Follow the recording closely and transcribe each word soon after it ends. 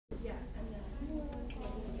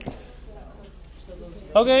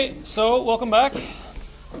Okay, so welcome back.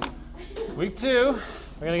 Week 2. We're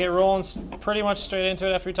going to get rolling pretty much straight into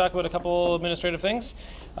it after we talk about a couple administrative things.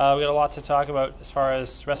 We got a lot to talk about as far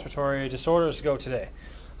as respiratory disorders go today.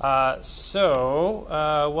 One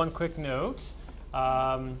quick note.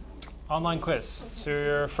 Online quiz. So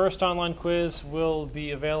your first online quiz will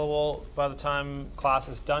be available by the time class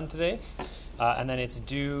is done today. And then it's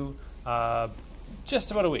due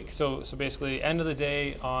just about a week. So basically end of the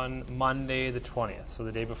day on Monday the 20th. So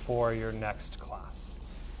the day before your next class.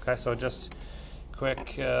 Okay, so just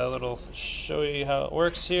quick little show you how it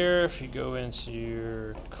works here. If you go into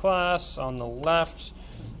your class on the left,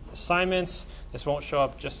 assignments, this won't show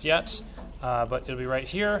up just yet, but it'll be right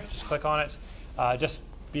here. Just click on it. Just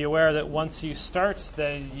be aware that once you start,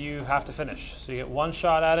 then you have to finish. So you get one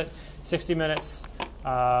shot at it, 60 minutes,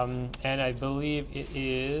 and I believe it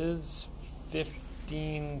is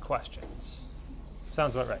 15 questions.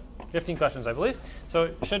 Sounds about right. 15 questions, I believe. So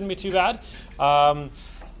it shouldn't be too bad.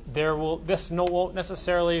 This won't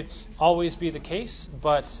necessarily always be the case,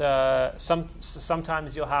 but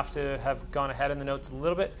sometimes you'll have to have gone ahead in the notes a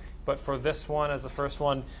little bit. But for this one, as the first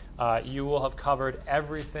one, you will have covered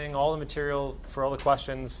everything, all the material for all the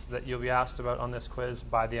questions that you'll be asked about on this quiz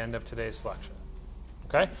by the end of today's selection.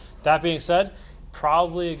 Okay. That being said,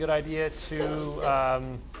 probably a good idea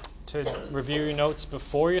to review your notes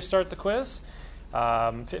before you start the quiz.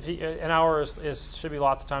 An hour should be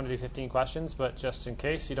lots of time to do 15 questions, but just in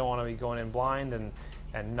case, you don't want to be going in blind and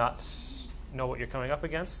not know what you're coming up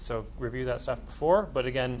against, so review that stuff before. But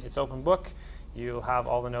again, it's open book. You'll have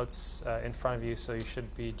all the notes in front of you, so you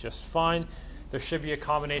should be just fine. There should be a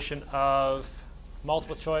combination of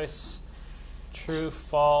multiple choice, true,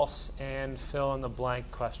 false, and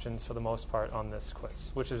fill-in-the-blank questions for the most part on this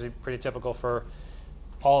quiz, which is pretty typical for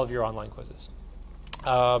all of your online quizzes.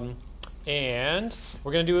 And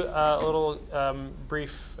we're going to do a little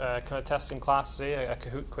brief kind of test in class today, a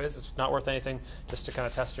Kahoot quiz. It's not worth anything, just to kind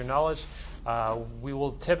of test your knowledge. We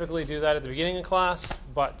will typically do that at the beginning of class,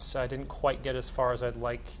 but I didn't quite get as far as I'd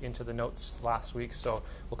like into the notes last week, so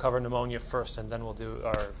we'll cover pneumonia first, and then we'll do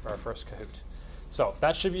our first Kahoot. So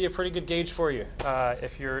that should be a pretty good gauge for you.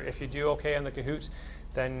 If you do okay on the Kahoot,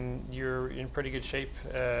 then you're in pretty good shape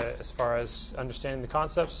as far as understanding the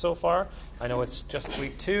concepts so far. I know it's just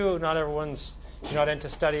week 2. You're not into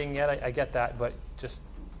studying yet. I get that, but just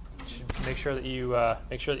make sure that you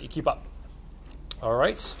keep up. All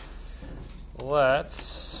right,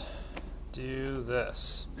 let's do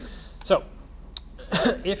this. So,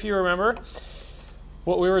 if you remember,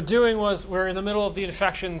 what we were doing was we're in the middle of the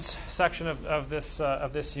infections section of this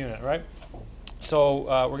unit, right?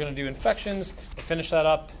 So we're going to do infections, finish that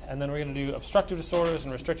up, and then we're going to do obstructive disorders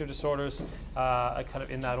and restrictive disorders kind of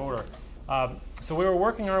in that order. So we were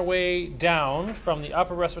working our way down from the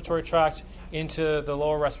upper respiratory tract into the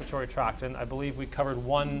lower respiratory tract, and I believe we covered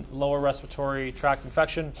one lower respiratory tract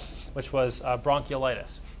infection, which was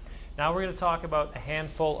bronchiolitis. Now we're going to talk about a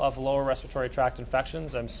handful of lower respiratory tract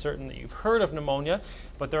infections. I'm certain that you've heard of pneumonia,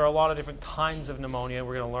 but there are a lot of different kinds of pneumonia.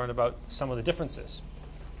 We're going to learn about some of the differences.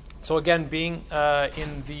 So again, being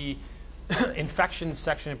in the infection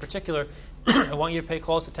section in particular, I want you to pay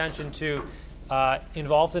close attention to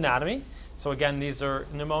involved anatomy. So again,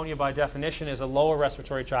 pneumonia by definition is a lower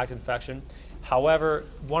respiratory tract infection. However,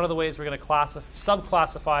 one of the ways we're going to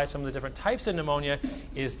subclassify some of the different types of pneumonia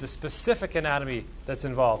is the specific anatomy that's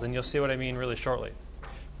involved, and you'll see what I mean really shortly.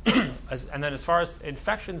 And then as far as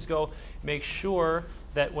infections go, make sure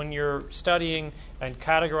that when you're studying and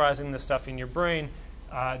categorizing the stuff in your brain,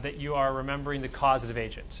 that you are remembering the causative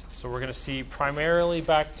agent. So we're going to see primarily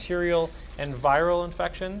bacterial and viral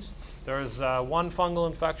infections. There's one fungal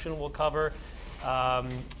infection we'll cover,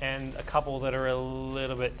 and a couple that are a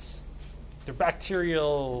little bit, they're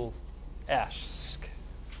bacterial-esque.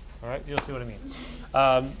 All right, you'll see what I mean.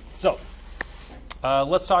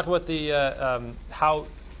 Let's talk about the how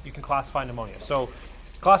you can classify pneumonia. So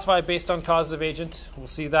classify based on causative agent, we'll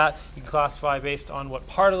see that. You can classify based on what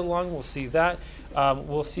part of the lung, we'll see that.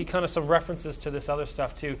 We'll see kind of some references to this other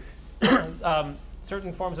stuff too.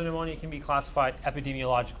 Certain forms of pneumonia can be classified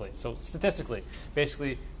epidemiologically, so statistically,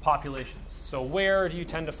 basically populations. So where do you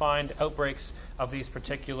tend to find outbreaks of these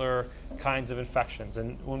particular kinds of infections?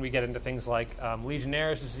 And when we get into things like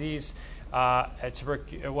Legionnaire's disease,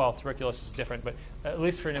 tuberculosis is different, but at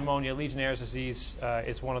least for pneumonia, Legionnaire's disease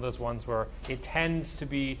is one of those ones where it tends to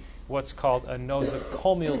be what's called a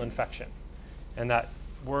nosocomial infection. And that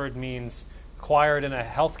word means acquired in a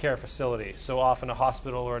healthcare facility, so often a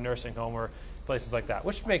hospital or a nursing home or places like that,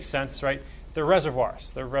 which makes sense, right? They're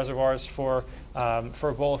reservoirs. They're reservoirs for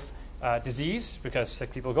both disease, because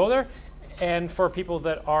sick people go there, and for people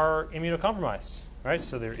that are immunocompromised, right?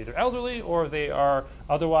 So they're either elderly or they are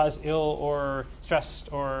otherwise ill or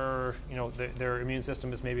stressed, or their immune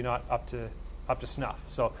system is maybe not up to snuff.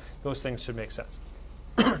 So those things should make sense.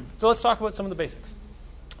 So let's talk about some of the basics.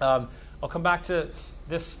 I'll come back to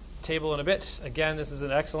this table in a bit. Again, this is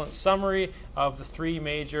an excellent summary of the three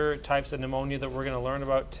major types of pneumonia that we're going to learn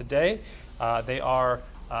about today. They are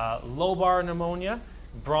lobar pneumonia,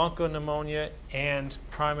 bronchopneumonia, and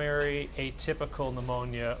primary atypical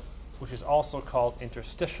pneumonia, which is also called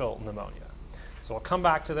interstitial pneumonia. So we'll come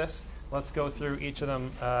back to this. Let's go through each of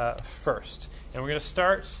them first. And we're going to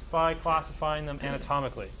start by classifying them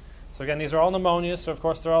anatomically. So again, these are all pneumonias, so of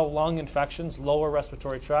course they're all lung infections, lower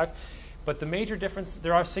respiratory tract. But the major difference,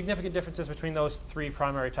 there are significant differences between those three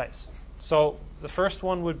primary types. So the first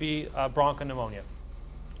one would be bronchopneumonia.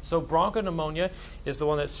 So bronchopneumonia is the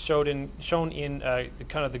one that's shown in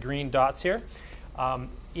kind of the green dots here.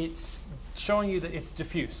 It's showing you that it's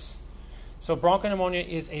diffuse. So bronchopneumonia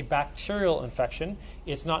is a bacterial infection.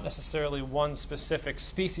 It's not necessarily one specific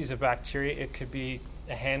species of bacteria. It could be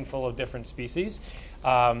a handful of different species.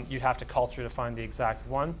 You'd have to culture to find the exact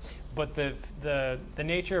one. But the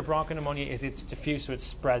nature of bronchopneumonia is it's diffuse, so it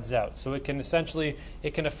spreads out. So it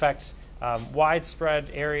can affect widespread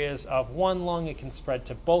areas of one lung. It can spread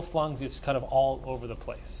to both lungs. It's kind of all over the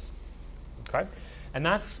place. Okay? And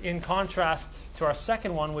that's in contrast to our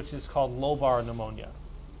second one, which is called lobar pneumonia.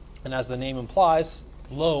 And as the name implies,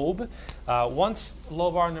 lobe, once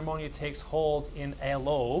lobar pneumonia takes hold in a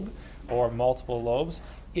lobe, or multiple lobes,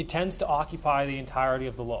 it tends to occupy the entirety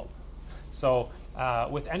of the lobe. So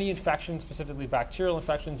with any infection, specifically bacterial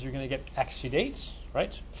infections, you're going to get exudates,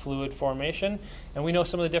 right? Fluid formation. And we know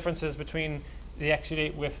some of the differences between the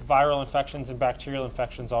exudate with viral infections and bacterial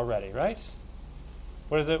infections already, right?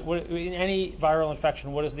 What is it? In any viral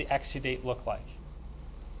infection, what does the exudate look like?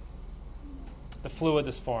 The fluid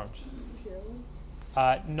that's formed.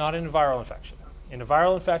 Not in a viral infection. In a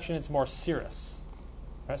viral infection, it's more serous,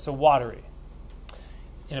 right? So watery.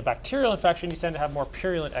 In a bacterial infection, you tend to have more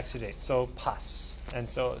purulent exudates, so pus. And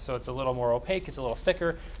so it's a little more opaque, it's a little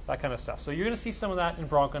thicker, that kind of stuff. So you're going to see some of that in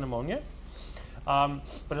bronchopneumonia.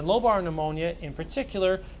 But in lobar pneumonia, in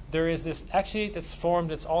particular, there is this exudate that's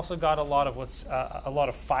formed. It's also got a lot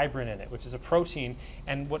of fibrin in it, which is a protein.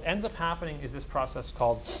 And what ends up happening is this process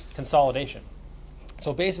called consolidation.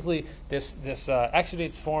 So basically, this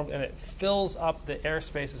exudate's formed, and it fills up the air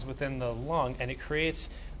spaces within the lung, and it creates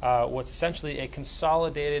what's essentially a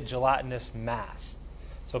consolidated gelatinous mass.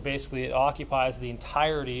 So basically, it occupies the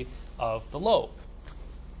entirety of the lobe.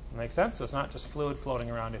 Make sense? So it's not just fluid floating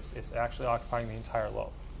around. It's actually occupying the entire lobe.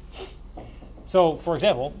 So, for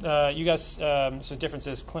example, you guys, so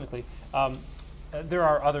differences clinically. There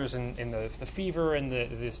are others in the fever and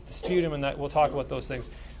the sputum, and that we'll talk about those things.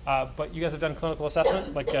 But you guys have done clinical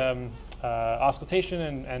assessment, like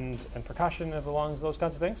auscultation and percussion of the lungs, those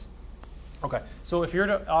kinds of things? Okay. So if you're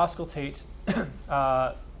to auscultate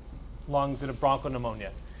lungs in a bronchopneumonia,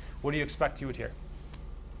 what do you expect you would hear?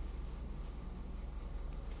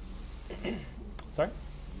 Sorry?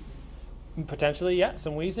 Potentially, yeah,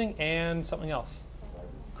 some wheezing and something else.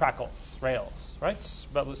 Crackles, rales, right?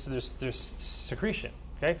 But there's secretion,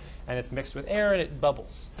 okay? And it's mixed with air and it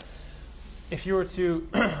bubbles. If you were to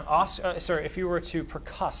percuss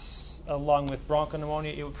a lung with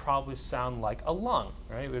bronchopneumonia, it would probably sound like a lung,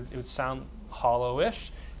 right? It would sound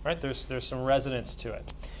hollow-ish, right? There's some resonance to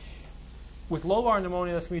it. With lobar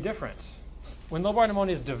pneumonia, that's going to be different. When lobar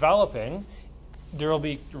pneumonia is developing, there will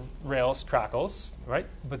be rales, crackles, right?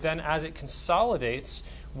 But then as it consolidates,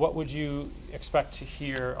 what would you expect to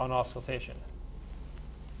hear on auscultation?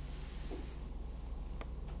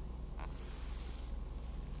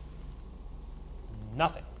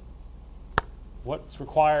 Nothing. What's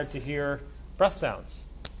required to hear breath sounds?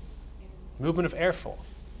 Movement of air,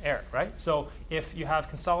 right? So if you have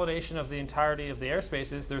consolidation of the entirety of the air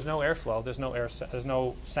spaces, there's no airflow, there's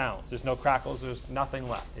no sounds, there's no crackles, there's nothing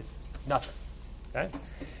left. It's nothing. Okay?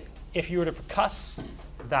 If you were to percuss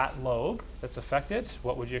that lobe that's affected,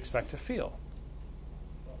 what would you expect to feel?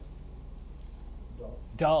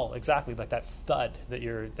 Dull, exactly, like that thud that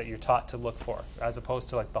you're taught to look for, as opposed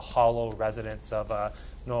to like the hollow resonance of a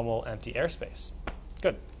normal empty airspace.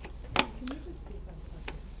 Good. Can you just see if I'm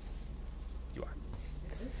talking? You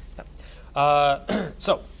are. Yeah.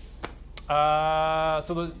 So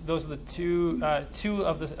those are the two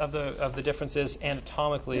of the differences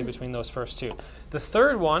anatomically between those first two. The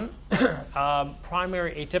third one,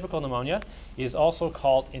 primary atypical pneumonia, is also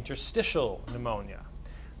called interstitial pneumonia.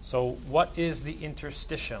 So what is the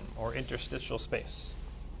interstitium or interstitial space?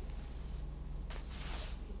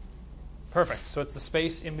 Perfect. So it's the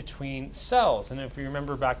space in between cells. And if you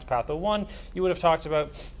remember back to Patho 1, you would have talked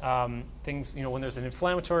about things, when there's an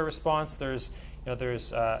inflammatory response, there's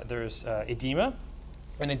edema.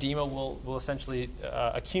 And edema will essentially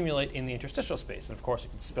accumulate in the interstitial space. And of course,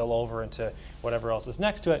 it can spill over into whatever else is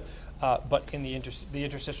next to it. But in the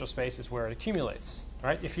interstitial space is where it accumulates,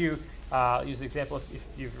 right? If you use the example, if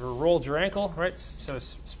you've rolled your ankle, right? So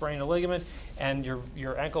sprained a ligament, and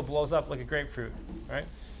your ankle blows up like a grapefruit, right?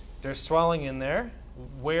 There's swelling in there.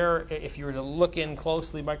 Where, if you were to look in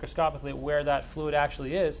closely, microscopically, where that fluid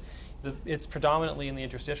actually is, it's predominantly in the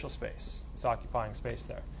interstitial space. It's occupying space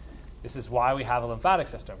there. This is why we have a lymphatic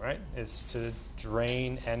system, right? Is to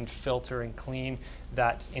drain and filter and clean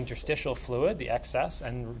that interstitial fluid, the excess,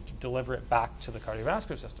 and deliver it back to the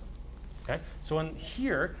cardiovascular system. Okay? So in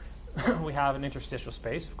here, we have an interstitial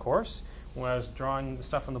space, of course. When I was drawing the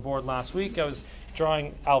stuff on the board last week, I was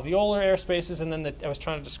drawing alveolar air spaces, and then I was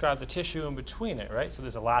trying to describe the tissue in between it, right? So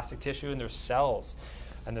there's elastic tissue, and there's cells,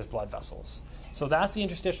 and there's blood vessels. So that's the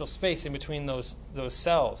interstitial space in between those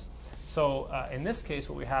cells. So in this case,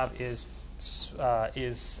 what we have is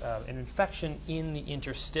an infection in the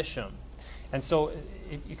interstitium. And so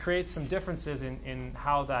it creates some differences in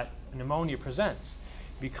how that pneumonia presents.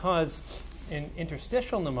 Because in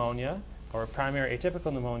interstitial pneumonia, or primary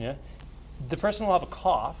atypical pneumonia, the person will have a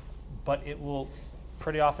cough, but it will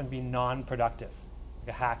pretty often be non-productive, like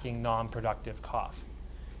a hacking, non-productive cough.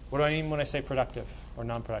 What do I mean when I say productive or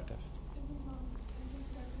non-productive?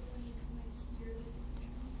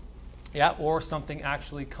 Yeah, or something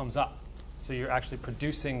actually comes up. So you're actually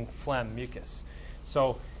producing phlegm, mucus.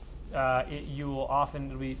 So you will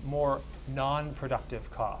often be more non-productive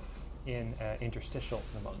cough in interstitial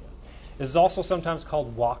pneumonia. This is also sometimes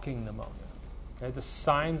called walking pneumonia. Okay? The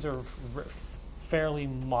signs are fairly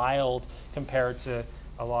mild compared to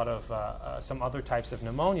a lot of some other types of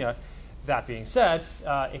pneumonia. That being said,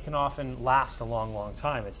 it can often last a long, long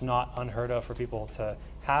time. It's not unheard of for people to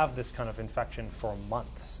have this kind of infection for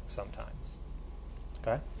months sometimes.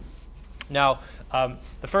 Okay? Now,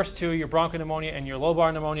 the first two, your bronchopneumonia and your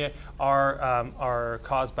lobar pneumonia, are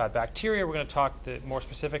caused by bacteria. We're going to talk more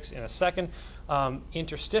specifics in a second.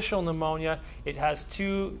 Interstitial pneumonia, it has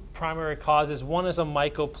two primary causes. One is a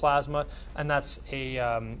mycoplasma, and that's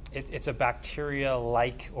it's a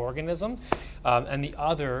bacteria-like organism. And the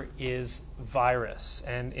other is virus,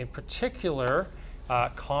 and in particular,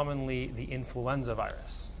 commonly the influenza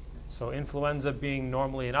virus. So influenza, being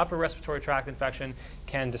normally an upper respiratory tract infection,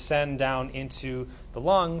 can descend down into the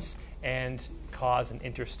lungs and cause an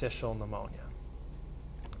interstitial pneumonia.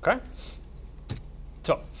 Okay?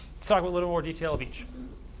 So let's talk about a little more detail of each.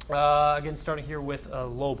 Again, starting here with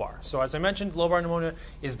lobar. So as I mentioned, lobar pneumonia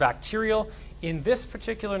is bacterial. In this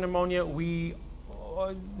particular pneumonia,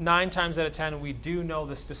 9 times out of 10, we do know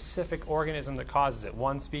the specific organism that causes it,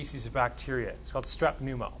 one species of bacteria. It's called strep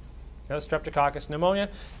pneumo. Streptococcus pneumonia,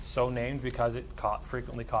 so named because it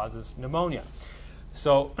frequently causes pneumonia.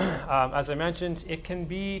 So, as I mentioned, it can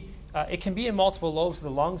be in multiple lobes of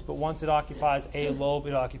the lungs, but once it occupies a lobe,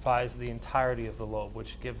 it occupies the entirety of the lobe,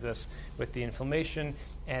 which gives us, with the inflammation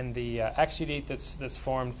and the exudate that's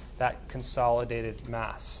formed, that consolidated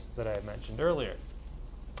mass that I mentioned earlier.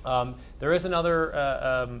 There is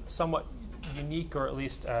another somewhat unique, or at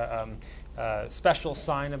least special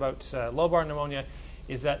sign about lobar pneumonia,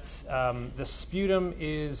 is that the sputum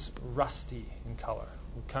is rusty in color.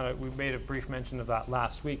 We made a brief mention of that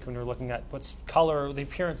last week when we were looking at what's color, the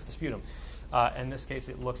appearance of the sputum. In this case,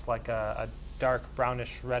 it looks like a dark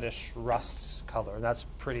brownish, reddish rust color. That's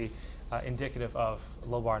pretty indicative of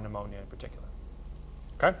lobar pneumonia in particular.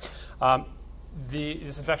 Okay.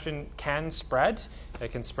 This infection can spread.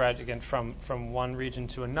 It can spread, again, from one region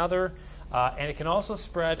to another. And it can also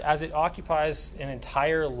spread as it occupies an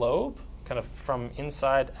entire lobe, kind of from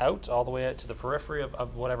inside out all the way out to the periphery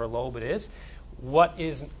of whatever lobe it is. What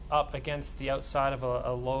is up against the outside of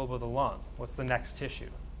a lobe of the lung? What's the next tissue?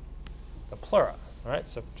 The pleura, right?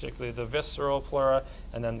 So particularly the visceral pleura,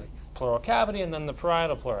 and then the pleural cavity, and then the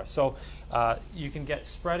parietal pleura. So you can get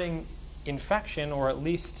spreading infection, or at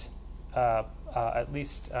least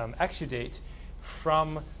exudate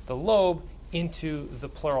from the lobe into the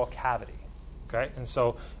pleural cavity. Okay, and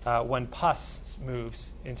so when pus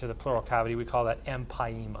moves into the pleural cavity, we call that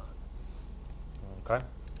empyema. Okay,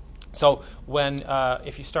 so when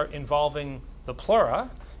if you start involving the pleura,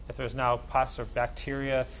 if there's now pus or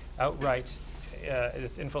bacteria outright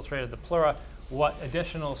that's infiltrated the pleura, what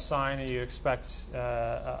additional sign do you expect?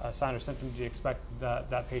 A sign or symptom do you expect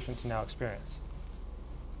that patient to now experience?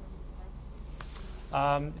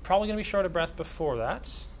 Probably going to be short of breath before that.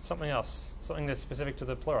 Something else, something that's specific to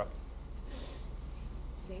the pleura.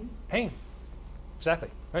 Pain? Pain. Exactly,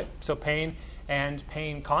 right? So pain, and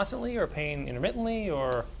pain constantly or pain intermittently,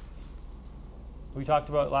 or we talked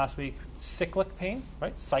about last week cyclic pain,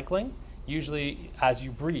 right? Cycling, usually as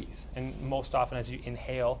you breathe, and most often as you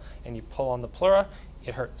inhale and you pull on the pleura,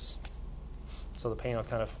 it hurts. So the pain will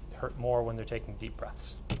kind of hurt more when they're taking deep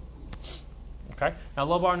breaths. Okay. Now,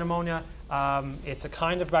 lobar pneumonia, it's a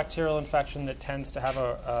kind of bacterial infection that tends to have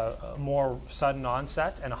a more sudden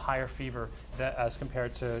onset and a higher fever as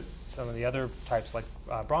compared to some of the other types like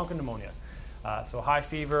bronchopneumonia. So high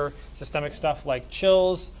fever, systemic stuff like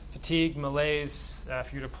chills, fatigue, malaise.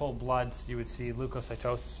 If you were to pull blood, you would see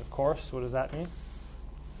leukocytosis, of course. What does that mean?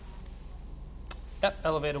 Yep,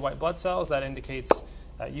 elevated white blood cells. That indicates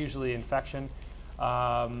usually infection,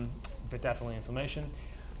 but definitely inflammation.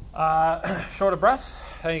 Short of breath,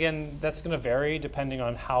 and again, that's going to vary depending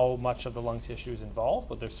on how much of the lung tissue is involved,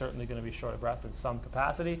 but there's certainly going to be short of breath in some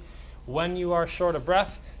capacity. When you are short of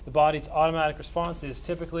breath, the body's automatic response is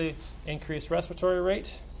typically increased respiratory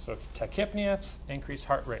rate, so tachypnea, increased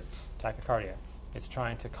heart rate, tachycardia. It's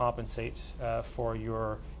trying to compensate for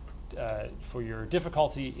your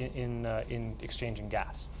difficulty in exchanging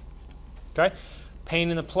gas. Okay.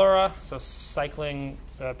 Pain in the pleura, so cycling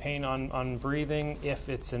pain on breathing if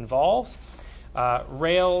it's involved.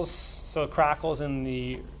 Rales, so crackles in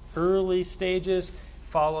the early stages,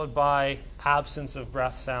 followed by absence of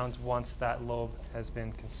breath sounds once that lobe has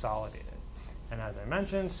been consolidated. And as I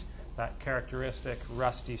mentioned, that characteristic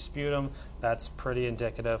rusty sputum, that's pretty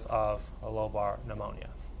indicative of a lobar pneumonia.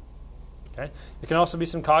 Okay. There can also be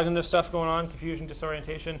some cognitive stuff going on, confusion,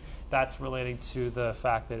 disorientation. That's relating to the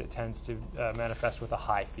fact that it tends to manifest with a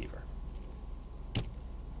high fever.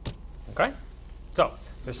 Okay? So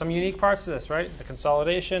there's some unique parts to this, right? The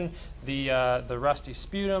consolidation, the rusty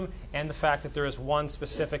sputum, and the fact that there is one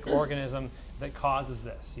specific organism that causes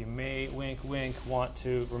this. You may, wink, wink, want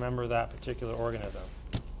to remember that particular organism.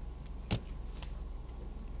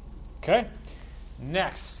 Okay?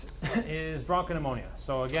 Next is bronchopneumonia.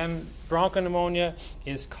 So again, bronchopneumonia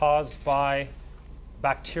is caused by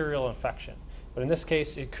bacterial infection. But in this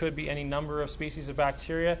case, it could be any number of species of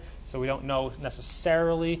bacteria, so we don't know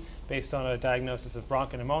necessarily based on a diagnosis of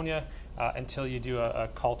bronchopneumonia until you do a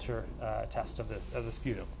culture test of the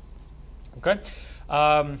sputum. Okay?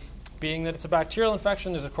 Being that it's a bacterial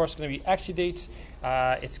infection, there's of course going to be exudate.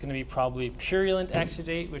 It's going to be probably purulent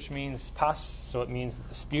exudate, which means pus, so it means that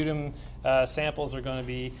the sputum samples are going to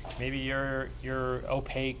be maybe your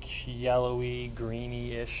opaque, yellowy,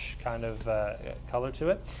 greeny-ish kind of color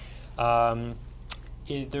to it.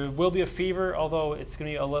 There will be a fever, although it's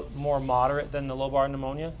going to be a little more moderate than the lobar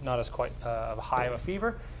pneumonia, not as quite high of a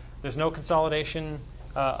fever. There's no consolidation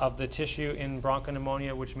of the tissue in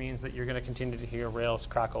bronchopneumonia, which means that you're going to continue to hear rales,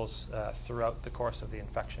 crackles throughout the course of the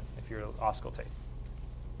infection if you auscultate.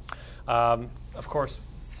 Of course,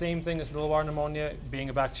 same thing as lobar pneumonia, being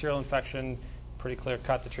a bacterial infection, pretty clear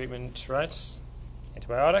cut the treatment, right?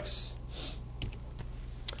 Antibiotics.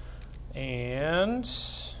 And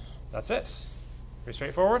that's it. Pretty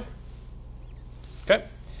straightforward. Okay.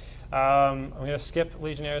 I'm going to skip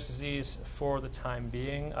Legionnaire's disease for the time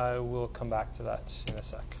being. I will come back to that in a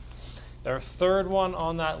sec. Our third one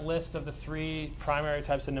on that list of the three primary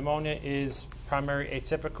types of pneumonia is primary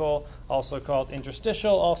atypical, also called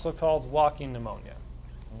interstitial, also called walking pneumonia.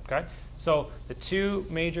 Okay? So the two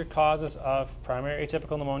major causes of primary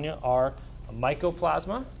atypical pneumonia are a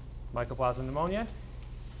mycoplasma pneumonia,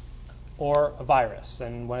 or a virus.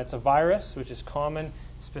 And when it's a virus, which is common,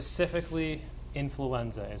 specifically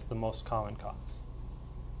influenza is the most common cause.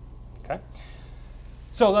 Okay?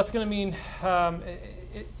 So that's going to mean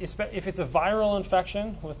if it's a viral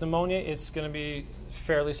infection with pneumonia, it's going to be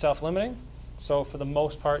fairly self-limiting. So for the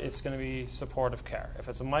most part, it's going to be supportive care. If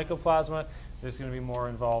it's a mycoplasma, there's going to be more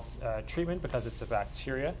involved treatment because it's a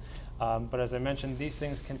bacteria. But as I mentioned, these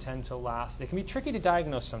things can tend to last. They can be tricky to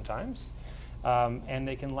diagnose sometimes, and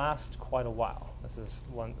they can last quite a while. This is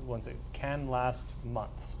ones that can last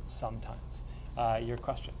months sometimes. Your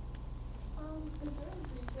question? Is there a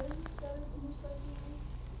reason that it most likely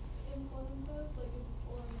influenza,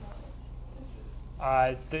 or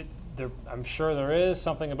not? I'm sure there is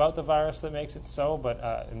something about the virus that makes it so, but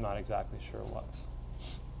I'm not exactly sure what.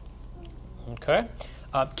 Okay.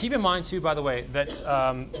 Keep in mind, too, by the way, that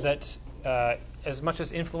as much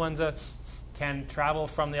as influenza can travel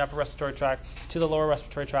from the upper respiratory tract to the lower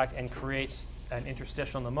respiratory tract and creates an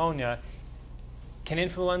interstitial pneumonia, can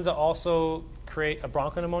influenza also create a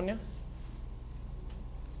bronchopneumonia?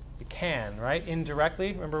 It can, right?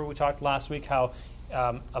 Indirectly. Remember we talked last week how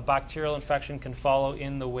a bacterial infection can follow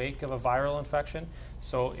in the wake of a viral infection.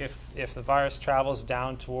 So if the virus travels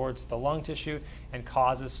down towards the lung tissue and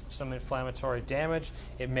causes some inflammatory damage,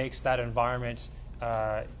 it makes that environment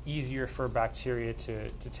easier for bacteria to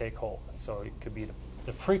take hold. So it could be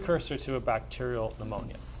the precursor to a bacterial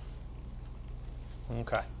pneumonia.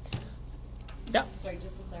 Okay. Yeah. Sorry,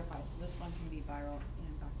 just to clarify, so this one can be viral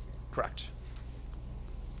and bacterial. Correct.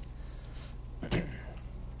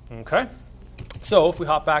 Okay. So if we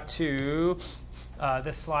hop back to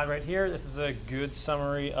this slide right here, this is a good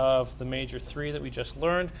summary of the major three that we just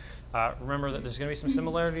learned. Remember that there's going to be some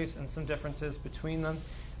similarities and some differences between them.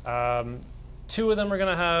 Two of them are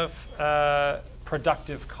going to have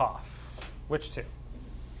productive cough. Which two?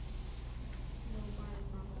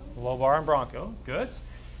 Lobar and broncho. Good.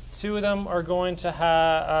 Two of them are going to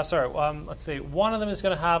have, let's see, one of them is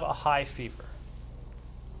going to have a high fever.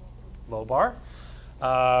 Lobar.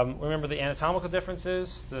 Remember the anatomical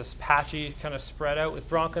differences, this patchy kind of spread out with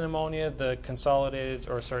bronchopneumonia, the consolidated,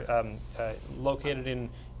 located in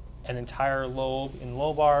an entire lobe in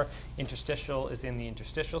lobar. Interstitial is in the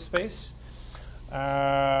interstitial space.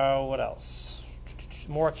 What else?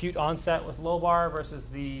 More acute onset with lobar versus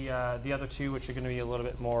the other two, which are going to be a little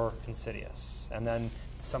bit more insidious. And then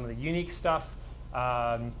some of the unique stuff,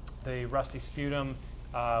 the rusty sputum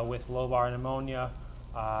with lobar pneumonia,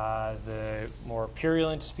 the more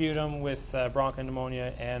purulent sputum with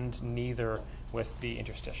bronchopneumonia, and neither with the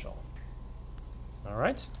interstitial. All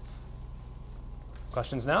right.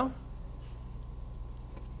 Questions now?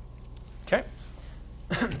 Okay.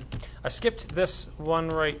 I skipped this one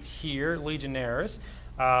right here, Legionnaires,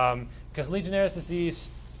 because Legionnaires disease,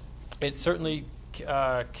 it certainly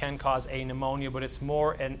can cause a pneumonia, but it's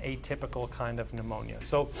more an atypical kind of pneumonia.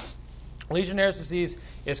 So Legionnaires disease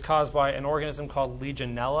is caused by an organism called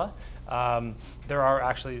Legionella. There are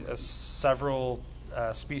actually several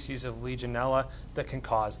species of Legionella that can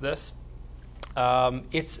cause this.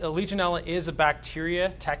 Legionella is a bacteria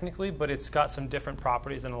technically, but it's got some different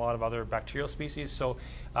properties than a lot of other bacterial species. So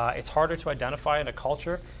it's harder to identify in a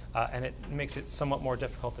culture, and it makes it somewhat more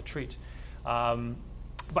difficult to treat.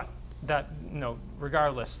 But that,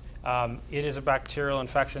 regardless, it is a bacterial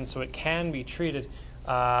infection, so it can be treated.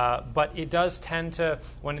 But it does tend to,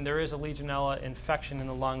 when there is a Legionella infection in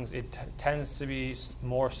the lungs, it tends to be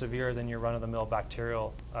more severe than your run-of-the-mill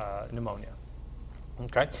bacterial pneumonia.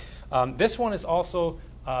 Okay. This one is also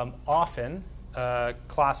often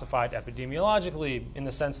classified epidemiologically in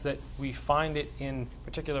the sense that we find it in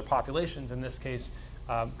particular populations, in this case,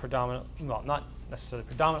 not necessarily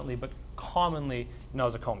predominantly, but commonly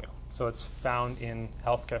nosocomial. So it's found in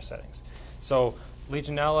healthcare settings. So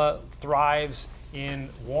Legionella thrives in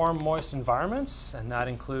warm, moist environments, and that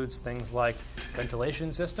includes things like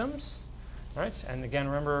ventilation systems. Right? And again,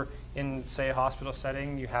 remember, in, say, a hospital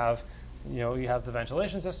setting, you have the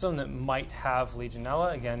ventilation system that might have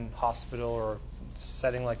Legionella. Again, hospital or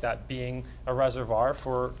setting like that being a reservoir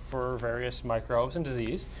for various microbes and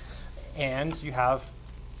disease. And you have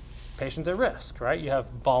patients at risk, right? You have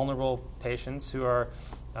vulnerable patients who are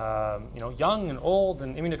young and old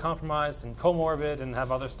and immunocompromised and comorbid and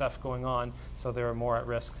have other stuff going on, so they're more at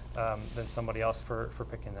risk than somebody else for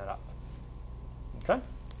picking that up. Okay?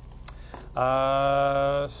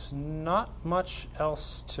 Not much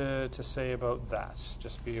else to say about that.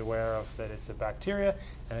 Just be aware of that it's a bacteria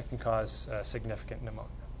and it can cause significant pneumonia.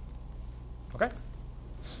 Okay?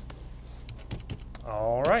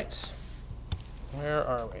 All right. Where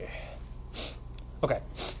are we? Okay,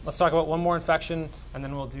 let's talk about one more infection and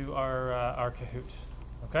then we'll do our Kahoot.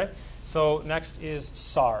 Okay? So next is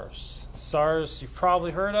SARS. SARS you've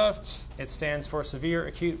probably heard of. It stands for Severe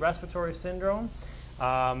Acute Respiratory Syndrome.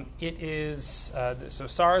 So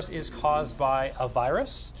SARS is caused by a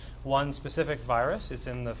virus, one specific virus. It's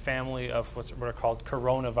in the family of what are called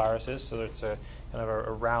coronaviruses, so it's a kind of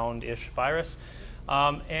a round-ish virus.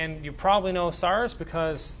 And you probably know SARS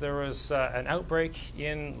because there was an outbreak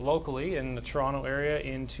locally in the Toronto area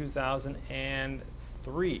in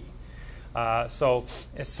 2003. So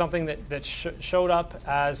it's something that showed up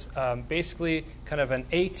as basically kind of an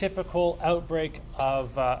atypical outbreak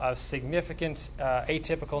of significant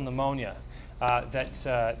atypical pneumonia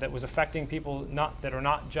that was affecting people that are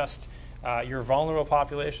not just your vulnerable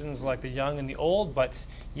populations like the young and the old, but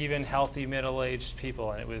even healthy middle-aged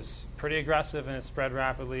people. And it was pretty aggressive and it spread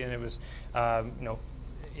rapidly, and it was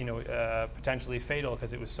potentially fatal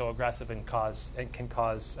because it was so aggressive and can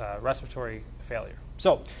cause respiratory failure.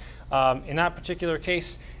 So in that particular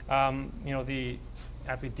case, the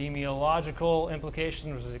epidemiological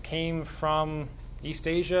implication was it came from East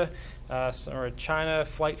Asia or a China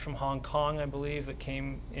flight from Hong Kong, I believe, that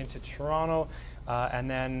came into Toronto. And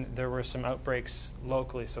then there were some outbreaks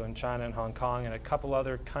locally, so in China and Hong Kong and a couple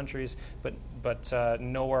other countries, but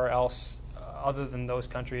nowhere else other than those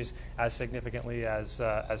countries as significantly as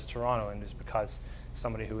Toronto, and it's because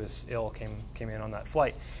somebody who was ill came in on that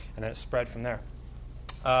flight, and then it spread from there.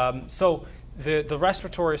 So the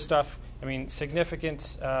respiratory stuff, I mean,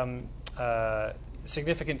 significant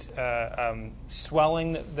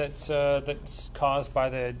swelling that's caused by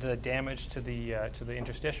the damage to the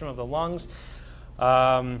interstitium of the lungs.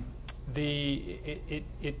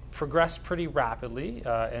 It progressed pretty rapidly,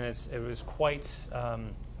 and it was quite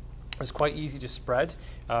easy to spread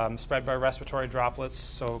by respiratory droplets,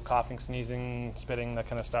 so coughing, sneezing, spitting, that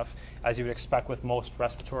kind of stuff, as you would expect with most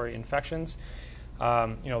respiratory infections.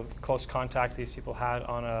 Close contact these people had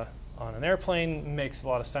on an airplane makes a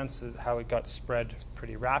lot of sense how it got spread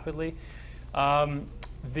pretty rapidly.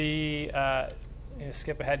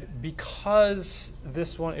 Skip ahead, because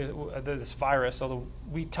this one is this virus, although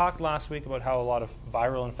we talked last week about how a lot of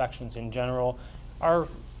viral infections in general are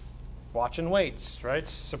watch and wait, right?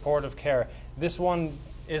 Supportive care. This one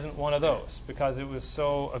isn't one of those because it was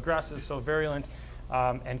so aggressive, so virulent,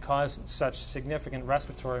 and caused such significant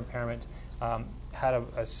respiratory impairment, had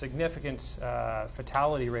a significant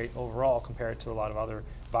fatality rate overall compared to a lot of other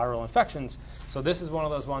viral infections. So this is one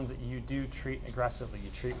of those ones that you do treat aggressively. You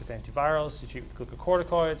treat with antivirals, you treat with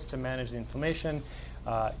glucocorticoids to manage the inflammation.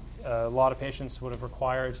 A lot of patients would have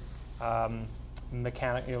required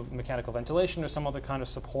mechanical ventilation or some other kind of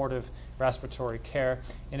supportive respiratory care,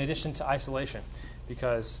 in addition to isolation.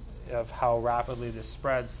 Because of how rapidly this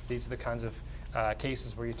spreads, these are the kinds of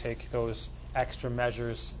cases where you take those extra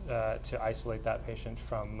measures to isolate that patient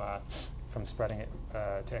from spreading it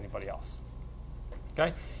to anybody else.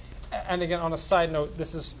 Okay, and again, on a side note,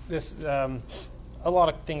 a lot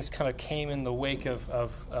of things kind of came in the wake of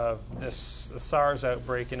this SARS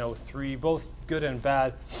outbreak in 2003, both good and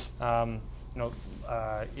bad. In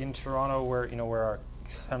Toronto, where we're our,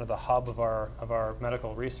 kind of the hub of our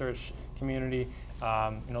medical research community,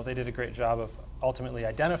 they did a great job of ultimately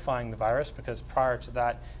identifying the virus, because prior to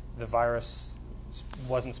that, the virus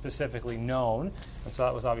wasn't specifically known, and so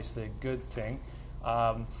that was obviously a good thing.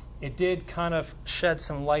 It did kind of shed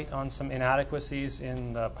some light on some inadequacies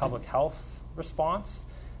in the public health response,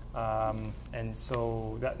 and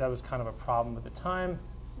so that was kind of a problem at the time,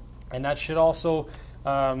 and that should also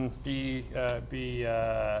be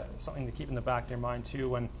something to keep in the back of your mind too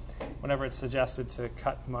whenever it's suggested to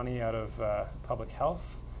cut money out of public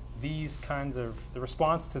health. The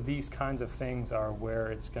response to these kinds of things are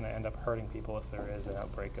where it's going to end up hurting people if there is an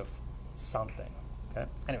outbreak of something. Okay?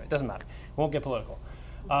 Anyway, it doesn't matter. We won't get political.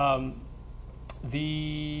 What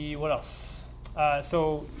else?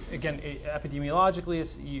 So again, epidemiologically,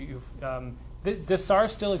 does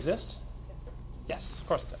SARS still exist? Yes, of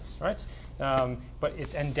course it does, right? But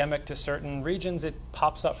it's endemic to certain regions. It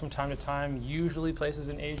pops up from time to time, usually places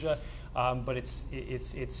in Asia, but it's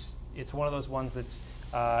one of those ones that's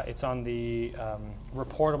it's on the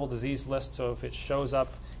reportable disease list. So if it shows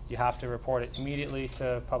up, you have to report it immediately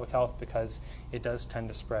to public health because it does tend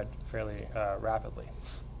to spread fairly rapidly.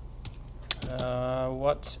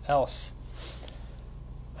 What else?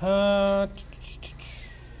 No,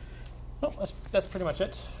 that's pretty much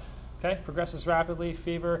it. Okay, progresses rapidly.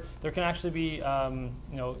 Fever. There can actually be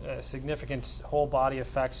significant whole body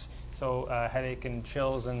effects. So headache and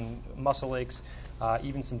chills and muscle aches.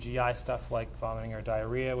 Even some GI stuff like vomiting or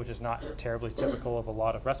diarrhea, which is not terribly typical of a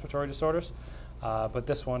lot of respiratory disorders. But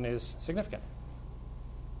this one is significant.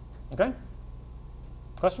 Okay?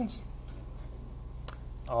 Questions?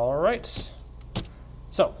 All right.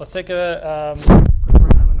 So let's take a quick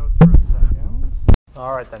break on the notes for a second.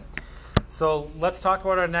 All right, then. So let's talk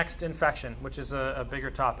about our next infection, which is a bigger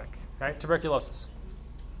topic. Okay? Tuberculosis.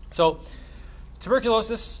 So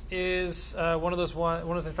tuberculosis is one of those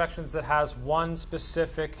infections that has one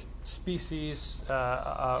specific species,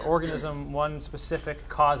 organism, one specific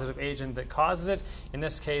causative agent that causes it. In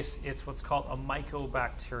this case, it's what's called a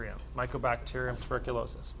mycobacterium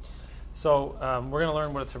tuberculosis. So we're going to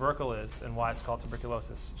learn what a tubercle is and why it's called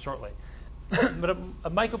tuberculosis shortly. But a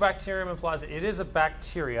mycobacterium implies that it is a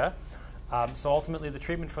bacteria. So ultimately, the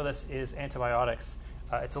treatment for this is antibiotics.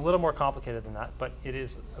 It's a little more complicated than that, but it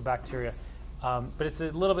is a bacteria. But it's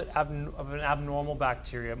a little bit of an abnormal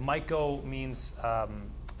bacteria. Myco means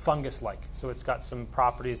fungus-like, so it's got some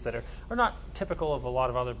properties that are not typical of a lot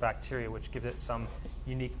of other bacteria, which give it some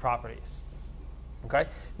unique properties. Okay.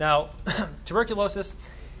 Now, tuberculosis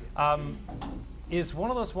is one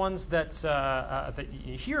of those ones that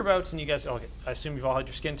you hear about, and you guys, I assume you've all had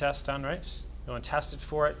your skin test done, right? You want tested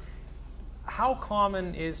for it. how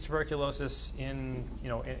common is tuberculosis in,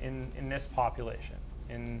 in this population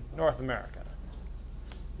in North America?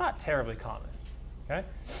 Not terribly common. Okay,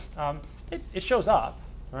 it shows up,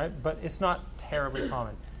 right? But it's not terribly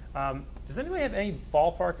common. Does anybody have any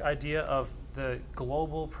ballpark idea of the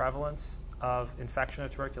global prevalence of infection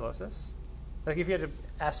of tuberculosis? Like, if you had to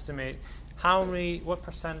estimate what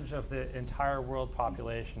percentage of the entire world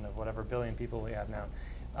population of whatever billion people we have now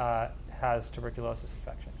has tuberculosis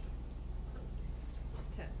infection?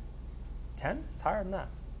 10. 10? It's higher than that.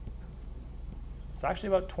 It's actually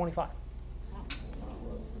about 25.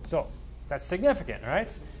 So that's significant,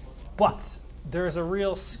 right? But there's a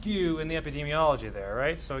real skew in the epidemiology there,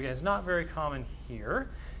 right? So again, it's not very common here,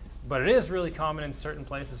 but it is really common in certain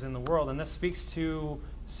places in the world, and this speaks to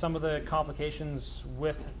some of the complications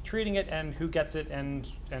with treating it and who gets it and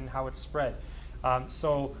how it's spread.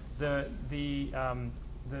 So the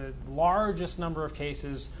largest number of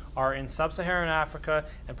cases are in sub-Saharan Africa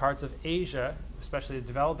and parts of Asia, especially the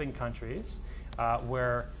developing countries,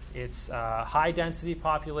 where it's high-density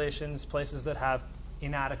populations, places that have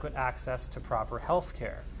inadequate access to proper health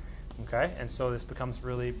care. Okay, and so this becomes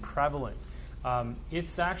really prevalent.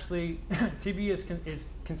 It's actually TB is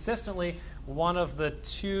consistently one of the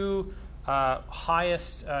two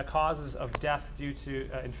highest causes of death due to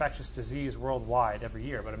infectious disease worldwide every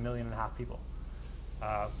year, about 1.5 million people.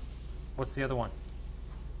 What's the other one?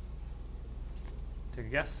 Take a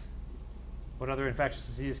guess. What other infectious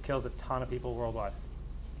disease kills a ton of people worldwide?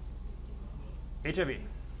 HIV.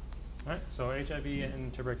 All right, so HIV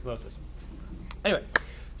and tuberculosis. Anyway,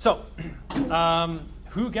 so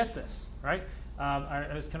who gets this, right?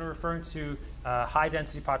 I was kind of referring to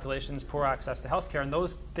high-density populations, poor access to healthcare, and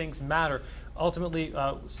those things matter. Ultimately,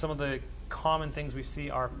 some of the common things we see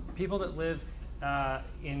are people that live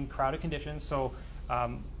in crowded conditions. So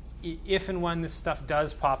if and when this stuff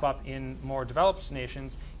does pop up in more developed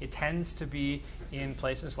nations, it tends to be in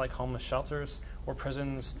places like homeless shelters or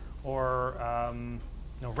prisons or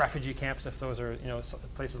refugee camps, if those are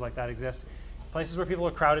places like that exist. Places where people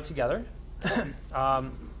are crowded together.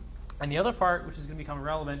 And the other part, which is going to become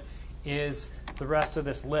relevant, is the rest of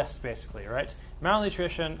this list, basically, right?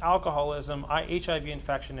 Malnutrition, alcoholism, HIV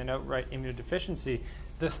infection, and outright immunodeficiency.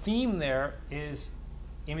 The theme there is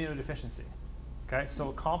immunodeficiency, okay? So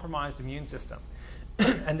a compromised immune system.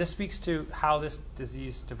 And this speaks to how this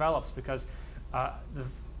disease develops, because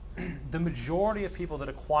the majority of people that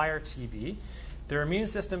acquire TB, their immune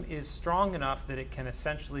system is strong enough that it can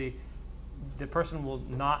essentially, the person will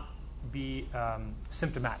not be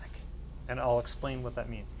symptomatic. And I'll explain what that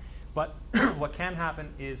means. But what can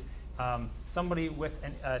happen is somebody with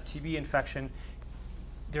a TB infection,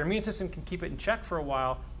 their immune system can keep it in check for a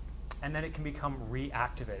while, and then it can become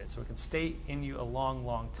reactivated. So it can stay in you a long,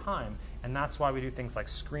 long time. And that's why we do things like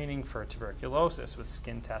screening for tuberculosis with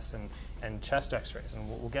skin tests and chest x-rays. And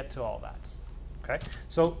we'll get to all that. Okay?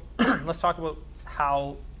 So let's talk about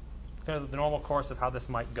how, kind of the normal course of how this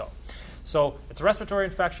might go. So it's a respiratory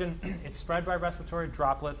infection. It's spread by respiratory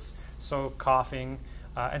droplets, so coughing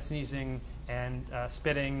and sneezing and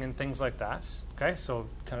spitting and things like that. Okay, so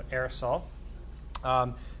kind of aerosol.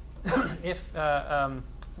 One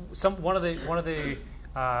of the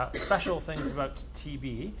special things about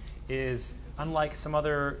TB is, unlike some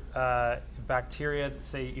other bacteria,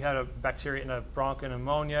 say you had a bacteria in a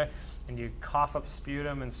bronchopneumonia and you cough up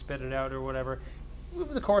sputum and spit it out or whatever,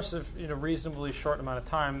 over the course of reasonably short amount of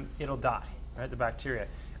time, it'll die, right? The bacteria.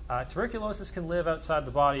 Tuberculosis can live outside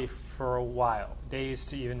the body for a while, days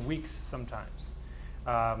to even weeks sometimes.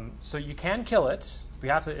 So you can kill it. We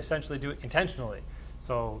have to essentially do it intentionally.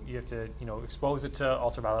 So you have to expose it to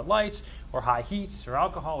ultraviolet light or high heat or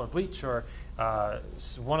alcohol or bleach or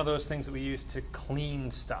one of those things that we use to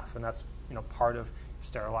clean stuff, and that's part of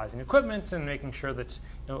sterilizing equipment and making sure that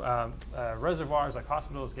reservoirs like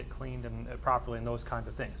hospitals get cleaned and properly and those kinds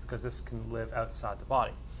of things, because this can live outside the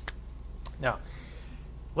body. Now,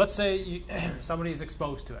 let's say somebody is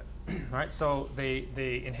exposed to it, right? So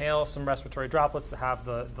they inhale some respiratory droplets that have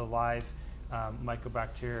the live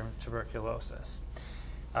Mycobacterium tuberculosis.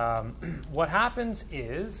 What happens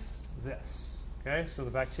is this, okay? So the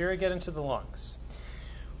bacteria get into the lungs.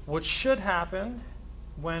 What should happen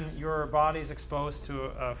when your body is exposed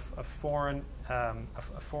to a foreign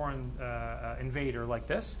invader like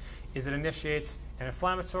this is it initiates an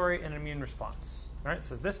inflammatory and immune response. Right? It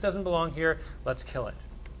says, this doesn't belong here, let's kill it.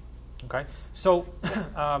 Okay? So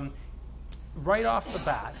right off the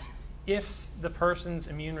bat, if the person's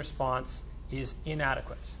immune response is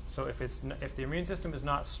inadequate, so if the immune system is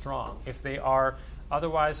not strong, if they are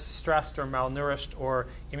otherwise stressed or malnourished or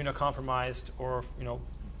immunocompromised or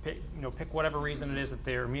pick whatever reason it is that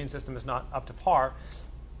their immune system is not up to par,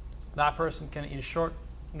 that person can, in short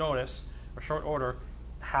notice or short order,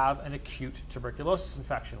 have an acute tuberculosis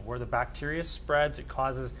infection where the bacteria spreads, it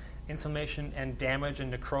causes inflammation and damage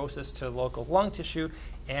and necrosis to local lung tissue,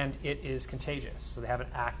 and it is contagious. So they have an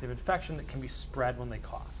active infection that can be spread when they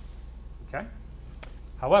cough. Okay?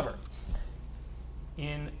 However,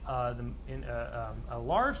 in a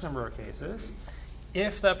large number of cases,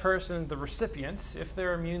 if that person, the recipient, if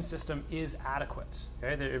their immune system is adequate,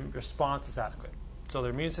 okay, their response is adequate, so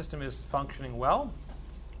their immune system is functioning well,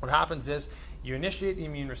 what happens is you initiate the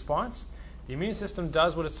immune response, the immune system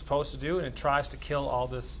does what it's supposed to do, and it tries to kill all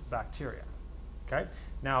this bacteria. Okay?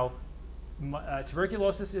 Now,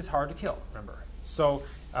 tuberculosis is hard to kill, remember. So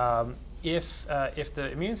if the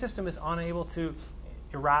immune system is unable to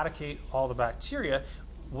eradicate all the bacteria,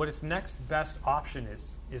 what its next best option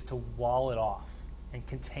is to wall it off and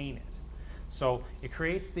contain it. So it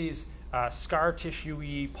creates these scar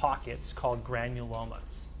tissue-y pockets called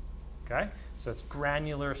granulomas. Okay? So it's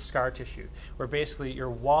granular scar tissue, where basically you're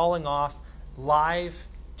walling off live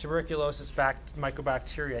tuberculosis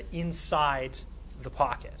mycobacteria inside the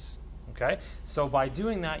pocket. Okay? So by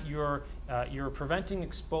doing that, you're preventing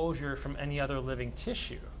exposure from any other living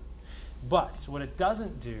tissue. But what it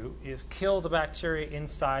doesn't do is kill the bacteria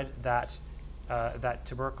inside that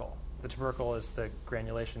tubercle. The tubercle is the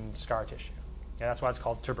granulation scar tissue. Okay? That's why it's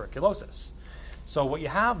called tuberculosis. So what you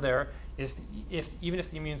have there is, even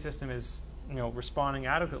if the immune system is responding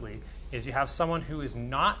adequately, is you have someone who is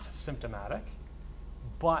not symptomatic,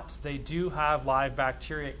 but they do have live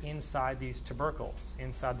bacteria inside these tubercles,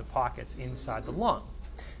 inside the pockets, inside the lung.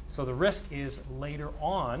 So the risk is later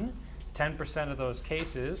on, 10% of those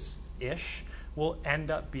cases-ish will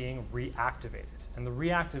end up being reactivated. And the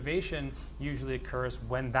reactivation usually occurs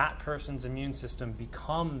when that person's immune system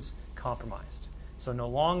becomes compromised. So no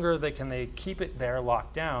longer can they keep it there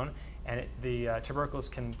locked down, and the tubercles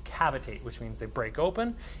can cavitate, which means they break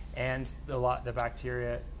open, and the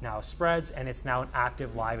bacteria now spreads, and it's now an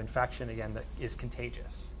active live infection again that is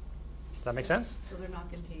contagious. Does that make sense? So they're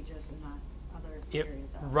not contagious and not other bacteria.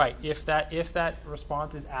 Right. If that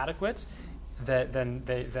response is adequate, then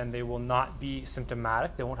they will not be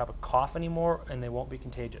symptomatic. They won't have a cough anymore, and they won't be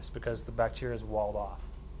contagious because the bacteria is walled off.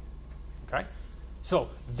 Okay.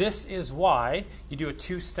 So this is why you do a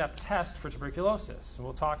two-step test for tuberculosis. And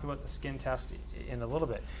we'll talk about the skin test in a little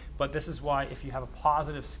bit. But this is why if you have a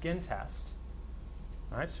positive skin test,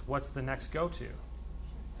 right, what's the next go-to?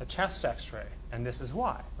 A chest x-ray. And this is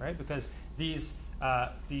why, right? Because these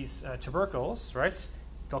tubercles, right,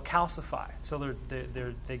 they'll calcify. So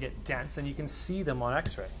they get dense, and you can see them on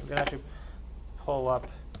x-ray. I'm going to actually pull up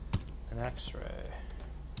an x-ray.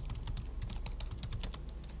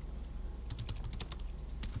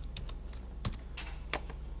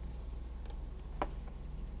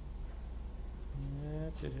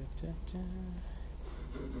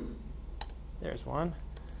 There's one.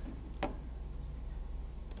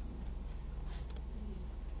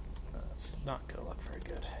 That's not going to look very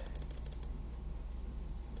good.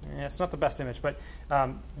 Yeah, it's not the best image, but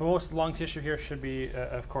most lung tissue here should be,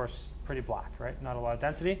 of course, pretty black, right? Not a lot of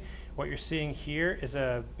density. What you're seeing here is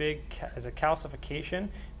a calcification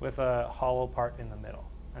with a hollow part in the middle,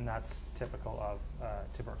 and that's typical of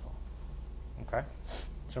tubercle. Okay.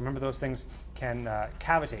 So remember, those things can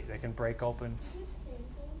cavitate. They can break open. Is it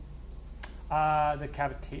painful? The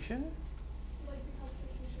cavitation? Like the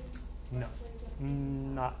calcification? No.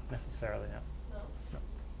 Not necessarily, no.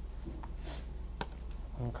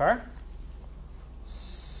 No. Okay.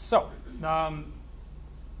 So,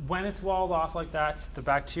 when it's walled off like that, the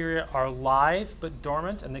bacteria are live but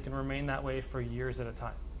dormant, and they can remain that way for years at a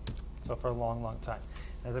time. So for a long, long time.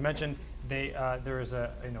 As I mentioned, there is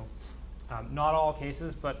not all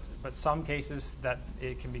cases, but some cases that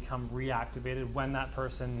it can become reactivated when that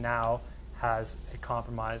person now has a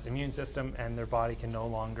compromised immune system and their body can no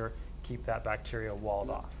longer keep that bacteria walled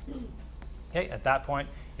off. Okay, at that point,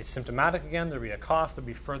 it's symptomatic again. There'll be a cough. There'll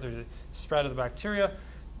be further spread of the bacteria,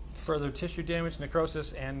 further tissue damage,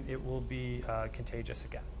 necrosis, and it will be contagious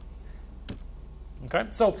again. Okay,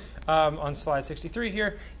 so on slide 63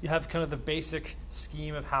 here, you have kind of the basic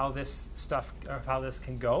scheme of how this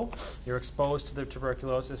can go. You're exposed to the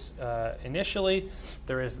tuberculosis initially.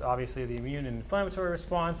 There is obviously the immune and inflammatory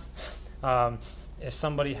response. If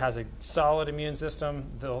somebody has a solid immune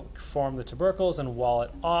system, they'll form the tubercles and wall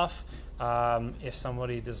it off. If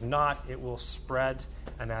somebody does not, it will spread,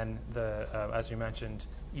 and then as you mentioned,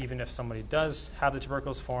 even if somebody does have the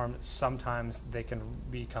tubercles formed, sometimes they can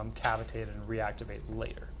become cavitated and reactivate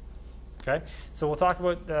later. Okay, so we'll talk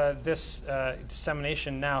about this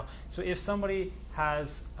dissemination now. So if somebody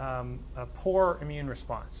has a poor immune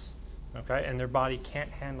response, okay, and their body can't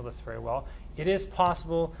handle this very well, it is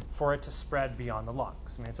possible for it to spread beyond the lungs.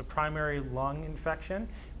 I mean, it's a primary lung infection,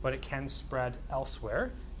 but it can spread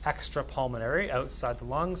elsewhere, extrapulmonary, outside the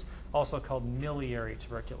lungs, also called miliary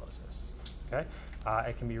tuberculosis. Okay,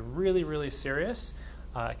 it can be really, really serious.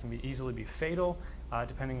 It can easily be fatal,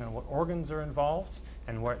 depending on what organs are involved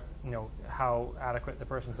and how adequate the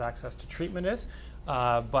person's access to treatment is.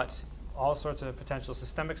 But all sorts of potential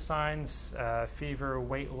systemic signs, fever,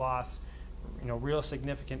 weight loss, real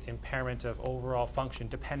significant impairment of overall function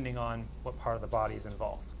depending on what part of the body is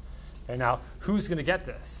involved. Okay, now, who's going to get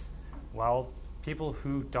this? Well, people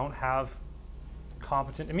who don't have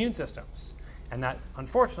competent immune systems. And that,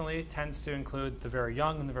 unfortunately, tends to include the very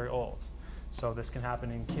young and the very old. So this can happen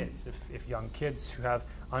in kids. If young kids who have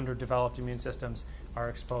underdeveloped immune systems are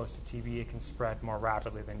exposed to TB, it can spread more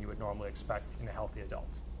rapidly than you would normally expect in a healthy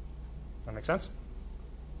adult. That make sense?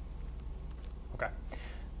 Okay.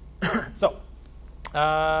 So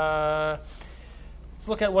let's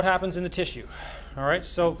look at what happens in the tissue. All right.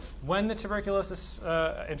 So when the tuberculosis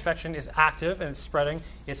infection is active and it's spreading,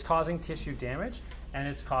 it's causing tissue damage and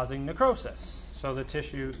it's causing necrosis. So the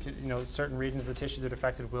tissue, certain regions of the tissue that are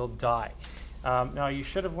affected will die. Now you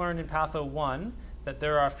should have learned in Patho 1 that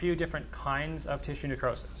there are a few different kinds of tissue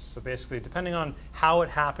necrosis. So basically, depending on how it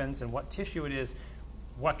happens and what tissue it is,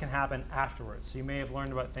 what can happen afterwards. So you may have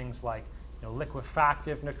learned about things like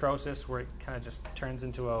liquefactive necrosis, where it kind of just turns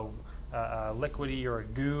into a liquidy or a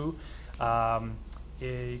goo.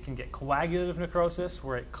 You can get coagulative necrosis,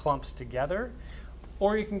 where it clumps together.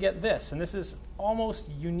 Or you can get this, and this is almost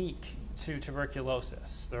unique to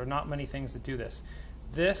tuberculosis. There are not many things that do this.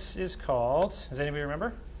 This is called, does anybody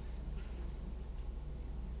remember?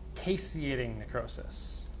 Caseating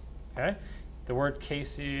necrosis. Okay? The word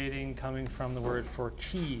caseating coming from the word for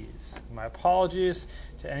cheese. My apologies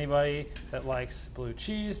to anybody that likes blue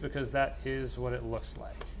cheese, because that is what it looks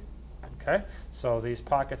like. Okay? So these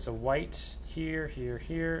pockets of white here, here,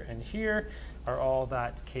 here, and here are all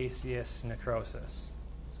that caseous necrosis.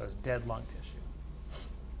 So it's dead lung tissue.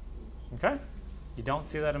 Okay? You don't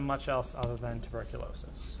see that in much else other than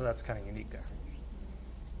tuberculosis. So that's kind of unique there.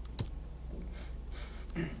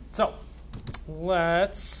 So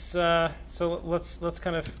let's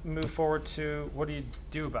kind of move forward to what do you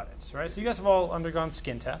do about it, right? So you guys have all undergone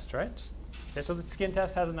skin test, right? Okay, so the skin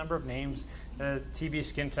test has a number of names. TB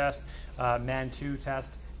skin test, MAN2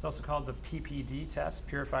 test. It's also called the PPD test,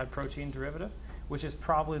 purified protein derivative, which is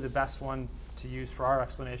probably the best one to use for our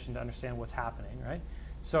explanation to understand what's happening, right?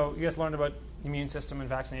 So you guys learned about immune system and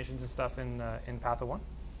vaccinations and stuff in Patho 1.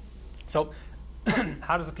 So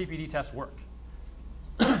how does the PPD test work?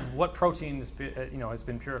 What protein has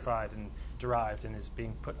been purified and derived and is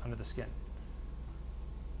being put under the skin?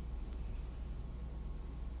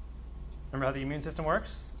 Remember how the immune system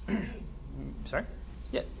works? Sorry?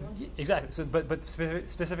 Yeah, exactly. So, but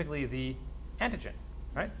specifically the antigen,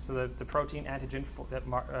 right? So the protein antigen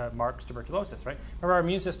that marks tuberculosis, right? Remember, our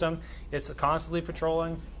immune system, it's constantly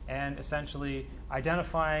patrolling and essentially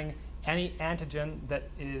identifying any antigen that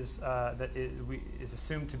is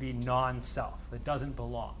assumed to be non-self, that doesn't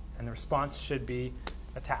belong, and the response should be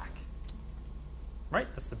attack. Right?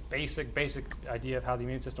 That's the basic idea of how the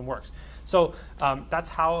immune system works. So that's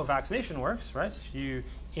how a vaccination works, right? You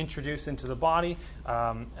introduce into the body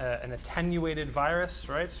an attenuated virus,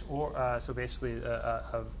 right? Or so basically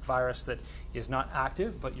a virus that is not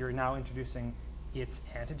active, but you're now introducing its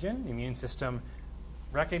antigen. The immune system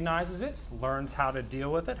recognizes it, learns how to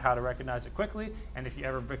deal with it, how to recognize it quickly, and if you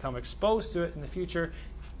ever become exposed to it in the future,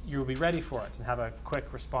 you'll be ready for it and have a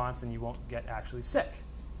quick response, and you won't get actually sick.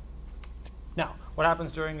 Now, what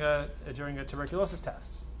happens during a tuberculosis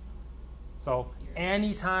test? So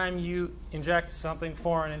anytime you inject something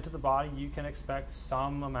foreign into the body, you can expect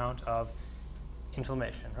some amount of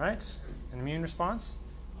inflammation, right? An immune response,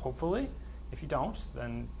 hopefully. If you don't,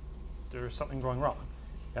 then there's something going wrong,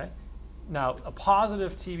 okay? Now, a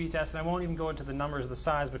positive TB test, and I won't even go into the numbers of the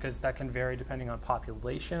size because that can vary depending on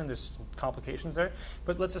population, and there's some complications there.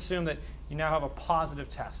 But let's assume that you now have a positive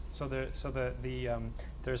test. So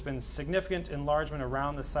there's been significant enlargement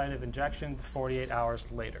around the site of injection 48 hours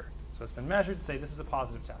later. So it's been measured to say this is a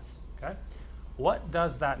positive test. Okay? What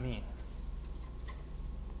does that mean?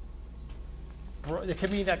 It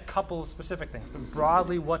could mean a couple of specific things, but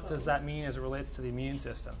broadly, what does that mean as it relates to the immune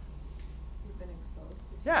system?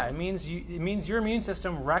 Yeah, it means your immune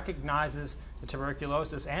system recognizes the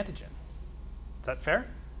tuberculosis antigen. Is that fair?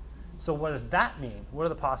 So what does that mean? What are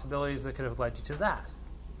the possibilities that could have led you to that?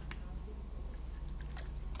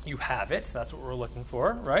 You have it. That's what we're looking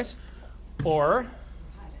for, right? Or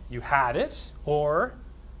you had it, or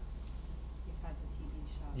You've had the TB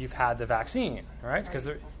shot. you've had the vaccine, right?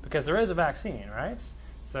 Because there is a vaccine, right?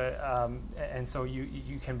 So and so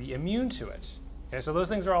you can be immune to it. Okay, so those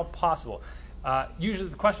things are all possible. Usually,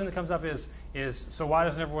 the question that comes up is so why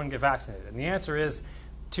doesn't everyone get vaccinated? And the answer is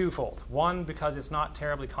twofold. One, because it's not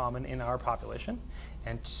terribly common in our population,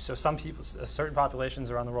 and so some people, certain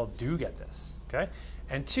populations around the world do get this. Okay,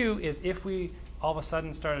 and two is if we all of a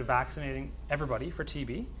sudden started vaccinating everybody for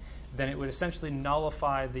TB, then it would essentially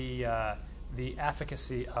nullify the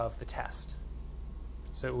efficacy of the test.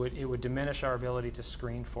 So it would diminish our ability to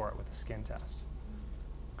screen for it with a skin test.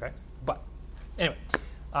 Okay, but anyway,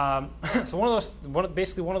 so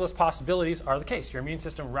basically one of those possibilities are the case. Your immune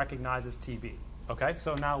system recognizes TB. Okay,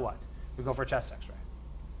 so now what? We go for a chest X-ray.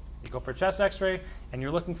 You go for a chest X-ray, and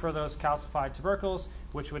you're looking for those calcified tubercles,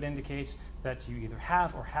 which would indicate that you either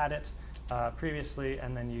have or had it previously,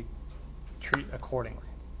 and then you treat accordingly.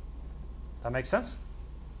 That makes sense?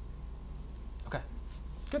 Okay,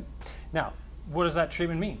 good. Now, what does that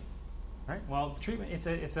treatment mean? Right? Well, the treatment it's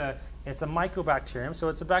a mycobacterium, so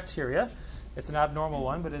it's a bacteria. It's an abnormal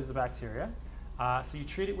one, but it is a bacteria. So you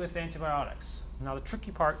treat it with antibiotics. Now, the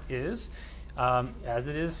tricky part is, as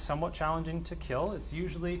it is somewhat challenging to kill, it's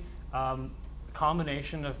usually a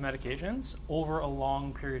combination of medications over a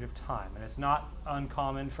long period of time. And it's not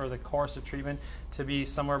uncommon for the course of treatment to be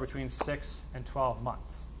somewhere between 6 and 12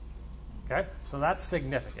 months. Okay? So that's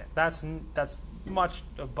significant. That's much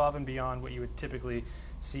above and beyond what you would typically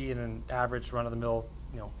see in an average run-of-the-mill,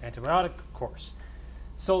 antibiotic course.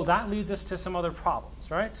 So that leads us to some other problems,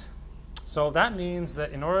 right? So that means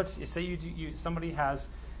that in order to say somebody has,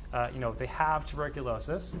 they have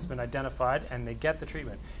tuberculosis, it's been identified, and they get the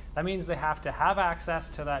treatment. That means they have to have access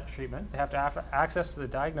to that treatment. They have to have access to the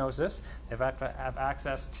diagnosis. They have to have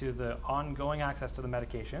access to the ongoing access to the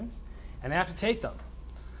medications, and they have to take them.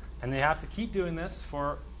 And they have to keep doing this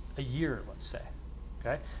for a year, let's say.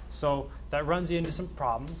 Okay, so that runs you into some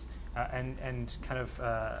problems and kind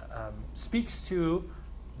of speaks to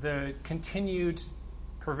the continued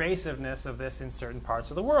pervasiveness of this in certain parts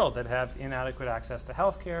of the world that have inadequate access to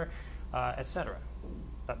healthcare, etc.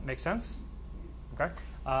 That makes sense? Okay.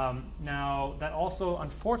 Now, that also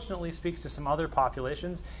unfortunately speaks to some other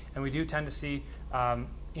populations, and we do tend to see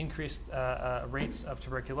increased rates of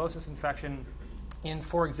tuberculosis infection in,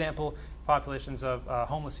 for example, populations of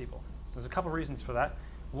homeless people. There's a couple reasons for that.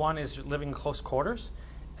 One is living in close quarters,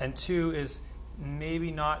 and two is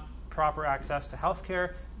maybe not proper access to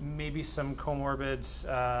healthcare, maybe some comorbid,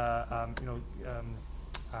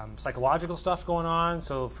 psychological stuff going on.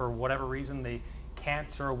 So for whatever reason, they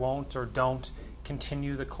can't or won't or don't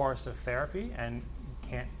continue the course of therapy and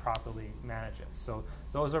can't properly manage it. So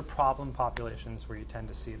those are problem populations where you tend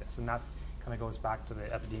to see this, and that kind of goes back to the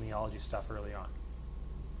epidemiology stuff early on.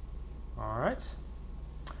 All right.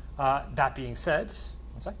 That being said,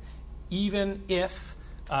 even if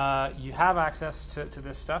you have access to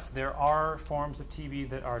this stuff, there are forms of TB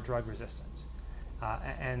that are drug resistant.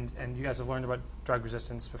 And you guys have learned about drug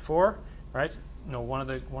resistance before, right? One of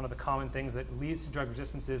the common things that leads to drug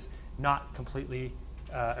resistance is not completely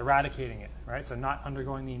eradicating it, right? So not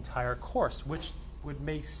undergoing the entire course, which would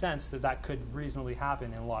make sense that could reasonably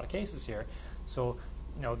happen in a lot of cases here. So,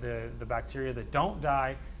 the bacteria that don't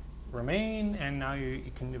die remain, and now you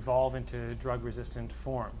can evolve into drug-resistant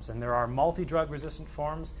forms. And there are multi-drug resistant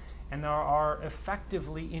forms, and there are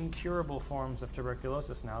effectively incurable forms of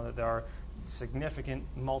tuberculosis now, that there are significant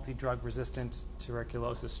multi-drug resistant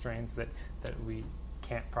tuberculosis strains that we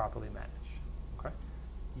can't properly manage. Okay?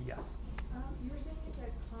 Yes? You were saying it's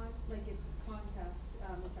contact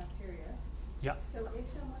with bacteria. Yeah. So if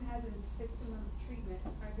someone has a 6-month treatment,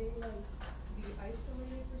 are they to be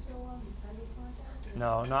isolated for so long because of contact?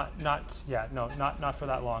 No, not for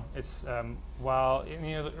that long. It's while in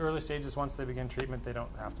the early stages, once they begin treatment, they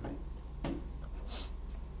don't have to be.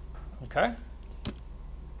 Okay,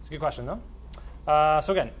 it's a good question, though.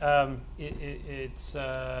 So again, it's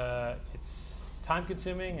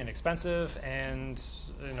time-consuming and expensive, and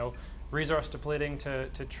resource depleting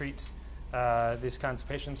to treat these kinds of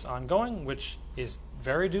patients ongoing, which is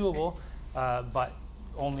very doable, but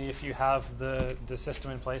only if you have the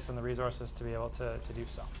system in place and the resources to be able to do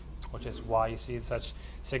so, which is why you see such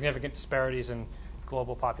significant disparities in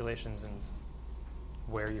global populations and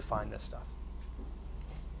where you find this stuff.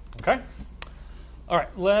 Okay? All right,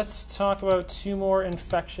 let's talk about 2 more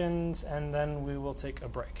infections, and then we will take a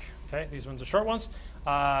break. Okay, these ones are short ones.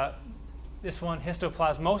 This one,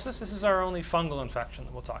 histoplasmosis, this is our only fungal infection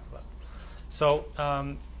that we'll talk about. So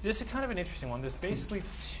this is kind of an interesting one. There's basically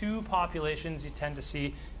 2 populations you tend to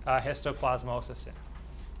see histoplasmosis in.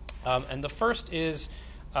 And the first is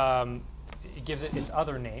it gives it its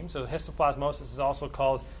other name. So histoplasmosis is also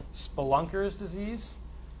called spelunker's disease.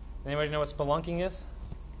 Anybody know what spelunking is?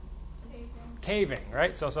 Caving,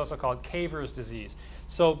 right? So it's also called caver's disease.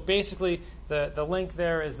 So basically, the link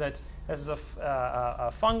there is that this is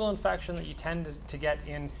a fungal infection that you tend to get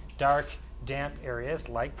in dark, damp areas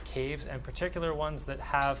like caves, and particular ones that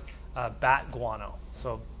have bat guano,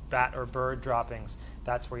 so bat or bird droppings.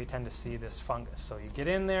 That's where you tend to see this fungus. So you get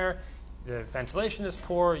in there, the ventilation is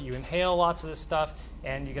poor, you inhale lots of this stuff,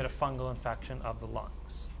 and you get a fungal infection of the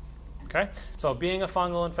lungs. Okay? So being a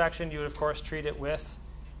fungal infection, you would, of course, treat it with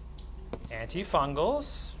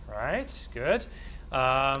antifungals, right? Good.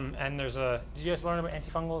 And there's did you guys learn about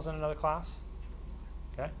antifungals in another class?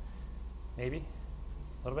 Okay. Maybe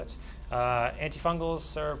a little bit.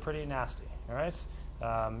 Antifungals are pretty nasty, all right?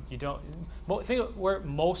 You don't, think of where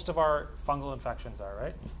most of our fungal infections are,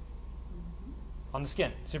 right? On the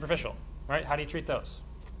skin, superficial, right? How do you treat those?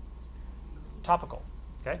 Topical,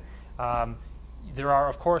 okay? There are,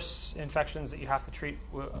 of course, infections that you have to treat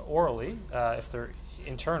orally if they're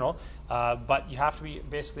internal, but you have to be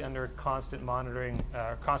basically under constant monitoring,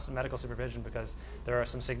 constant medical supervision, because there are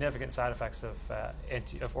some significant side effects of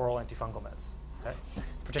oral antifungal meds, okay?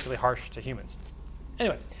 Particularly harsh to humans.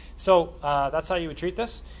 Anyway, so that's how you would treat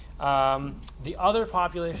this. The other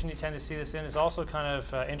population you tend to see this in is also kind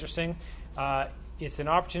of interesting. It's an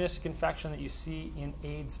opportunistic infection that you see in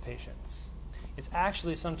AIDS patients. It's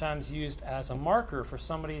actually sometimes used as a marker for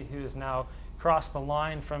somebody who has now crossed the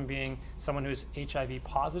line from being someone who's HIV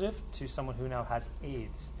positive to someone who now has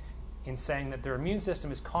AIDS, in saying that their immune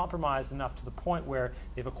system is compromised enough to the point where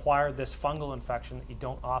they've acquired this fungal infection that you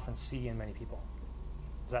don't often see in many people.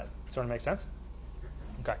 Does that sort of make sense?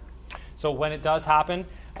 Okay. So when it does happen,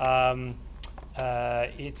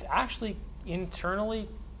 it's actually internally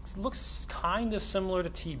looks kind of similar to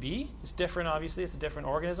TB. It's different, obviously. It's a different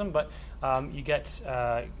organism, but you get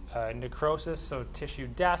necrosis, so tissue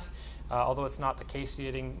death. Although it's not the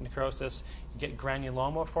caseating necrosis, you get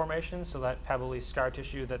granuloma formation, so that pebbly scar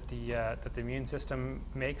tissue that the immune system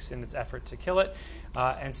makes in its effort to kill it,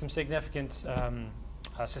 and some significant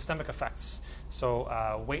systemic effects.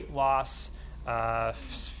 So weight loss,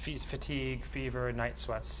 fatigue, fever, night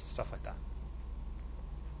sweats, stuff like that.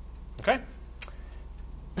 Okay?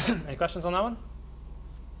 Any questions on that one?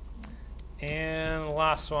 And the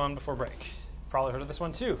last one before break. Probably heard of this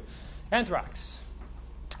one too. Anthrax.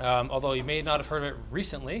 Although you may not have heard of it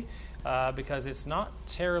recently, because it's not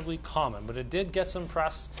terribly common, but it did get some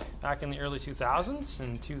press back in the early 2000s,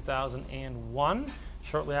 in 2001,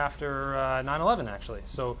 shortly after 9/11 actually.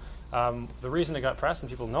 So the reason it got press and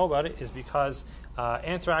people know about it is because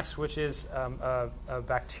anthrax, which is a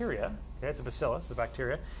bacteria, okay, it's a bacillus, it's a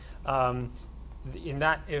bacteria, in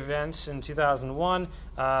that event in 2001,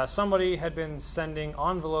 somebody had been sending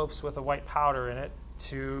envelopes with a white powder in it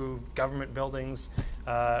to government buildings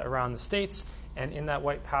around the states, and in that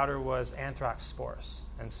white powder was anthrax spores.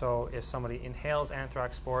 And so if somebody inhales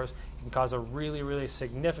anthrax spores, it can cause a really, really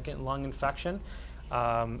significant lung infection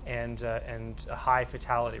and a high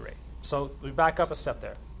fatality rate. So we back up a step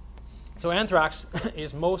there. So anthrax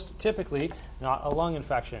is most typically not a lung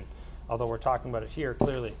infection, although we're talking about it here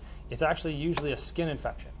clearly. It's actually usually a skin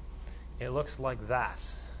infection. It looks like that,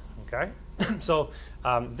 okay? So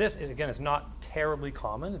this is, again, it's not terribly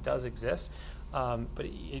common. It does exist, but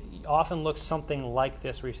it often looks something like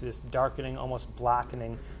this, where you see this darkening, almost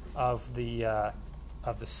blackening of the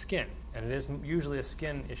skin, and it is usually a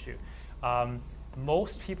skin issue.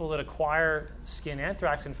 Most people that acquire skin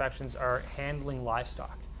anthrax infections are handling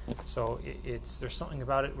livestock, so there's something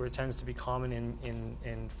about it where it tends to be common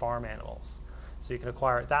in farm animals. So you can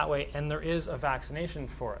acquire it that way, and there is a vaccination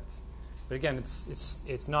for it. But again,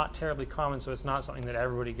 it's not terribly common, so it's not something that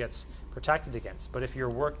everybody gets protected against. But if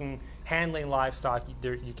you're handling livestock,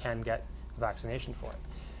 you can get a vaccination for it.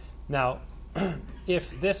 Now,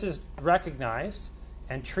 if this is recognized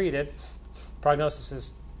and treated, prognosis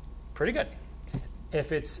is pretty good.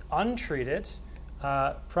 If it's untreated,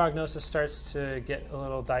 prognosis starts to get a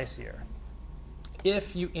little dicier.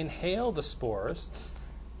 If you inhale the spores,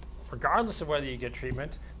 regardless of whether you get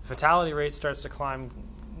treatment, the fatality rate starts to climb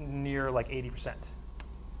near like 80%.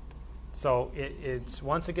 So it's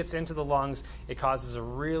once it gets into the lungs, it causes a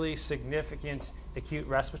really significant acute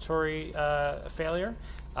respiratory failure.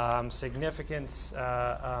 Significant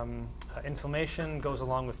inflammation goes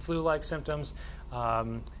along with flu-like symptoms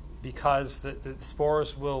because the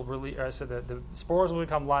spores will release. So the spores will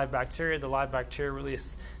become live bacteria. The live bacteria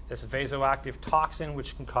release this vasoactive toxin,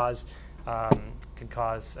 which can cause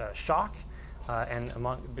shock, and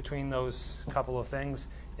between those couple of things,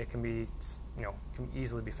 it can be, can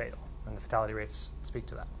easily be fatal. and the fatality rates speak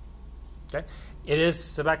to that. Okay, it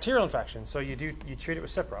is a bacterial infection, so you treat it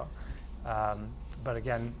with Cipro, but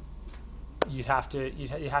again, you have to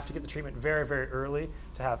get the treatment very, very early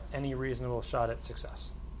to have any reasonable shot at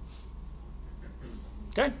success.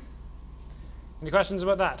 Okay, any questions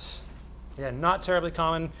about that? Again, not terribly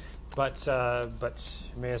common, but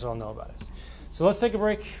you may as well know about it. So let's take a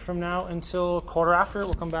break from now until quarter after.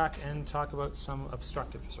 We'll come back and talk about some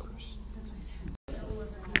obstructive disorders.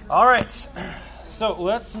 All right. So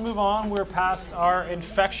let's move on. We're past our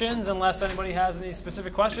infections, unless anybody has any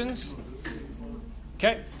specific questions.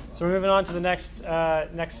 Okay, so we're moving on to the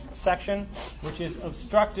next section, which is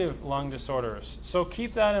obstructive lung disorders. So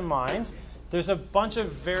keep that in mind. There's a bunch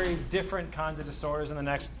of very different kinds of disorders in the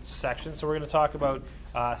next section. So we're going to talk about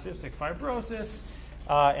cystic fibrosis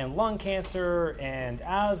and lung cancer and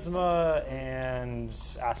asthma and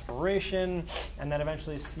aspiration, and then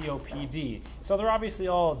eventually COPD. So they're obviously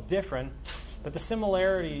all different. But the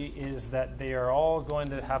similarity is that they are all going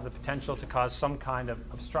to have the potential to cause some kind of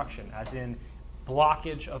obstruction, as in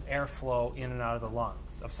blockage of airflow in and out of the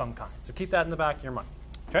lungs of some kind. So keep that in the back of your mind.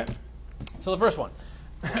 Okay? So the first one.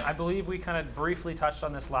 I believe we kind of briefly touched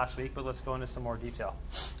on this last week, but let's go into some more detail.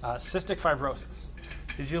 Cystic fibrosis.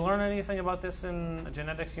 Did you learn anything about this in a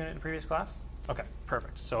genetics unit in previous class? Okay,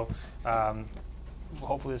 perfect. So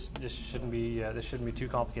hopefully this shouldn't be too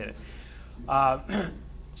complicated.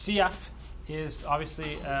 CF is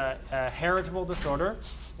obviously a heritable disorder.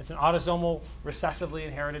 It's an autosomal recessively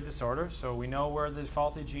inherited disorder. So we know where the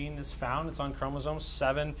faulty gene is found. It's on chromosome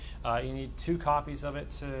 7. You need 2 copies of it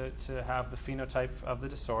to have the phenotype of the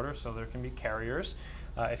disorder. So there can be carriers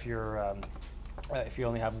if you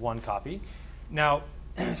only have 1 copy. Now,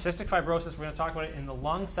 cystic fibrosis, we're going to talk about it in the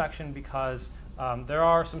lung section because there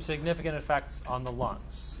are some significant effects on the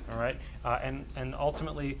lungs. All right, and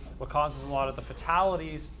ultimately, what causes a lot of the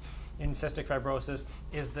fatalities in cystic fibrosis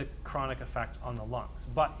is the chronic effect on the lungs.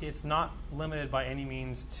 But it's not limited by any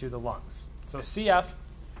means to the lungs. So CF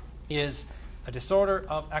is a disorder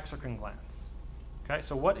of exocrine glands. Okay,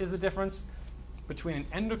 so what is the difference between an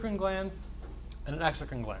endocrine gland and an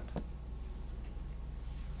exocrine gland?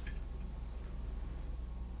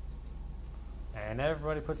 And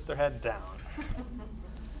everybody puts their head down.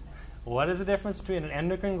 What is the difference between an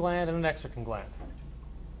endocrine gland and an exocrine gland?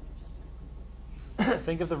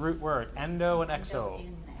 Think of the root word, endo and exo.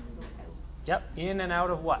 In, exo, out. Yep, in and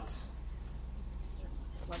out of what?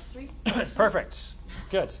 Bloodstream. Perfect.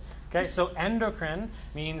 Good. Okay, so endocrine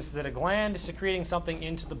means that a gland is secreting something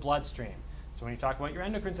into the bloodstream. So when you talk about your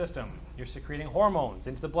endocrine system, you're secreting hormones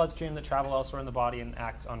into the bloodstream that travel elsewhere in the body and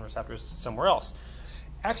act on receptors somewhere else.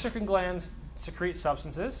 Exocrine glands secrete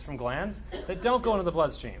substances from glands that don't go into the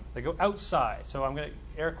bloodstream. They go outside. So I'm going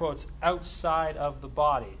to air quotes outside of the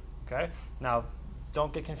body. Okay? Now,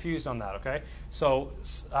 don't get confused on that, okay? So,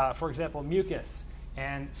 for example, mucus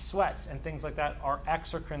and sweats and things like that are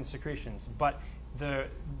exocrine secretions. But the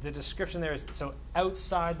description there is, so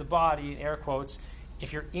outside the body, in air quotes,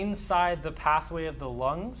 if you're inside the pathway of the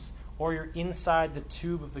lungs or you're inside the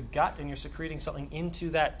tube of the gut and you're secreting something into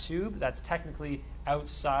that tube, that's technically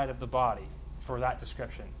outside of the body for that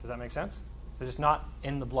description. Does that make sense? So just not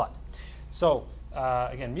in the blood. So,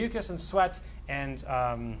 again, mucus and sweat and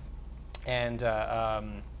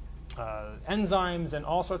enzymes and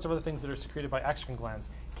all sorts of other things that are secreted by exocrine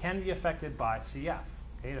glands can be affected by CF.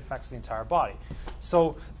 Okay? It affects the entire body.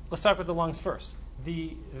 So let's start with the lungs first.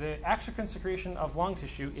 The exocrine secretion of lung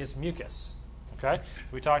tissue is mucus. Okay?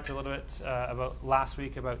 We talked a little bit about last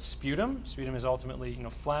week about sputum. Sputum is ultimately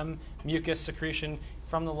phlegm, mucus secretion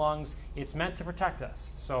from the lungs. It's meant to protect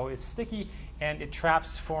us. So it's sticky and it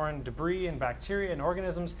traps foreign debris and bacteria and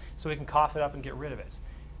organisms so we can cough it up and get rid of it.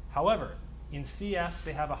 However, in CF,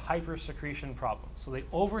 they have a hypersecretion problem. So they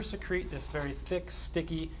oversecrete this very thick,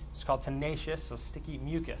 sticky, it's called tenacious, so sticky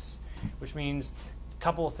mucus, which means a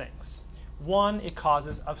couple of things. One, it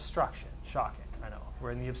causes obstruction. Shocking, I know.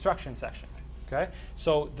 We're in the obstruction section. Okay?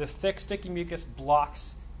 So the thick, sticky mucus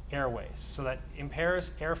blocks airways, so that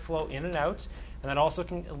impairs airflow in and out, and that also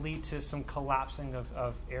can lead to some collapsing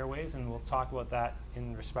of airways, and we'll talk about that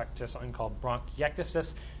in respect to something called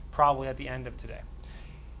bronchiectasis, probably at the end of today.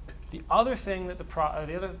 The other thing that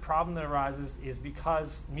the other problem that arises is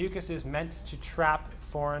because mucus is meant to trap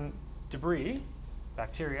foreign debris,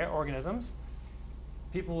 bacteria, organisms,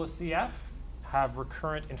 people with CF have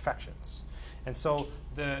recurrent infections. And so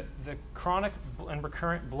the chronic and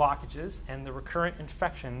recurrent blockages and the recurrent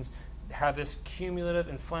infections have this cumulative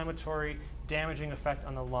inflammatory damaging effect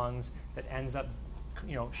on the lungs that ends up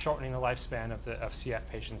shortening the lifespan of CF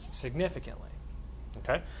patients significantly.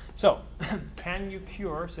 Okay? So, can you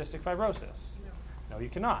cure cystic fibrosis? No, you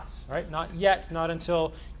cannot, right? Not yet, not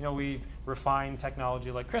until we refine technology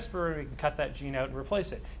like CRISPR and we can cut that gene out and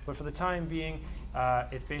replace it. But for the time being,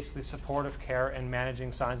 it's basically supportive care and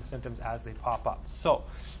managing signs and symptoms as they pop up. So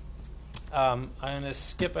I'm going to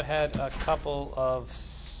skip ahead a couple of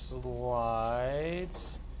slides.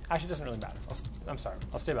 Actually, it doesn't really matter. I'm sorry.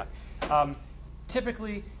 I'll stay back.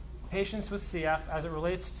 Typically, patients with CF, as it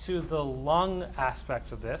relates to the lung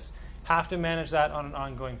aspects of this, have to manage that on an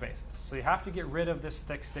ongoing basis. So you have to get rid of this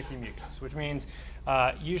thick, sticky mucus, which means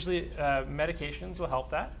usually medications will help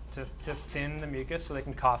that to thin the mucus so they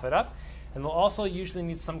can cough it up. And they'll also usually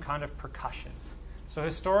need some kind of percussion. So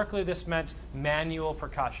historically, this meant manual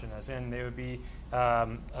percussion, as in they would be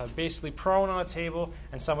basically prone on a table,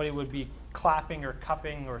 and somebody would be clapping or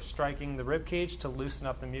cupping or striking the rib cage to loosen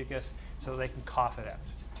up the mucus so they can cough it out.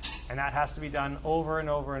 And that has to be done over and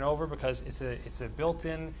over and over because it's a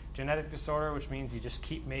built-in genetic disorder, which means you just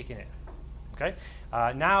keep making it. Okay?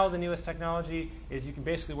 Now the newest technology is you can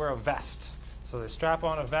basically wear a vest. So they strap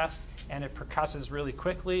on a vest, and it percusses really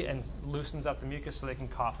quickly and loosens up the mucus so they can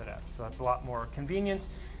cough it out. So that's a lot more convenient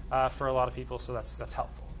for a lot of people, so that's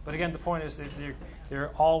helpful. But again, the point is that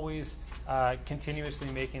they're always continuously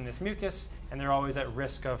making this mucus, and they're always at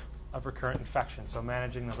risk of recurrent infection. So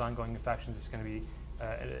managing those ongoing infections is going to be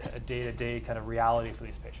a day-to-day kind of reality for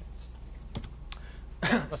these patients.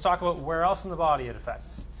 Let's talk about where else in the body it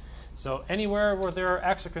affects. So anywhere where there are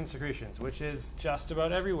exocrine secretions, which is just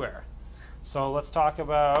about everywhere. So let's talk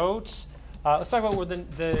about where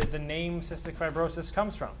the name cystic fibrosis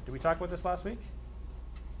comes from. Did we talk about this last week?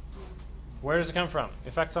 Where does it come from?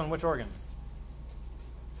 Effects on which organ?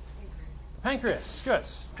 The pancreas. Good.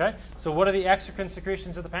 Okay. So what are the exocrine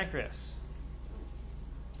secretions of the pancreas?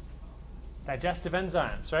 Digestive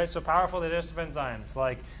enzymes, right? So powerful digestive enzymes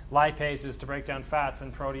like lipases to break down fats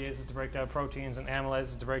and proteases to break down proteins and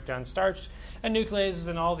amylases to break down starch and nucleases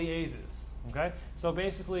and all the ases. Okay? So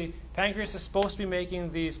basically, pancreas is supposed to be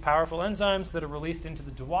making these powerful enzymes that are released into the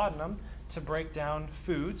duodenum to break down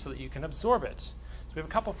food so that you can absorb it. So we have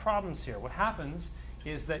a couple problems here. What happens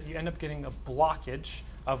is that you end up getting a blockage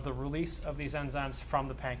of the release of these enzymes from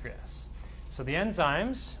the pancreas. So the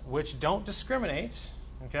enzymes, which don't discriminate,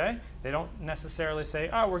 okay, they don't necessarily say,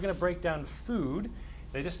 oh, we're going to break down food.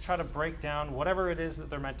 They just try to break down whatever it is that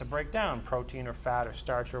they're meant to break down, protein or fat or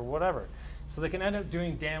starch or whatever. So they can end up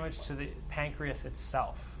doing damage to the pancreas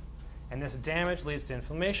itself. And this damage leads to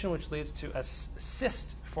inflammation, which leads to a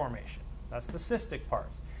cyst formation. That's the cystic part.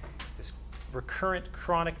 This recurrent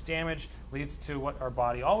chronic damage leads to what our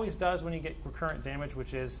body always does when you get recurrent damage,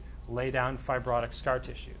 which is lay down fibrotic scar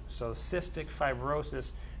tissue. So cystic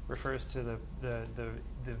fibrosis refers to the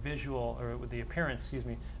visual, or the appearance,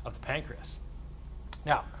 of the pancreas.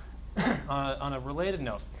 Now, on a related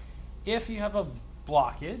note, if you have a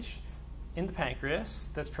blockage in the pancreas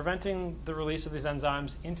that's preventing the release of these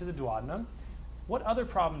enzymes into the duodenum, what other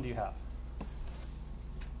problem do you have?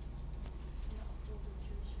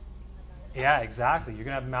 Yeah, exactly. You're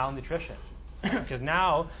going to have malnutrition because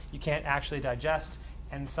now you can't actually digest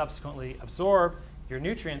and subsequently absorb your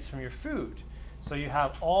nutrients from your food. So you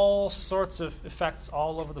have all sorts of effects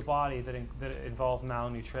all over the body that involve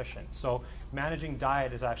malnutrition. So managing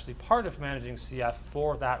diet is actually part of managing CF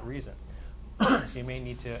for that reason. So you may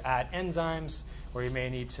need to add enzymes, or you may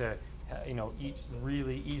need to eat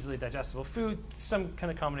really easily digestible food, some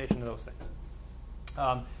kind of combination of those things.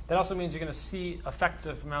 That also means you're going to see effects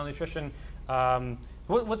of malnutrition.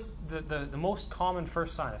 What's the most common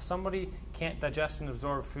first sign? If somebody can't digest and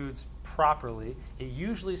absorb foods properly, it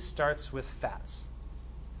usually starts with fats,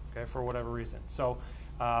 okay, for whatever reason. So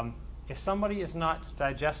if somebody is not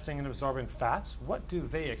digesting and absorbing fats, what do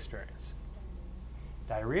they experience?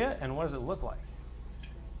 Diarrhea, and what does it look like?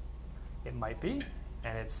 It might be,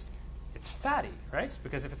 and it's fatty, right?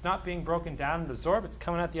 Because if it's not being broken down and absorbed, it's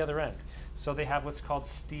coming out the other end. So they have what's called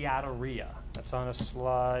steatorrhea. That's on a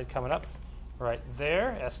slide coming up right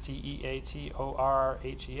there, steatorrhea,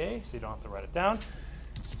 so you don't have to write it down.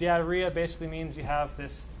 Steatorrhea basically means you have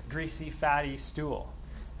this greasy, fatty stool.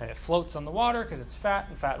 And it floats on the water because it's fat,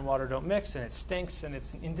 and fat and water don't mix, and it stinks, and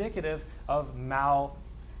it's indicative of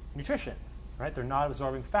malnutrition. Right? They're not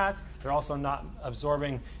absorbing fats. They're also not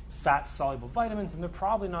absorbing fat-soluble vitamins, and they're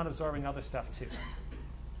probably not absorbing other stuff too.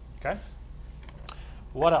 Okay?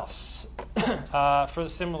 What else? For a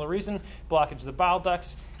similar reason, blockage of the bile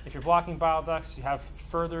ducts. If you're blocking bile ducts, you have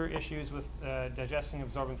further issues with digesting and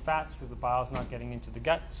absorbing fats because the bile is not getting into the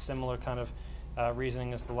gut. Similar kind of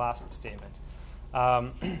reasoning as the last statement.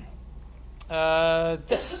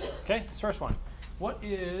 This first one. What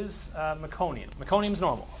is meconium? Meconium is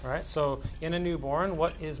normal, right? So in a newborn,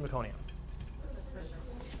 what is meconium?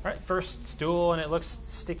 right? First stool, and it looks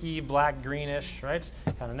sticky, black, greenish, right?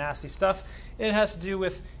 Kind of nasty stuff. It has to do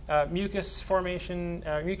with mucus formation,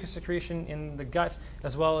 mucus secretion in the gut,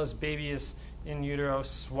 as well as baby is in utero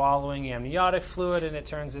swallowing amniotic fluid, and it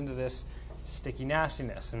turns into this sticky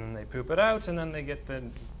nastiness. And then they poop it out, and then they get the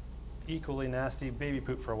equally nasty baby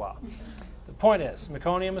poop for a while. The point is,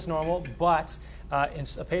 meconium is normal, but in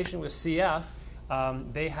a patient with CF,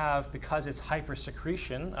 they have, because it's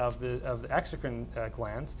hypersecretion of the exocrine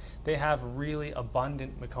glands, they have really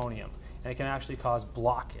abundant meconium, and it can actually cause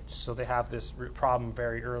blockage. So they have this problem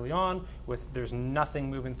very early on with there's nothing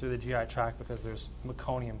moving through the GI tract because there's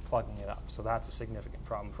meconium plugging it up. So that's a significant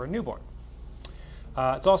problem for a newborn.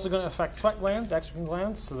 It's also going to affect sweat glands, exocrine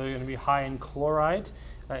glands, so they're going to be high in chloride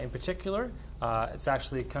in particular. It's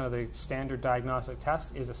actually kind of the standard diagnostic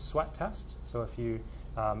test is a sweat test. So if you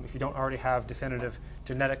don't already have definitive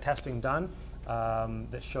genetic testing done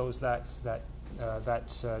that shows that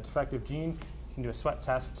defective gene, you can do a sweat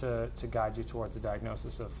test to guide you towards the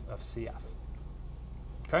diagnosis of CF.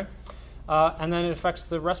 Okay, and then it affects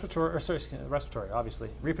the respiratory, obviously,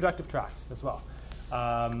 reproductive tract as well.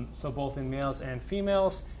 So both in males and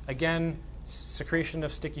females, again, secretion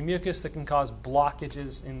of sticky mucus that can cause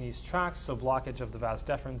blockages in these tracts, so blockage of the vas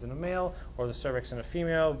deferens in a male or the cervix in a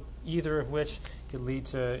female, either of which could lead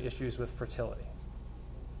to issues with fertility.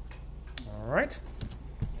 All right.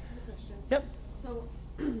 Question. Yep. So,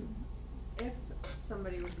 if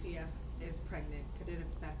somebody with CF is pregnant, could it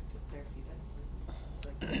affect their fetus?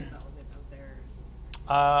 Like the development of their...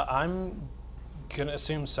 I'm going to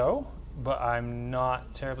assume so, but I'm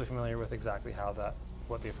not terribly familiar with exactly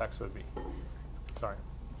what the effects would be. Sorry.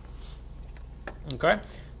 Okay.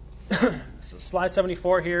 So slide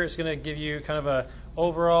 74 here is going to give you kind of a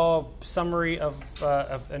overall summary of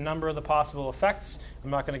a number of the possible effects. I'm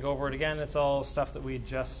not going to go over it again. It's all stuff that we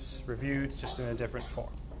just reviewed, just in a different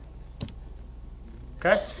form.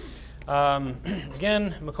 Okay.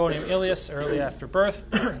 Again, meconium ileus early after birth,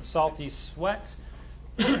 salty sweat,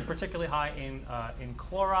 particularly high in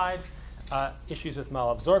chloride, issues with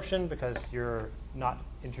malabsorption because you're not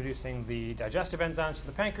introducing the digestive enzymes to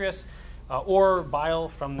the pancreas, or bile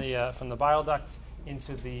from the bile ducts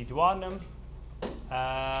into the duodenum.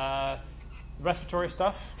 Respiratory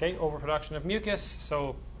stuff, okay, overproduction of mucus,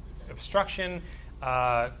 so obstruction,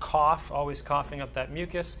 cough, always coughing up that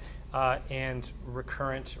mucus, and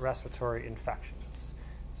recurrent respiratory infections.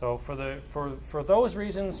 So for those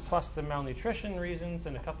reasons, plus the malnutrition reasons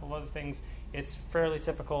and a couple of other things, it's fairly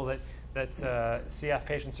typical that CF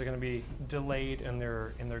patients are going to be delayed in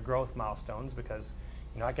their growth milestones because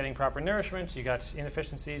you're not getting proper nourishment, you got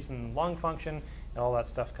inefficiencies in lung function, and all that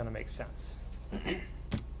stuff kind of makes sense.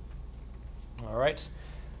 All right.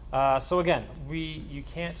 So again, you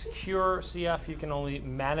can't cure CF, you can only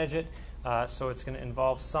manage it. So it's going to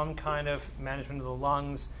involve some kind of management of the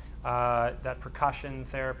lungs, that percussion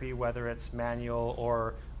therapy, whether it's manual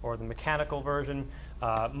or the mechanical version,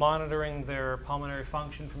 monitoring their pulmonary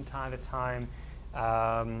function from time to time,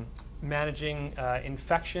 managing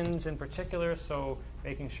infections in particular, so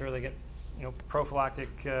making sure they get prophylactic,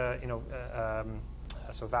 so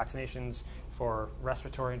vaccinations for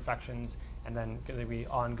respiratory infections, and then going to be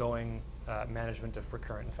ongoing management of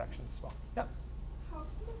recurrent infections as well. Yep. How come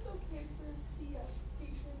it's okay for CF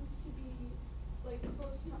patients to be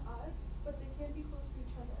close to us, but they can't be close to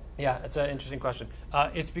each other? Yeah, it's an interesting question.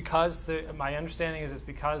 It's because my understanding is it's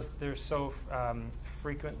because they're so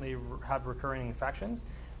frequently have recurring infections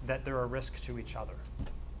that they're a risk to each other,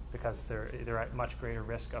 because they're at much greater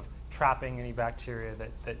risk of trapping any bacteria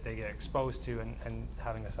that they get exposed to and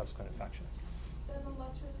having a subsequent infection. Then the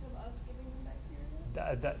less risk of us giving them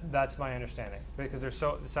bacteria? That's my understanding, because there's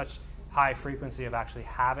such high frequency of actually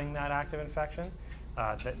having that active infection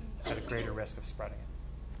that at a greater risk of spreading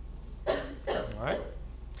it. All right.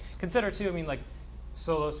 Consider too,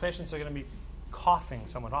 so those patients are going to be coughing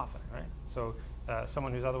somewhat often, right? So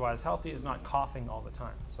someone who's otherwise healthy is not coughing all the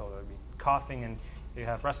time. So they'll be coughing, and you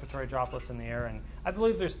have respiratory droplets in the air. And I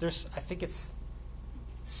believe there's I think it's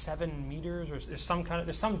 7 meters, or there's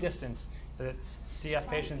some distance that CF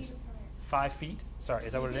patients 5 feet. Sorry,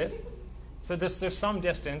 is that what it is? So there's some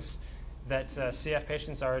distance that CF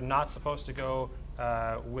patients are not supposed to go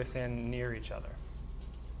near each other.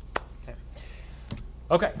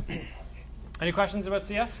 Okay. Any questions about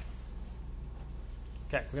CF?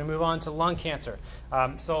 Okay, we're going to move on to lung cancer.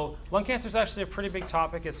 So lung cancer is actually a pretty big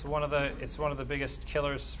topic. It's one of the biggest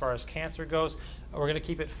killers as far as cancer goes. We're going to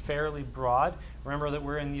keep it fairly broad. Remember that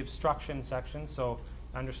we're in the obstruction section, so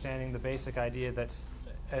understanding the basic idea that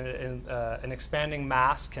an expanding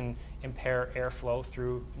mass can impair airflow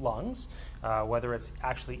through lungs, whether it's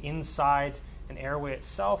actually inside an airway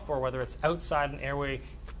itself or whether it's outside an airway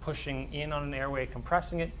pushing in on an airway,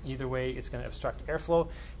 compressing it. Either way, it's going to obstruct airflow.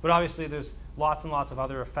 But obviously, there's lots and lots of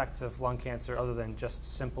other effects of lung cancer other than just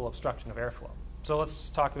simple obstruction of airflow. So let's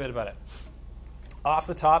talk a bit about it. Off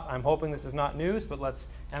the top, I'm hoping this is not news, but let's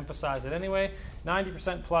emphasize it anyway.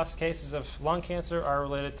 90% plus cases of lung cancer are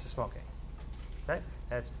related to smoking. Okay?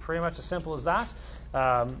 It's pretty much as simple as that.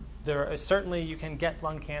 Certainly, you can get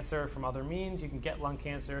lung cancer from other means. You can get lung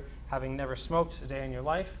cancer having never smoked a day in your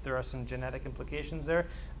life. There are some genetic implications there.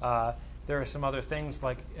 There are some other things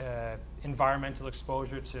like environmental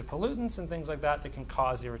exposure to pollutants and things like that that can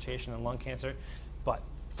cause irritation in lung cancer. But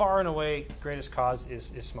far and away, the greatest cause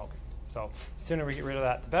is smoking. So the sooner we get rid of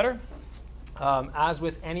that, the better. As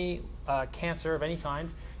with any cancer of any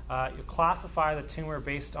kind, you classify the tumor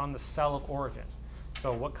based on the cell of origin.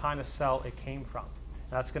 So what kind of cell it came from.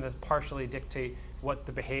 That's going to partially dictate what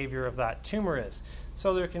the behavior of that tumor is.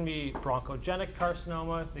 So there can be bronchogenic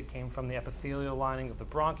carcinoma that came from the epithelial lining of the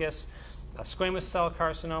bronchus, a squamous cell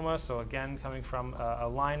carcinoma, so again coming from a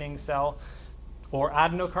lining cell, or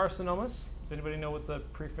adenocarcinomas. Does anybody know what the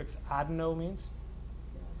prefix adeno means?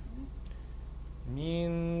 It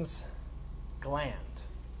means gland.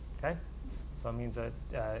 Okay, so it means a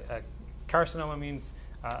carcinoma means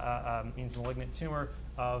malignant tumor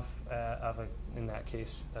of in that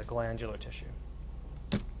case, a glandular tissue.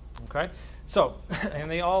 Okay, so, and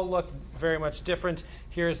they all look very much different.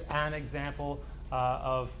 Here's an example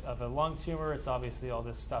of a lung tumor. It's obviously all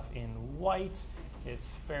this stuff in white. It's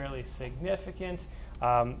fairly significant.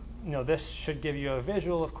 This should give you a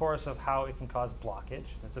visual, of course, of how it can cause blockage.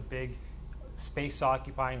 It's a big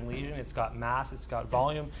space-occupying lesion. It's got mass, it's got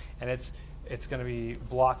volume, and it's going to be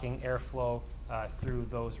blocking airflow through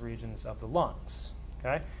those regions of the lungs.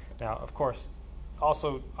 Okay. Now, of course,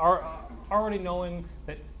 also already knowing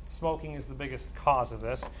that smoking is the biggest cause of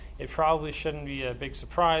this, it probably shouldn't be a big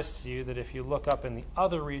surprise to you that if you look up in the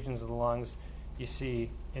other regions of the lungs, you see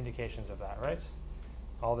indications of that, right?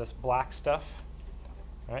 All this black stuff,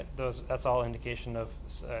 right? That's all indication of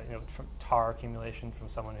from tar accumulation from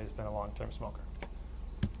someone who's been a long-term smoker.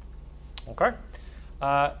 Okay.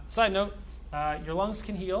 Side note: your lungs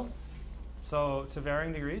can heal. So to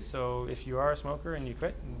varying degrees. So if you are a smoker and you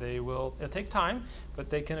quit, it'll take time, but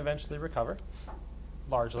they can eventually recover,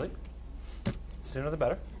 largely. Sooner the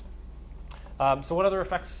better. So what other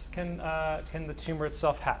effects can the tumor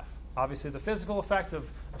itself have? Obviously the physical effect of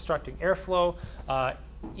obstructing airflow.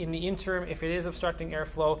 In the interim, if it is obstructing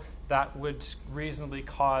airflow, that would reasonably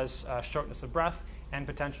cause shortness of breath and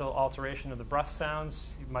potential alteration of the breath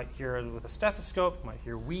sounds. You might hear it with a stethoscope, you might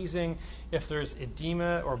hear wheezing. If there's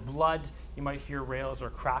edema or blood, you might hear rales or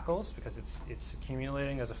crackles because it's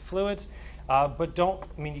accumulating as a fluid. But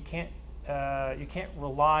you can't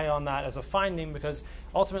rely on that as a finding because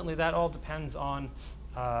ultimately that all depends on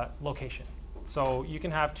location. So you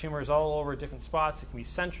can have tumors all over different spots. It can be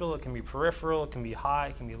central, it can be peripheral, it can be high,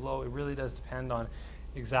 it can be low. It really does depend on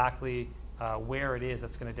exactly where it is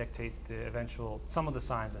that's going to dictate some of the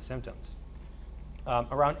signs and symptoms.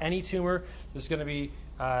 Around any tumor, there's going to be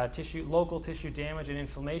local tissue damage and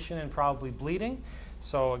inflammation and probably bleeding.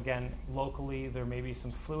 So again, locally, there may be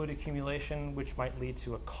some fluid accumulation, which might lead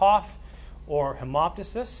to a cough or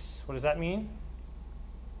hemoptysis. What does that mean?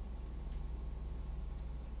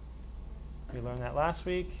 We learned that last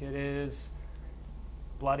week. It is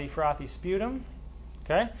bloody, frothy sputum.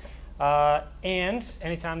 Okay? And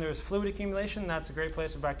anytime there's fluid accumulation, that's a great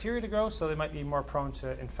place for bacteria to grow, so they might be more prone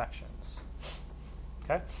to infections.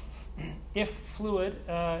 Okay? If fluid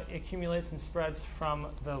accumulates and spreads from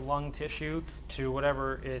the lung tissue to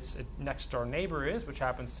whatever its next door neighbor is, which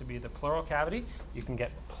happens to be the pleural cavity, you can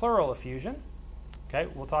get pleural effusion.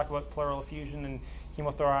 Okay? We'll talk about pleural effusion and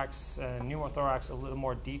hemothorax and pneumothorax a little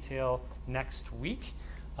more detail next week,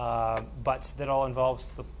 but that all involves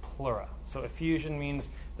the pleura. So effusion means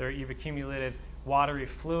you've accumulated watery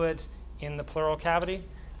fluid in the pleural cavity.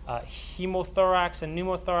 Hemothorax and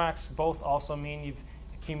pneumothorax both also mean you've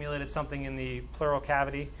accumulated something in the pleural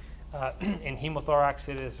cavity. In hemothorax,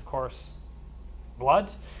 it is, of course,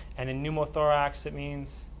 blood, and in pneumothorax, it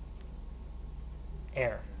means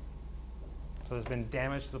air. So there's been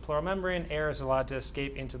damage to the pleural membrane. Air is allowed to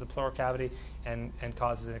escape into the pleural cavity and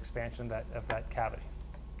causes an expansion of that cavity.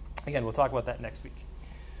 Again, we'll talk about that next week.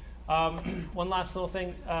 One last little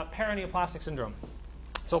thing, paraneoplastic syndrome.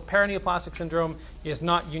 So paraneoplastic syndrome is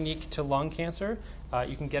not unique to lung cancer.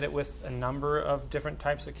 You can get it with a number of different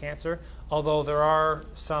types of cancer, although there are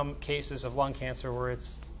some cases of lung cancer where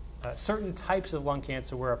it's certain types of lung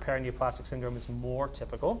cancer where a paraneoplastic syndrome is more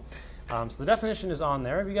typical. So the definition is on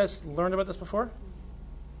there. Have you guys learned about this before?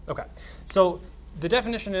 Okay. So the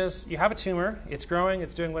definition is you have a tumor, it's growing,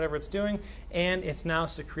 it's doing whatever it's doing, and it's now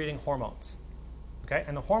secreting hormones. Okay?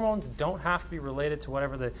 And the hormones don't have to be related to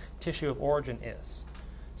whatever the tissue of origin is.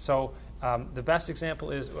 So the best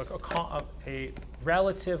example is a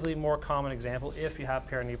relatively more common example, if you have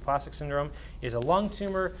paraneoplastic syndrome, is a lung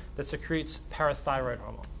tumor that secretes parathyroid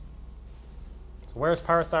hormone. So where is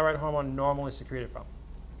parathyroid hormone normally secreted from?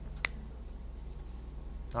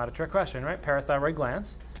 Not a trick question, right? Parathyroid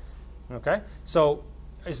glands. Okay? So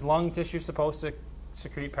is lung tissue supposed to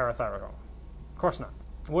secrete parathyroid hormone? Of course not.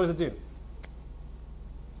 What does it do?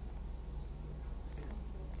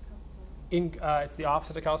 It's the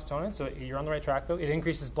opposite of calcitonin, so you're on the right track, though. It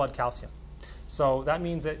increases blood calcium. So that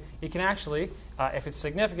means that it can actually, if it's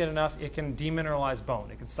significant enough, it can demineralize bone.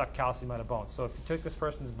 It can suck calcium out of bone. So if you took this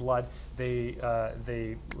person's blood, they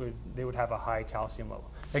would have a high calcium level.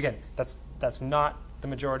 Again, that's not the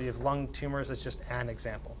majority of lung tumors. It's just an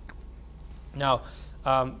example. Now,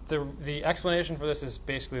 the explanation for this is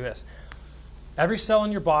basically this. Every cell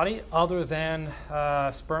in your body, other than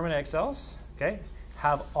sperm and egg cells, okay,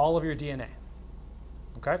 have all of your DNA.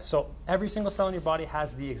 Okay, so every single cell in your body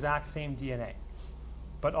has the exact same DNA,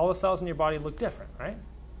 but all the cells in your body look different, right?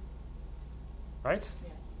 Right?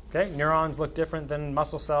 Yeah. Okay, neurons look different than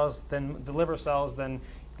muscle cells, than the liver cells, than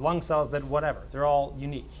lung cells, than whatever. They're all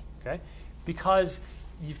unique. Okay, because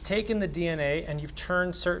you've taken the DNA and you've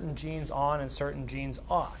turned certain genes on and certain genes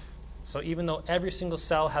off. So even though every single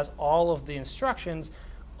cell has all of the instructions,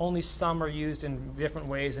 only some are used in different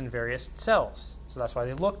ways in various cells. So that's why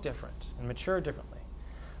they look different and mature differently.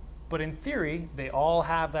 But in theory, they all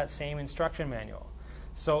have that same instruction manual.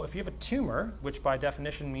 So if you have a tumor, which by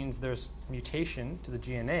definition means there's mutation to the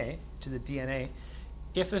DNA,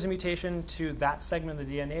 if there's a mutation to that segment of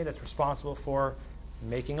the DNA that's responsible for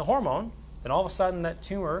making a hormone, then all of a sudden that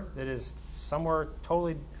tumor that is somewhere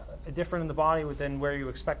totally different in the body than where you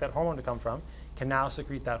expect that hormone to come from can now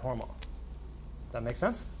secrete that hormone. That make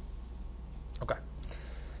sense? Okay.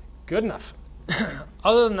 Good enough.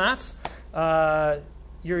 Other than that,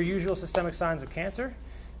 your usual systemic signs of cancer.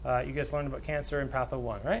 You guys learned about cancer in Patho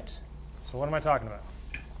 1, right? So what am I talking about?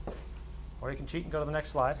 Or you can cheat and go to the next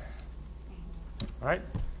slide. All right?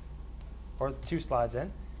 Or 2 slides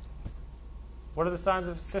in. What are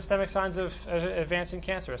the systemic signs of advancing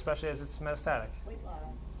cancer, especially as it's metastatic? Weight loss.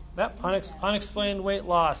 Yep. Unexplained weight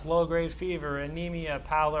loss, low-grade fever, anemia,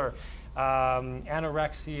 pallor,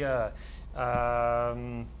 anorexia,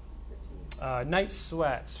 night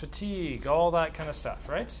sweats, fatigue, all that kind of stuff,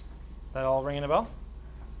 right? That all ringing a bell?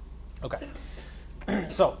 Okay.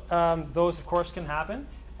 So those, of course, can happen,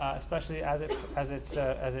 especially as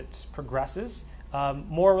it progresses.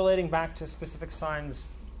 More relating back to specific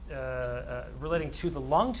signs relating to the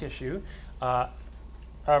lung tissue, a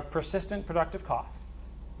persistent productive cough.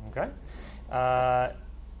 Okay.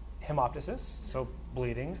 Hemoptysis, so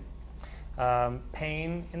bleeding.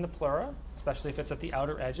 Pain in the pleura, especially if it's at the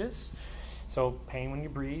outer edges. So pain when you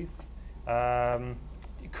breathe.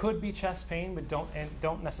 It could be chest pain, but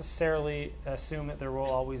don't necessarily assume that there will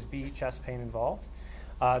always be chest pain involved.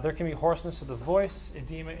 There can be hoarseness of the voice,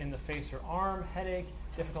 edema in the face or arm, headache,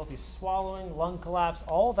 difficulty swallowing, lung collapse.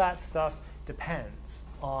 All that stuff depends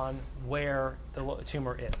on where the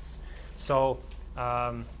tumor is. So,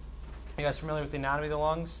 you guys familiar with the anatomy of the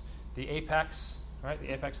lungs? The apex, right?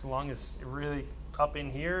 The apex of the lung is really up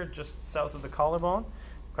in here, just south of the collarbone.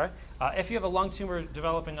 Okay. If you have a lung tumor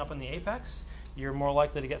developing up in the apex, you're more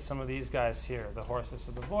likely to get some of these guys here, the hoarseness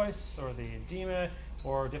of the voice or the edema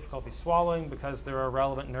or difficulty swallowing, because there are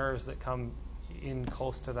relevant nerves that come in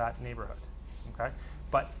close to that neighborhood. Okay.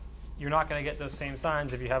 But you're not going to get those same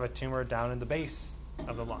signs if you have a tumor down in the base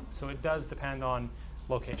of the lung. So it does depend on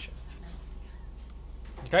location.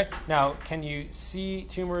 Okay. Now, can you see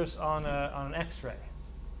tumors on an X-ray?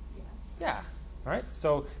 Yes. Yeah. All right.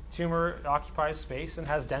 So tumor occupies space and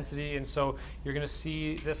has density, and so you're going to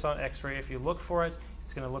see this on X-ray. If you look for it,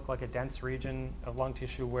 it's going to look like a dense region of lung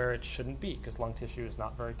tissue where it shouldn't be, because lung tissue is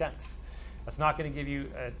not very dense. That's not going to give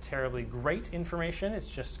you terribly great information. It's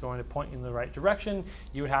just going to point you in the right direction.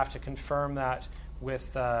 You would have to confirm that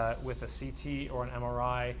with a CT or an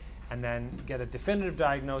MRI, and then get a definitive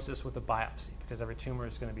diagnosis with a biopsy, because every tumor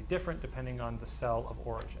is going to be different depending on the cell of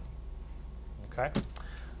origin. Okay.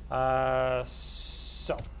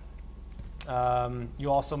 You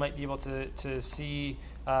also might be able to see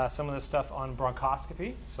some of this stuff on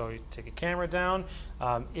bronchoscopy. So you take a camera down.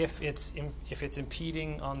 If it's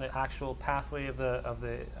impeding on the actual pathway of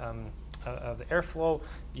the airflow,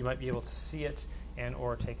 you might be able to see it and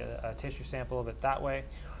or take a tissue sample of it that way.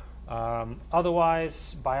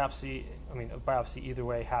 Otherwise, biopsy either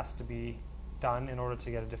way has to be done in order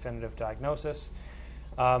to get a definitive diagnosis.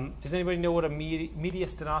 Does anybody know what a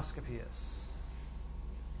mediastinoscopy is?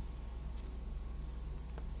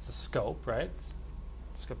 It's a scope, right?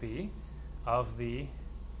 Scopy of the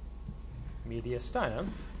mediastinum.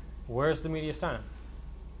 Where's the mediastinum?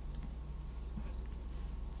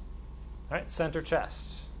 All right, center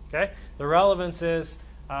chest. Okay. The relevance is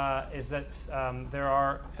that there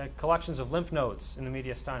are collections of lymph nodes in the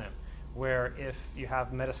mediastinum, where if you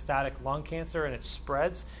have metastatic lung cancer and it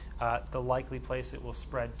spreads, the likely place it will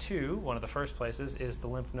spread to, one of the first places, is the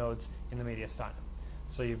lymph nodes in the mediastinum.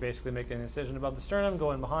 So you basically make an incision above the sternum,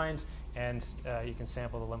 go in behind, and you can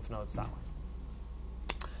sample the lymph nodes that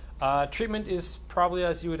way. Treatment is probably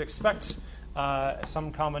as you would expect,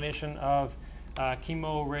 some combination of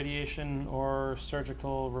chemo, radiation, or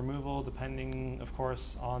surgical removal, depending, of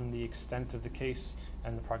course, on the extent of the case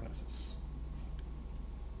and the prognosis.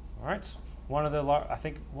 All right. I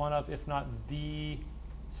think one of, if not the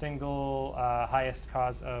single highest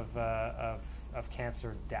cause of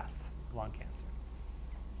cancer death, lung cancer.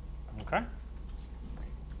 Okay.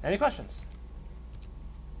 Any questions?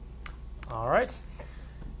 All right.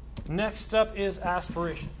 Next up is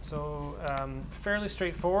aspiration. So fairly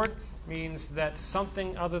straightforward. Means that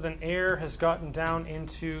something other than air has gotten down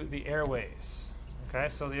into the airways. Okay,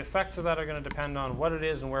 so the effects of that are going to depend on what it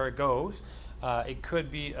is and where it goes. It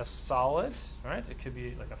could be a solid, right? It could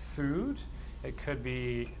be like a food. It could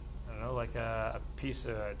be, I don't know, like a piece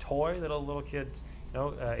of a toy that a little kid,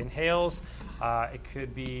 inhales. It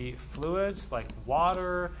could be fluids like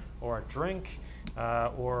water or a drink,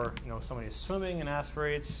 or somebody is swimming and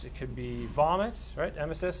aspirates. It could be vomit, right,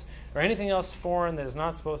 emesis, or anything else foreign that is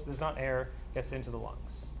not air, gets into the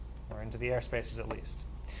lungs or into the air spaces at least.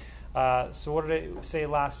 So what did I say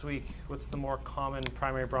last week? What's the more common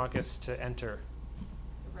primary bronchus to enter?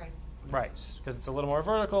 Right. Right, because it's a little more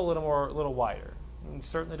vertical, a little wider. And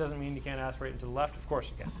certainly doesn't mean you can't aspirate into the left. Of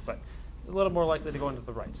course you can, but a little more likely to go into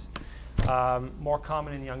the right. More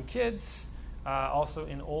common in young kids. Also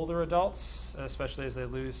in older adults, especially as they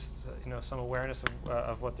lose some awareness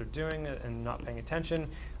of what they're doing and not paying attention.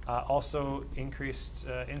 Also increased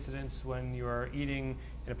incidence when you are eating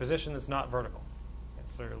in a position that's not vertical.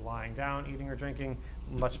 So you're lying down, eating or drinking,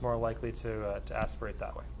 much more likely to aspirate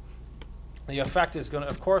that way. The effect is going to,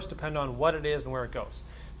 of course, depend on what it is and where it goes.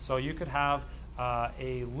 So you could have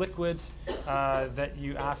a liquid that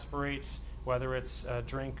you aspirate, whether it's a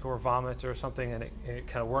drink or vomit or something, and it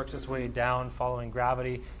kind of works its way down following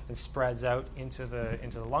gravity and spreads out into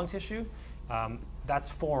the lung tissue. That's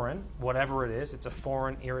foreign, whatever it is. It's a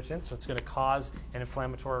foreign irritant, so it's going to cause an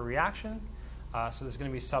inflammatory reaction. So there's going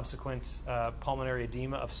to be subsequent pulmonary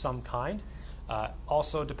edema of some kind.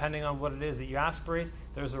 Also, depending on what it is that you aspirate,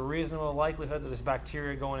 there's a reasonable likelihood that there's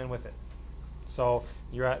bacteria going in with it. So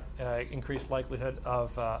you're at increased likelihood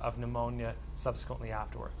of pneumonia subsequently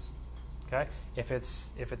afterwards. Okay? If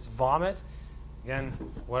it's vomit, again,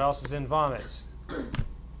 what else is in vomit?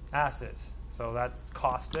 Acid. So that's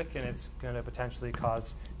caustic, and it's going to potentially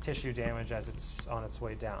cause tissue damage as it's on its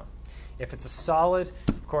way down. If it's a solid,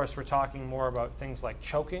 of course, we're talking more about things like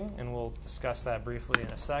choking, and we'll discuss that briefly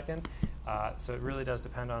in a second. So it really does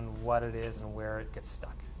depend on what it is and where it gets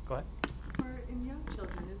stuck. Go ahead. For in young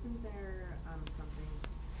children, isn't there something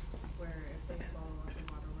where if they swallow lots of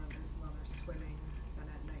water while they're swimming, then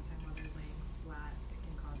at nighttime while they're laying flat, it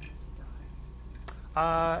can cause them to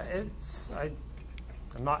die?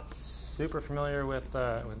 I'm not super familiar with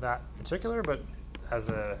that particular, but as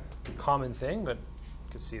a common thing, but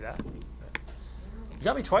you could see that. You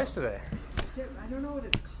got me twice today. I don't know what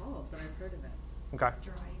it's called, but I've heard of it. Okay.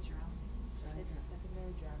 Dry drowning. It's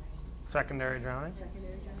secondary drowning. Secondary drowning.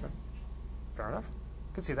 Secondary drowning. Okay. Fair enough.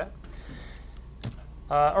 Could see that.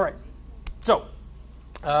 All right. So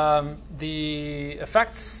the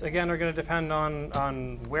effects, again, are going to depend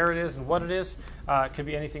on where it is and what it is. It could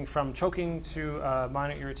be anything from choking to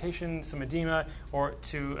minor irritation, some edema, or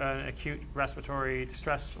to an acute respiratory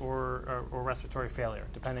distress or respiratory failure,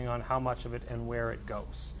 depending on how much of it and where it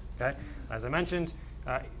goes. Okay? As I mentioned,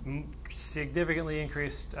 significantly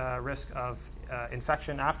increased risk of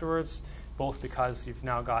infection afterwards, both because you've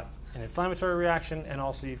now got an inflammatory reaction and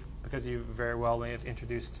also because you very well may have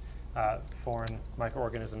introduced foreign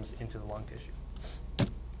microorganisms into the lung tissue.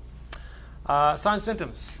 Signs and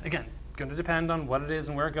symptoms, again, going to depend on what it is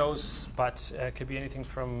and where it goes, but it could be anything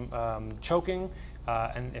from choking,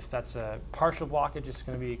 and if that's a partial blockage, it's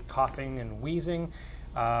going to be coughing and wheezing.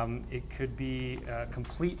 It could be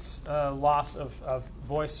complete loss of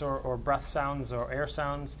voice or breath sounds or air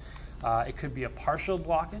sounds. It could be a partial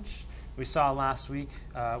blockage. We saw last week,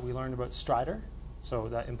 we learned about stridor. So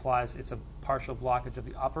that implies it's a partial blockage of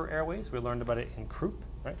the upper airways. We learned about it in croup,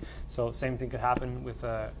 right? So same thing could happen with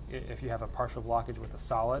if you have a partial blockage with a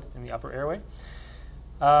solid in the upper airway.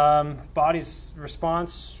 Body's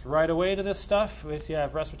response right away to this stuff, if you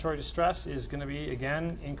have respiratory distress, is going to be,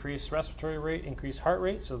 again, increased respiratory rate, increased heart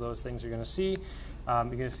rate. So those things you're going to see. You're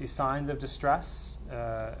going to see signs of distress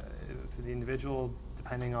for the individual,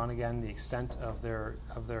 depending on, again, the extent of their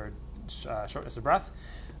shortness of breath.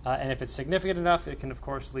 And if it's significant enough, it can, of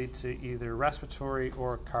course, lead to either respiratory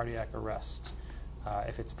or cardiac arrest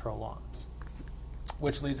if it's prolonged.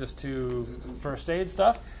 Which leads us to first aid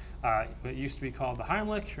stuff. What used to be called the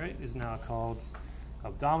Heimlich, right, is now called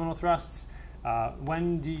abdominal thrusts.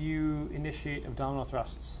 When do you initiate abdominal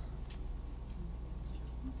thrusts?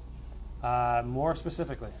 More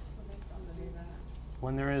specifically,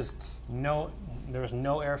 when there is no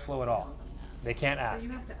airflow at all. They can't But ask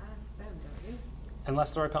you have to ask them, don't you?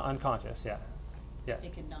 unless they're unconscious. Yeah, yeah, They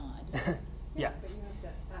could nod. yeah. But you have to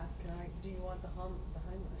ask, do you want the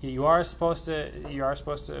Heimlich? You are supposed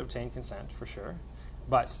to obtain consent for sure,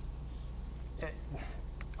 but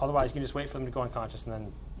otherwise you can just wait for them to go unconscious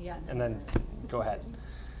and then go ahead.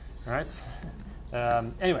 All right.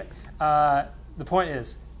 Anyway, the point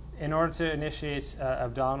is, in order to initiate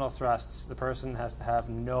abdominal thrusts, the person has to have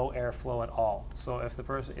no airflow at all. So if the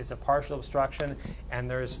person, it's a partial obstruction and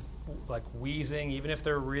there's like wheezing, even if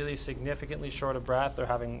they're really significantly short of breath or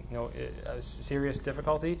having a serious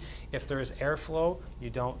difficulty, if there is airflow,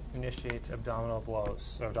 you don't initiate abdominal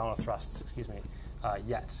blows or abdominal thrusts,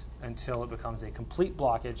 yet until it becomes a complete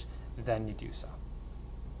blockage. Then you do so.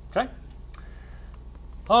 Okay.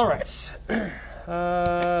 All right.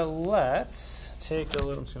 Let's take a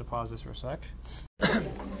little. I'm just going to pause this for a sec.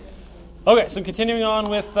 Okay, so continuing on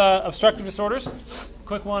with obstructive disorders.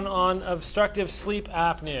 Quick one on obstructive sleep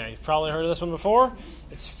apnea. You've probably heard of this one before.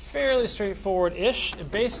 It's fairly straightforward-ish.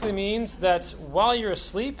 It basically means that while you're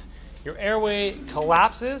asleep, your airway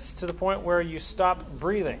collapses to the point where you stop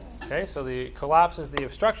breathing. Okay, so the collapse is the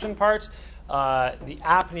obstruction part. The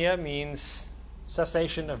apnea means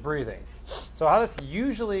cessation of breathing. So how this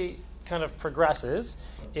usually kind of progresses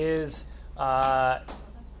is the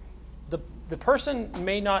person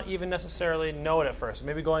may not even necessarily know it at first. It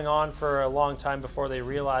may be going on for a long time before they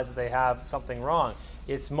realize that they have something wrong.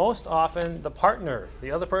 It's most often the partner,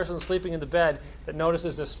 the other person sleeping in the bed, that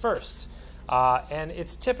notices this first. And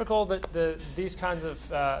it's typical that these kinds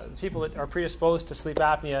of people that are predisposed to sleep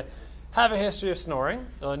apnea have a history of snoring.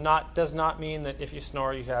 Does not mean that if you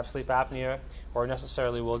snore you have sleep apnea or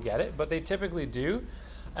necessarily will get it, but they typically do.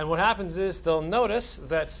 And what happens is they'll notice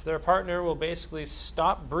that their partner will basically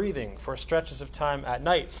stop breathing for stretches of time at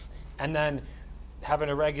night and then have an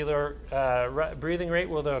irregular breathing rate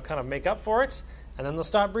where they'll kind of make up for it, and then they'll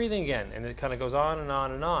stop breathing again, and it kind of goes on and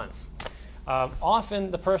on and on.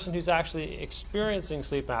 Often the person who's actually experiencing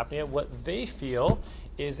sleep apnea, what they feel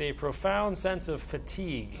is a profound sense of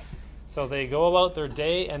fatigue. So they go about their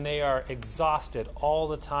day and they are exhausted all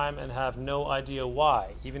the time and have no idea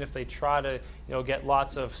why. Even if they try to get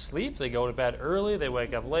lots of sleep, they go to bed early, they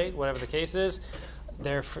wake up late, whatever the case is,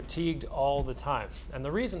 they're fatigued all the time. And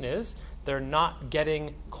the reason is they're not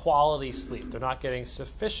getting quality sleep. They're not getting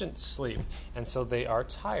sufficient sleep. And so they are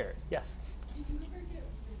tired. Yes? Can you ever get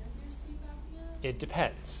rid of your sleep apnea? It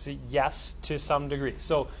depends. Yes, to some degree.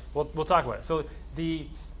 So we'll talk about it. So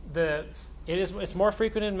it's more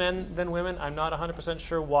frequent in men than women. I'm not 100%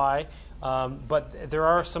 sure why, but there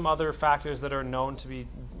are some other factors that are known to be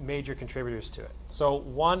major contributors to it. So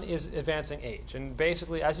one is advancing age, and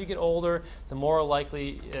basically as you get older, the more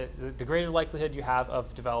likely, the greater likelihood you have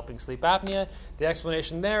of developing sleep apnea. The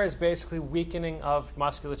explanation there is basically weakening of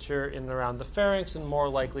musculature in and around the pharynx, and more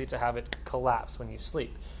likely to have it collapse when you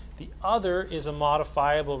sleep. The other is a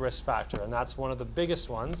modifiable risk factor, and that's one of the biggest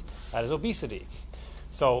ones. That is obesity.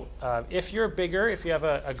 So if you're bigger, if you have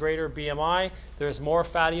a greater BMI, there's more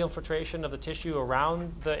fatty infiltration of the tissue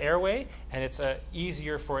around the airway, and it's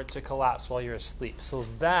easier for it to collapse while you're asleep. So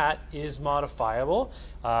that is modifiable.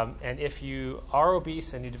 And if you are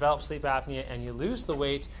obese and you develop sleep apnea and you lose the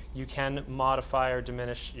weight, you can modify or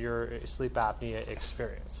diminish your sleep apnea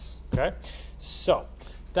experience. Okay? So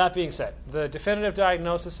that being said, the definitive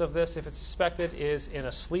diagnosis of this, if it's suspected, is in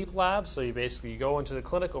a sleep lab. So you basically go into the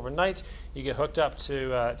clinic overnight, you get hooked up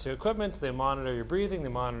to equipment, they monitor your breathing, they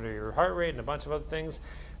monitor your heart rate and a bunch of other things.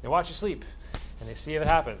 They watch you sleep, and they see if it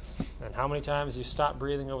happens, and how many times you stop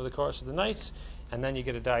breathing over the course of the night, and then you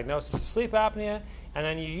get a diagnosis of sleep apnea, and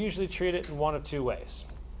then you usually treat it in one of two ways.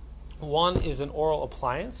 One is an oral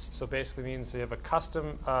appliance, so basically means you have a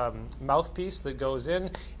custom mouthpiece that goes in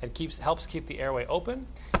and helps keep the airway open.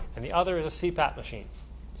 And the other is a CPAP machine.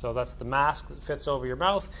 So that's the mask that fits over your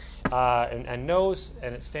mouth and nose,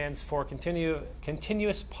 and it stands for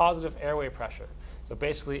continuous positive airway pressure. So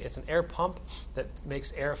basically, it's an air pump that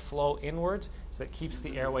makes air flow inward, so it keeps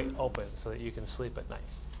the airway open so that you can sleep at night.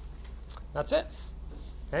 That's it.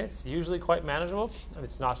 Okay, it's usually quite manageable.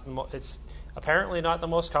 It's apparently not the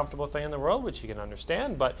most comfortable thing in the world, which you can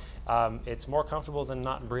understand, but it's more comfortable than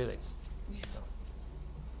not breathing.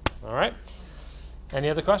 All right. Any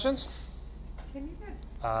other questions? Can you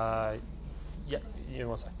have, Yeah. You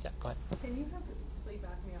know, yeah. Go ahead. can you have sleep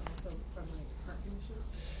apnea also from like heart conditions?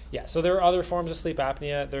 Yeah, so there are other forms of sleep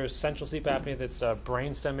apnea. There's central sleep apnea that's a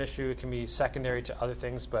brainstem issue. It can be secondary to other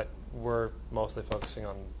things, but we're mostly focusing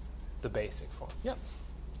on the basic form. Yep.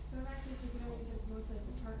 So in that case, like, you know, you said most like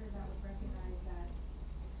the partner that would recognize that.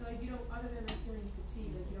 So like you don't, other than like feeling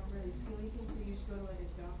fatigue, like you don't really feel anything, so you just go to like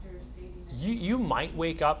a doctor stating that. You might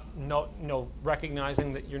wake up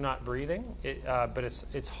recognizing that you're not breathing, but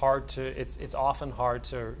it's hard to it's often hard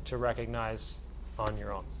to recognize on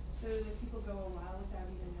your own. So like people go a while without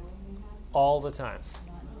even knowing they have. All the time.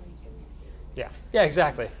 Not until you do. Yeah. Yeah.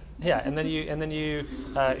 Exactly. Yeah. And then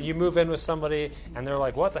you move in with somebody, and they're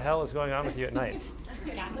like, "What the hell is going on with you at night?"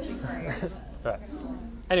 Right.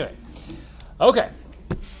 Anyway. Okay.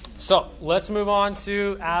 So let's move on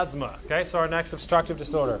to asthma. Okay. So our next obstructive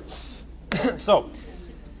disorder. So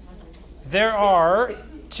there are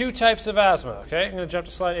two types of asthma. Okay. I'm going to jump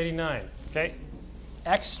to slide 89. Okay.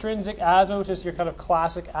 Extrinsic asthma, which is your kind of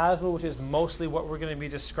classic asthma, which is mostly what we're going to be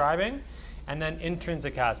describing, and then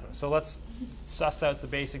intrinsic asthma. So let's suss out the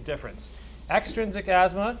basic difference. Extrinsic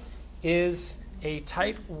asthma is a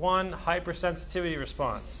type 1 hypersensitivity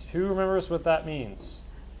response. Who remembers what that means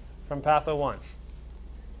from Patho 1?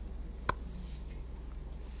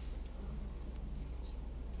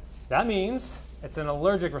 That means it's an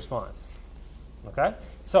allergic response. Okay?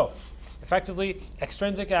 So, effectively,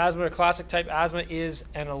 extrinsic asthma or classic type asthma is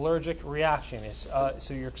an allergic reaction.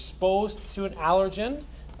 So you're exposed to an allergen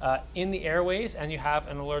in the airways, and you have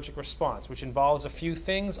an allergic response, which involves a few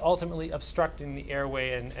things, ultimately obstructing the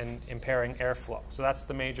airway and impairing airflow. So that's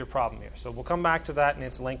the major problem here. So we'll come back to that, and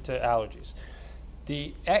it's linked to allergies.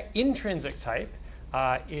 The intrinsic type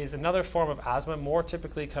is another form of asthma, more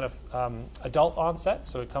typically kind of adult onset.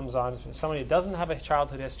 So it comes on from somebody who doesn't have a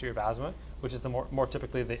childhood history of asthma, which is the more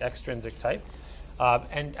typically the extrinsic type.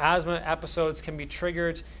 And asthma episodes can be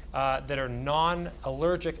triggered that are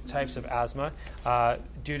non-allergic types of asthma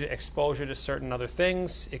due to exposure to certain other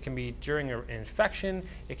things. It can be during an infection.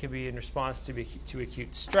 It can be in response to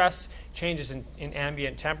acute stress, changes in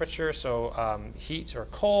ambient temperature, so heat or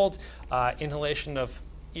cold, inhalation of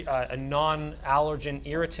a non-allergen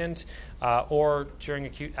irritant, or during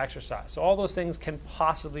acute exercise. So all those things can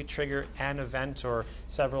possibly trigger an event or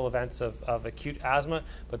several events of acute asthma,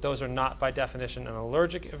 but those are not by definition an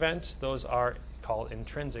allergic event. Those are called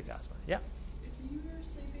intrinsic asthma. Yeah? If you are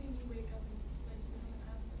sleeping and you wake up and like you have an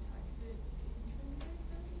asthma attack, is it intrinsic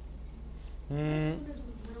then? Like, there's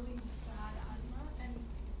really bad asthma, and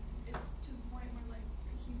it's to the point where like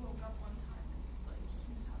he woke up one time and like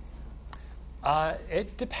he was having asthma.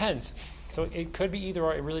 It depends. So it could be either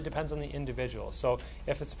or. It really depends on the individual. So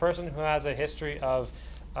if it's a person who has a history of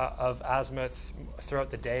asthma throughout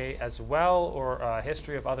the day as well, or a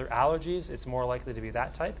history of other allergies, it's more likely to be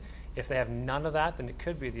that type. If they have none of that, then it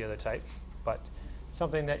could be the other type. But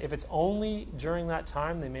something that if it's only during that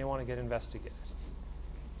time, they may want to get investigated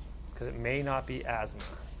because it may not be asthma.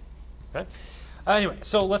 Okay. Anyway,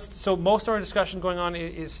 so most of our discussion going on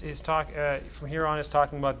is from here on is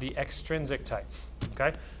talking about the extrinsic type.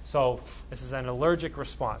 Okay, so this is an allergic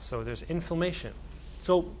response. So there's inflammation.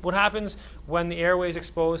 So what happens when the airway is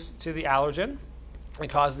exposed to the allergen and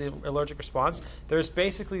causes the allergic response? There's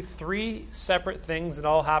basically three separate things that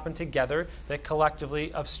all happen together that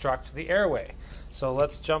collectively obstruct the airway. So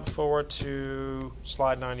let's jump forward to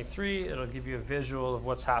slide 93. It'll give you a visual of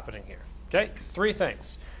what's happening here. Okay, three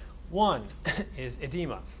things. One is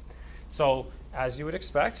edema. So as you would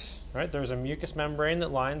expect, right, there's a mucous membrane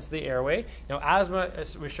that lines the airway. Now, asthma,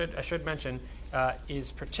 as I should mention,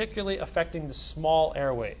 is particularly affecting the small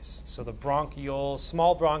airways. So the bronchioles,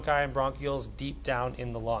 small bronchi and bronchioles deep down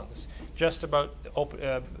in the lungs, just about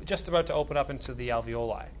to open up into the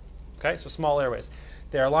alveoli. Okay, so small airways.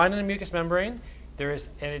 They are lined in a mucous membrane. There is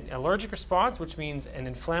an allergic response, which means an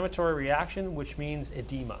inflammatory reaction, which means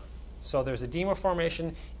edema. So there's edema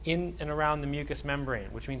formation in and around the mucous membrane,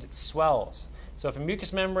 which means it swells. So if a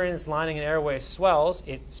mucous membrane is lining an airway swells,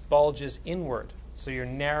 it bulges inward. So you're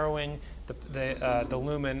narrowing the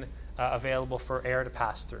lumen available for air to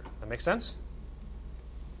pass through. That makes sense?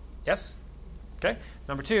 Yes? Okay.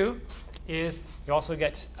 Number two is you also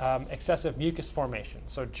get excessive mucus formation.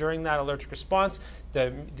 So during that allergic response,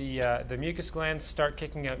 the mucus glands start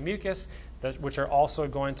kicking out mucus, which are also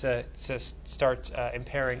going to start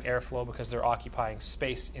impairing airflow because they're occupying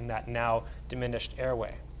space in that now diminished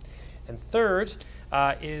airway. And third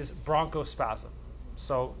is bronchospasm.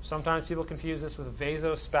 So sometimes people confuse this with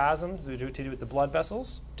vasospasm to do with the blood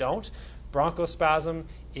vessels. Don't. Bronchospasm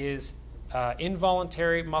is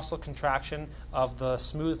involuntary muscle contraction of the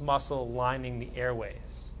smooth muscle lining the airways.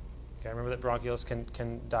 Okay, remember that bronchioles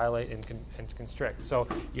can dilate and constrict. So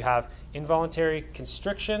you have involuntary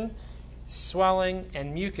constriction, swelling,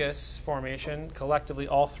 and mucus formation, collectively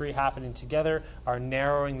all three happening together, are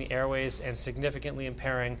narrowing the airways and significantly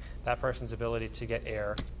impairing that person's ability to get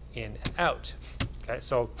air in and out. Okay,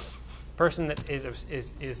 so person that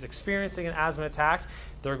is experiencing an asthma attack,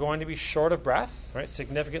 they're going to be short of breath, right?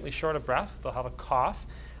 Significantly short of breath. They'll have a cough.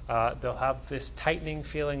 They'll have this tightening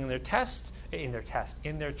feeling in their chest.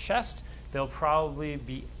 They'll probably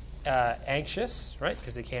be anxious, right?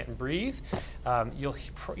 Because they can't breathe.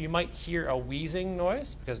 You might hear a wheezing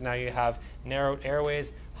noise because now you have narrowed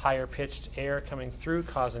airways, higher pitched air coming through,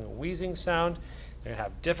 causing a wheezing sound. They're going to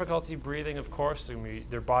have difficulty breathing, of course.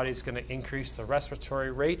 Their body's going to increase the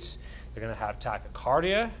respiratory rate. They're going to have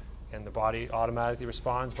tachycardia, and the body automatically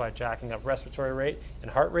responds by jacking up respiratory rate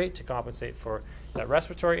and heart rate to compensate for that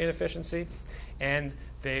respiratory inefficiency. And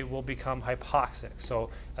they will become hypoxic.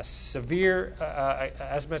 So a severe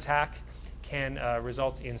asthma attack can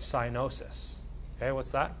result in cyanosis. Okay,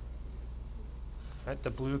 what's that? Right,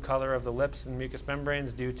 the blue color of the lips and mucous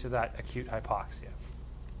membranes due to that acute hypoxia.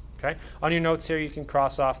 Okay, on your notes here you can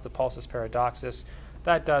cross off the pulsus paradoxus.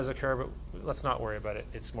 That does occur, but let's not worry about it.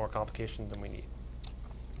 It's more complication than we need.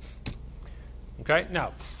 Okay,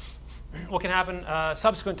 now, what can happen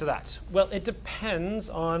subsequent to that? Well, it depends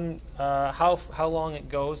on how long it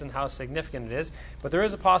goes and how significant it is, but there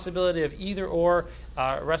is a possibility of either or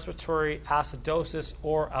respiratory acidosis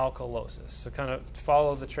or alkalosis. So kind of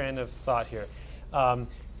follow the train of thought here.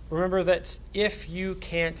 Remember that if you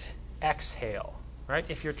can't exhale, right,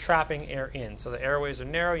 if you're trapping air in, so the airways are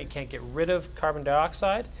narrow, you can't get rid of carbon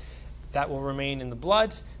dioxide, that will remain in the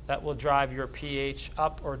blood, that will drive your pH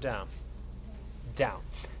up or down? Down.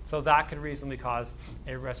 So that could reasonably cause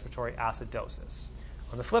a respiratory acidosis.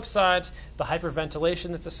 On the flip side, the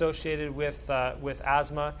hyperventilation that's associated with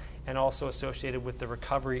asthma and also associated with the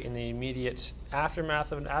recovery in the immediate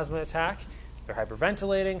aftermath of an asthma attack, they're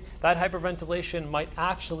hyperventilating. That hyperventilation might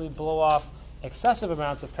actually blow off excessive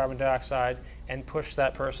amounts of carbon dioxide and push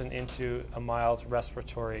that person into a mild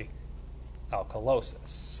respiratory alkalosis.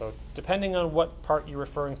 So depending on what part you're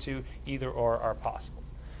referring to, either or are possible.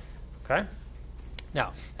 Okay?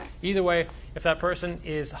 Now, either way, if that person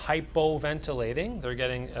is hypoventilating, they're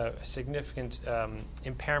getting a significant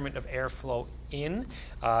impairment of airflow in,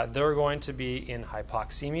 they're going to be in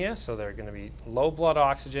hypoxemia, so they're going to be low blood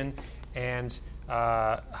oxygen and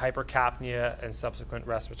hypercapnia and subsequent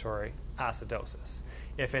respiratory acidosis.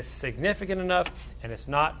 If it's significant enough and it's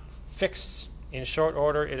not fixed in short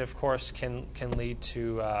order, it of course can lead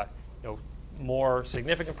to more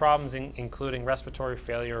significant problems, including respiratory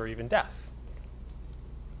failure or even death.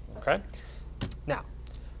 Okay. Now,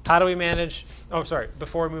 how do we manage? Oh, sorry.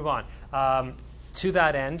 Before we move on, to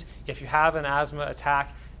that end, if you have an asthma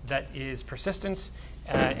attack that is persistent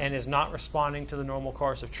and is not responding to the normal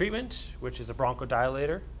course of treatment, which is a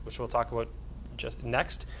bronchodilator, which we'll talk about just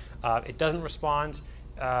next, it doesn't respond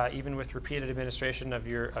even with repeated administration of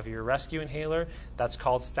your rescue inhaler. That's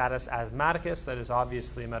called status asthmaticus. That is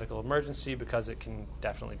obviously a medical emergency because it can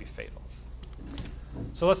definitely be fatal.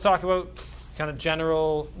 So let's talk about kind of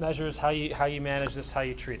general measures, how you manage this, how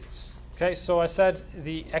you treat it. Okay, so I said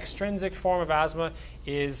the extrinsic form of asthma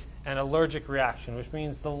is an allergic reaction, which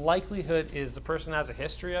means the likelihood is the person has a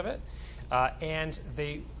history of it, and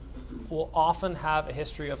they will often have a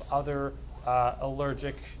history of other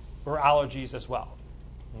allergic or allergies as well.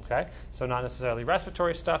 Okay, so not necessarily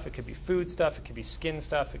respiratory stuff. It could be food stuff. It could be skin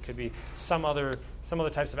stuff. It could be some other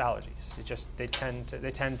types of allergies. They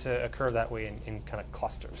tend to occur that way in kind of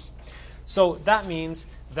clusters. So that means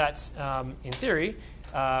that, in theory,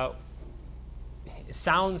 it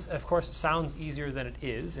sounds easier than it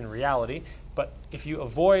is in reality. But if you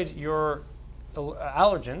avoid your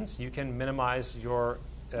allergens, you can minimize your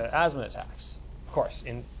asthma attacks. Of course,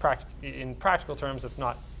 in practical terms, it's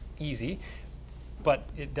not easy, but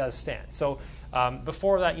it does stand. So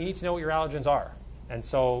before that, you need to know what your allergens are. And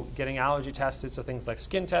so getting allergy tested, so things like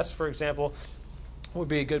skin tests, for example, would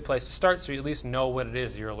be a good place to start, so you at least know what it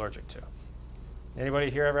is you're allergic to. Anybody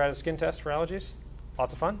here ever had a skin test for allergies?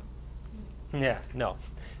 Lots of fun? Yeah, no.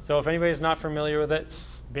 So if anybody's not familiar with it,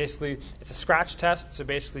 Basically, it's a scratch test. So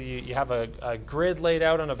basically, you have a grid laid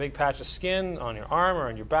out on a big patch of skin on your arm or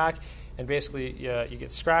on your back, and basically you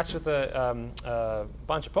get scratched with a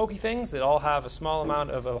bunch of pokey things that all have a small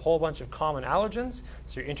amount of a whole bunch of common allergens.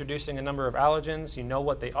 So you're introducing a number of allergens. You know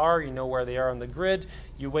what they are. You know where they are on the grid.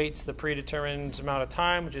 You wait the predetermined amount of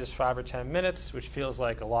time, which is 5 or 10 minutes, which feels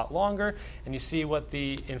like a lot longer, and you see what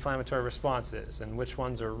the inflammatory response is and which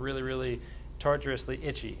ones are really, really torturously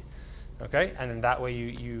itchy. Okay, and then that way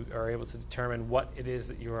you are able to determine what it is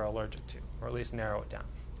that you are allergic to, or at least narrow it down.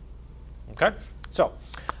 Okay, so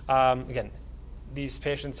again, these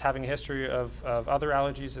patients having a history of other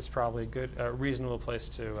allergies is probably a good, reasonable place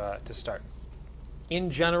to start.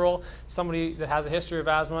 In general, somebody that has a history of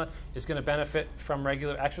asthma is going to benefit from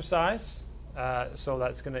regular exercise, so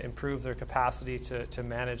that's going to improve their capacity to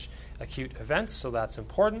manage acute events. So that's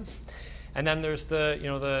important. And then there's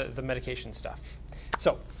the medication stuff.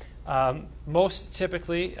 So. Most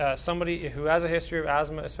typically, somebody who has a history of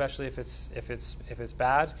asthma, especially if it's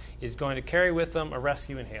bad, is going to carry with them a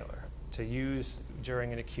rescue inhaler to use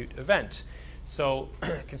during an acute event. So,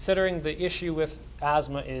 considering the issue with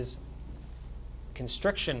asthma is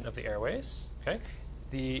constriction of the airways, okay,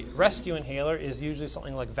 the rescue inhaler is usually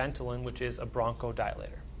something like Ventolin, which is a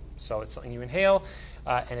bronchodilator. So it's something you inhale,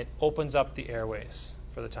 and it opens up the airways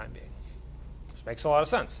for the time being, which makes a lot of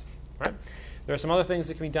sense, right? There are some other things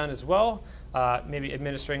that can be done as well, maybe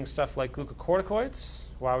administering stuff like glucocorticoids.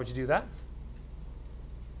 Why would you do that?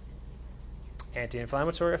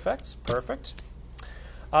 Anti-inflammatory effects, perfect.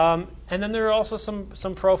 And then there are also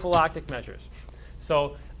some prophylactic measures.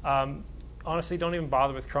 So honestly, don't even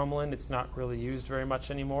bother with cromolyn. It's not really used very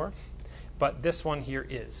much anymore. But this one here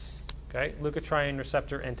is, okay? Leukotriene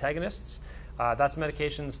receptor antagonists. That's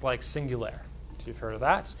medications like Singulair, if you've heard of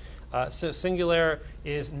that. So Singulair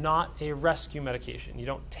is not a rescue medication. You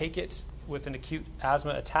don't take it with an acute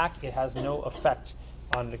asthma attack. It has no effect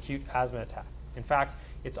on an acute asthma attack. In fact,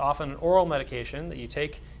 it's often an oral medication that you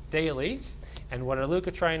take daily, and what a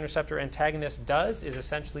leukotriene receptor antagonist does is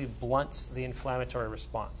essentially blunts the inflammatory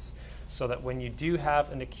response, so that when you do have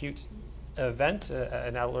an acute event,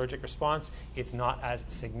 an allergic response, it's not as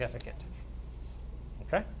significant.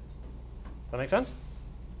 Okay? Does that make sense?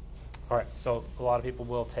 All right, so a lot of people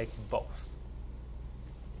will take both.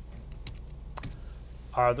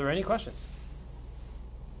 Are there any questions?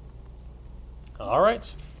 All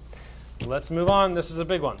right, let's move on. This is a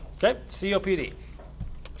big one. Okay, COPD.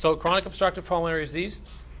 So chronic obstructive pulmonary disease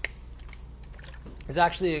is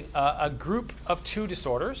actually a group of 2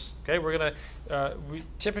 disorders. Okay, we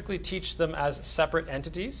typically teach them as separate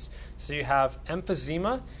entities. So you have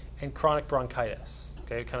emphysema and chronic bronchitis.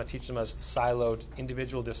 Okay, kind of teach them as siloed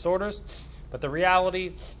individual disorders. But the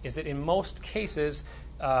reality is that in most cases,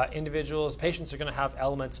 patients are going to have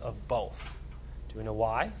elements of both. Do we know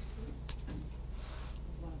why?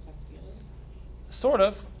 One affects the other. Sort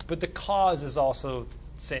of, but the cause is also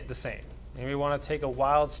the same. And we want to take a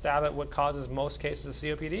wild stab at what causes most cases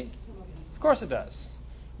of COPD? Of course it does,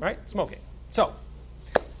 right? Smoking. So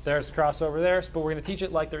there's a crossover there, but we're going to teach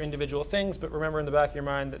it like they're individual things, but remember in the back of your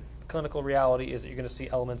mind that clinical reality is that you're going to see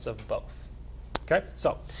elements of both. Okay,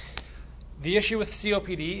 so the issue with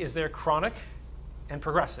COPD is they're chronic and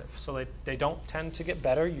progressive, so they don't tend to get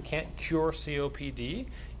better. You can't cure COPD.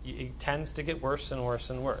 It tends to get worse and worse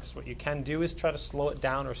and worse. What you can do is try to slow it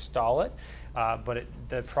down or stall it, but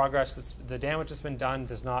the damage that's been done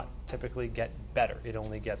does not typically get better. It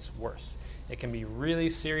only gets worse. It can be really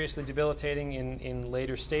seriously debilitating in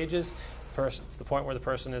later stages, to the point where the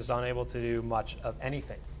person is unable to do much of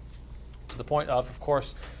anything. To the point of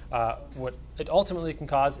course, what it ultimately can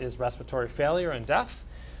cause is respiratory failure and death,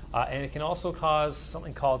 and it can also cause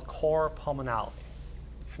something called cor pulmonale.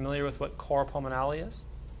 Familiar with what cor pulmonale is?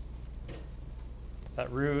 The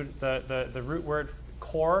root word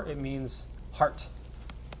cor, it means heart.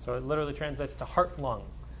 So it literally translates to heart-lung.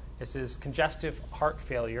 This is congestive heart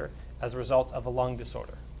failure as a result of a lung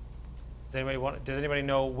disorder. Does anybody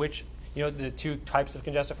know which, the 2 types of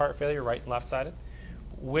congestive heart failure, right and left-sided?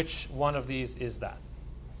 Which one of these is that?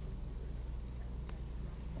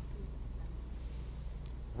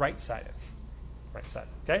 Right-sided. Right-sided,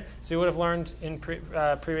 okay? So you would have learned in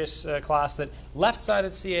previous class that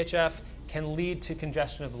left-sided CHF can lead to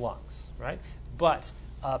congestion of the lungs, right? But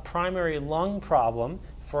a primary lung problem,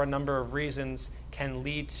 for a number of reasons, can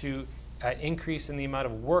lead to an increase in the amount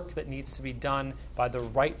of work that needs to be done by the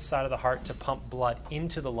right side of the heart to pump blood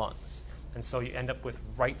into the lungs. And so you end up with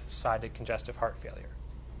right-sided congestive heart failure,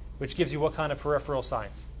 which gives you what kind of peripheral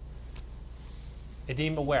signs?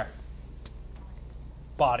 Edema where?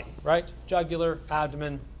 Body, right? Jugular,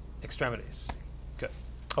 abdomen, extremities. Good.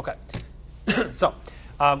 Okay. So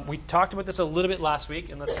We talked about this a little bit last week,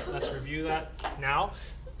 and let's review that now.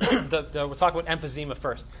 We'll talk about emphysema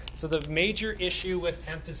first. So the major issue with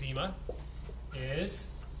emphysema is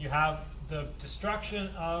you have the destruction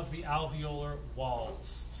of the alveolar walls,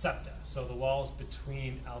 septa, so the walls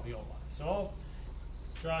between alveoli. So I'll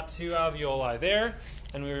draw 2 alveoli there,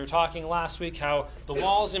 and we were talking last week how the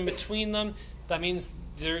walls in between them, that means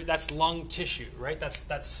that's lung tissue, right?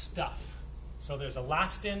 That's stuff. So there's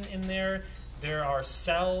elastin in there, there are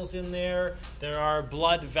cells in there, there are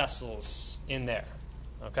blood vessels in there.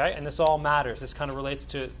 Okay, and this all matters. This kind of relates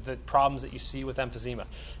to the problems that you see with emphysema.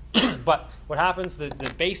 But what happens,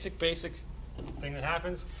 the basic thing that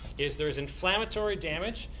happens is there's inflammatory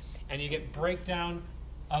damage, and you get breakdown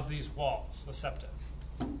of these walls, the septa.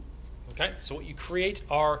 Okay, so what you create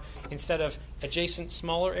are, instead of adjacent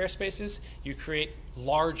smaller air spaces, you create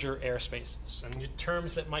larger air spaces. And the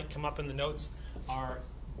terms that might come up in the notes are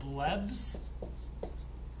blebs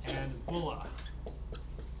and bulla.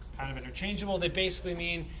 Kind of interchangeable. They basically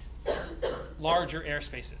mean larger air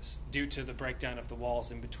spaces due to the breakdown of the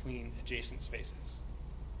walls in between adjacent spaces.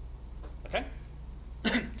 Okay?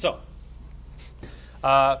 So,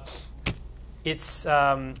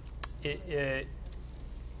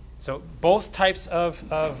 so both types of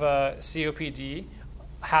COPD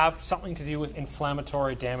have something to do with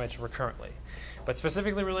inflammatory damage recurrently. But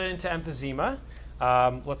specifically related to emphysema,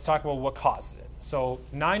 let's talk about what causes it. So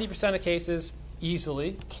 90% of cases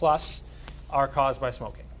easily plus are caused by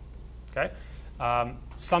smoking. Okay?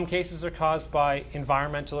 Some cases are caused by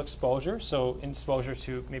environmental exposure, so exposure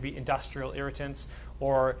to maybe industrial irritants,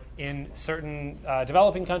 or in certain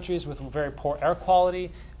developing countries with very poor air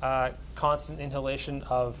quality, constant inhalation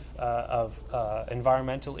of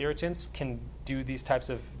environmental irritants can do these types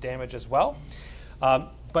of damage as well.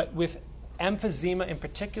 But with emphysema in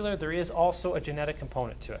particular, there is also a genetic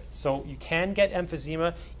component to it. So you can get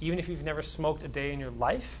emphysema even if you've never smoked a day in your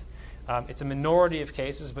life. It's a minority of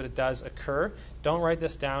cases, but it does occur. Don't write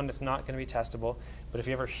this down. It's not going to be testable. But if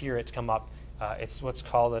you ever hear it come up, it's what's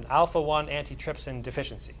called an alpha-1 antitrypsin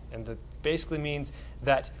deficiency. And that basically means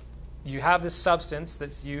that you have this substance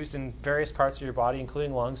that's used in various parts of your body,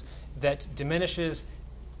 including lungs, that diminishes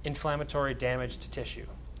inflammatory damage to tissue.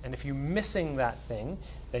 And if you're missing that thing,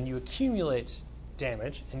 then you accumulate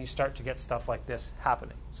damage and you start to get stuff like this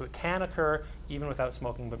happening. So it can occur even without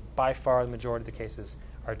smoking, but by far the majority of the cases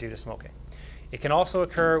are due to smoking. It can also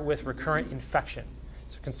occur with recurrent infection.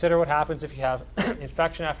 So consider what happens if you have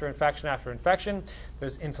infection after infection after infection.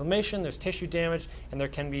 There's inflammation, there's tissue damage, and there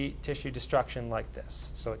can be tissue destruction like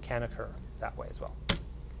this. So it can occur that way as well.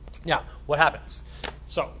 Now, what happens?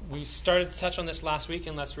 So we started to touch on this last week,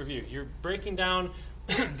 and let's review. You're breaking down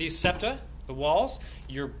these septa, the walls.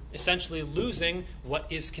 You're essentially losing what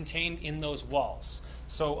is contained in those walls.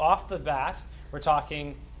 So off the bat, we're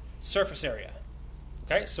talking surface area.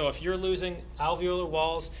 Okay, so if you're losing alveolar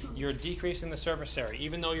walls, you're decreasing the surface area.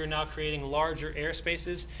 Even though you're now creating larger air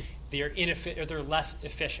spaces, they're less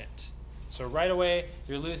efficient. So right away,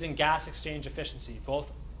 you're losing gas exchange efficiency,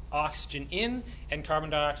 both oxygen in and carbon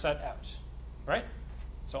dioxide out. Right?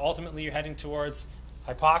 So ultimately, you're heading towards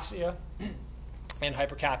hypoxia and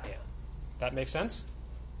hypercapnia. That makes sense?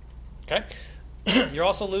 Okay. You're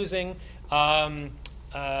also losing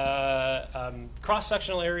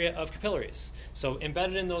cross-sectional area of capillaries. So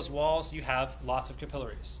embedded in those walls, you have lots of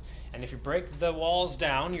capillaries. And if you break the walls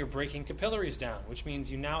down, you're breaking capillaries down, which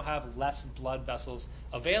means you now have less blood vessels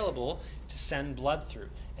available to send blood through.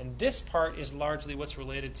 And this part is largely what's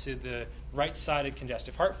related to the right-sided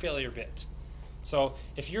congestive heart failure bit. So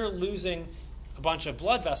if you're losing a bunch of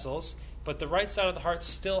blood vessels, but the right side of the heart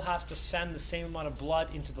still has to send the same amount of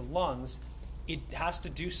blood into the lungs, it has to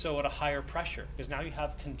do so at a higher pressure, because now you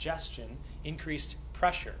have congestion, increased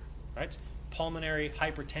pressure, right? Pulmonary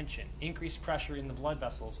hypertension, increased pressure in the blood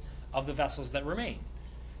vessels of the vessels that remain.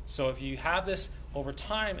 So if you have this over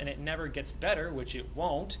time and it never gets better, which it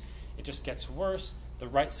won't, it just gets worse, the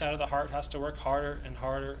right side of the heart has to work harder and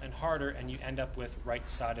harder and harder, and you end up with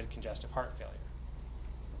right-sided congestive heart failure.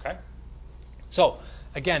 Okay? So,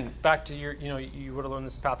 again, back to your, you would have learned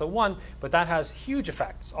this in Patho 1, but that has huge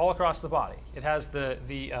effects all across the body. It has the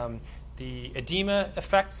edema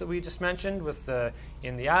effects that we just mentioned with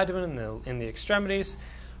in the abdomen and in the extremities.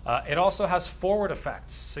 It also has forward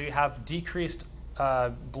effects. So you have decreased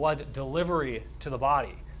blood delivery to the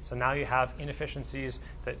body. So now you have inefficiencies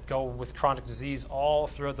that go with chronic disease all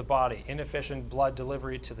throughout the body. Inefficient blood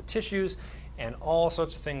delivery to the tissues, and all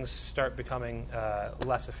sorts of things start becoming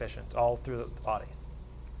less efficient all through the body.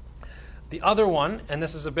 The other one, and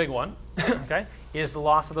this is a big one, okay, is the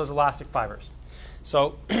loss of those elastic fibers.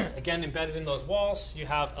 So again, embedded in those walls, you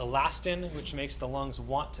have elastin, which makes the lungs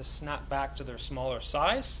want to snap back to their smaller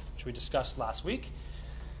size, which we discussed last week.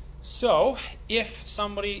 So if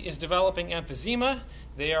somebody is developing emphysema,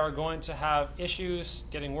 they are going to have issues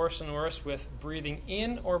getting worse and worse with breathing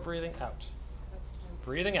in or breathing out.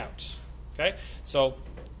 Breathing out. Okay? So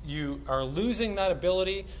you are losing that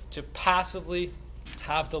ability to passively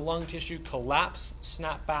have the lung tissue collapse,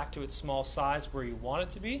 snap back to its small size where you want it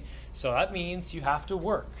to be. So that means you have to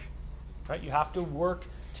work. Right? You have to work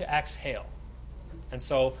to exhale. And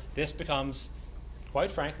so this becomes,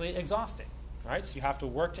 quite frankly, exhausting. Right? So you have to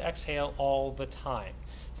work to exhale all the time.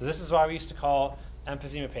 So this is why we used to call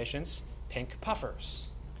emphysema patients pink puffers.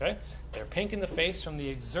 Okay? They're pink in the face from the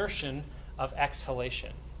exertion of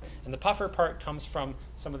exhalation. And the puffer part comes from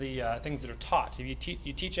some of the things that are taught. So you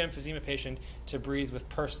teach an emphysema patient to breathe with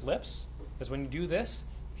pursed lips, because when you do this,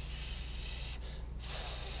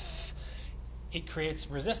 it creates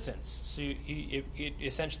resistance. So it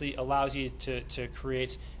essentially allows you to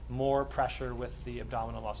create more pressure with the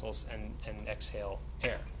abdominal muscles and exhale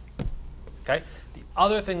air. Okay? The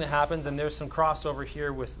other thing that happens, and there's some crossover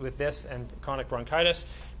here with this and chronic bronchitis,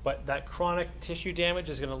 but that chronic tissue damage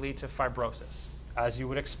is going to lead to fibrosis, as you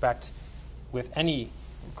would expect with any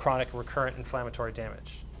chronic recurrent inflammatory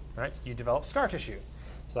damage. Right? You develop scar tissue.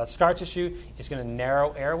 So that scar tissue is going to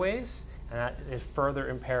narrow airways, and that is further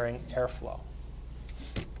impairing airflow.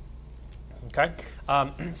 Okay?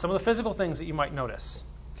 Some of the physical things that you might notice.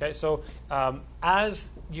 Okay, so as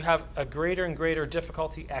you have a greater and greater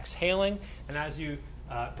difficulty exhaling, and as you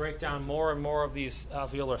break down more and more of these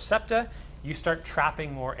alveolar septa, you start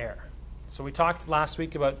trapping more air. So we talked last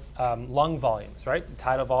week about lung volumes, right? The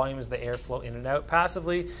tidal volume is the airflow in and out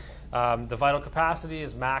passively. The vital capacity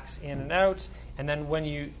is max in and out. And then when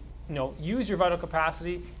you use your vital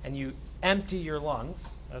capacity and you empty your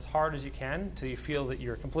lungs as hard as you can until you feel that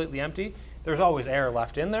you're completely empty, there's always air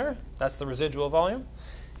left in there. That's the residual volume.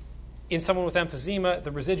 In someone with emphysema,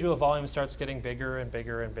 the residual volume starts getting bigger and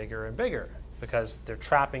bigger and bigger and bigger because they're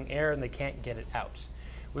trapping air and they can't get it out.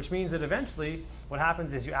 Which means that eventually what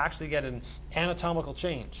happens is you actually get an anatomical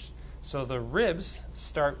change. So the ribs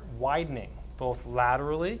start widening, both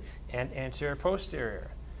laterally and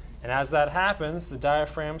anterior-posterior. And as that happens, the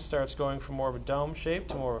diaphragm starts going from more of a dome shape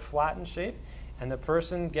to more of a flattened shape, and the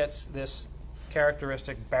person gets this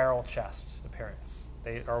characteristic barrel chest appearance.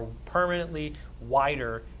 They are permanently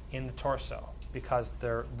wider in the torso because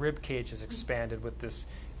their rib cage is expanded with this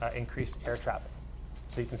increased air trapping.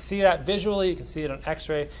 So you can see that visually, you can see it on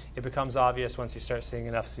x-ray. It becomes obvious once you start seeing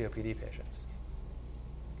enough COPD patients.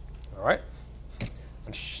 All right?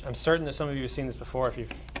 I'm certain that some of you have seen this before if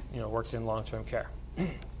you've worked in long-term care.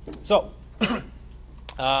 So,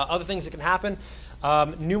 other things that can happen,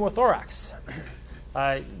 pneumothorax.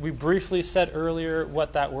 We briefly said earlier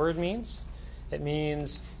what that word means. It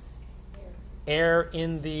means air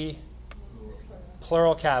in the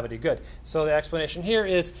pleural cavity. Good. So the explanation here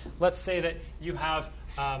is, let's say that you have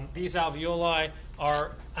these alveoli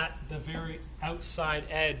are at the very outside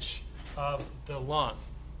edge of the lung,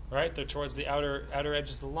 right? They're towards the outer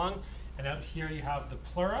edges of the lung, and out here you have the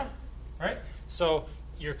pleura, right? So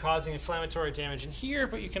you're causing inflammatory damage in here,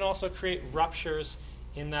 but you can also create ruptures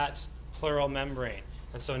in that pleural membrane.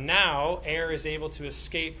 And so now air is able to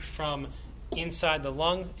escape from inside the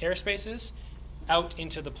lung air spaces out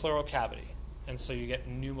into the pleural cavity. And so you get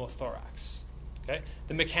pneumothorax. Okay?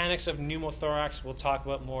 The mechanics of pneumothorax we'll talk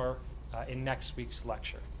about more in next week's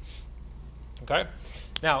lecture. Okay?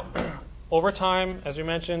 Now, over time, as we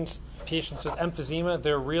mentioned, patients with emphysema,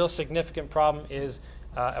 their real significant problem is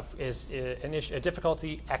a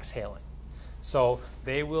difficulty exhaling. So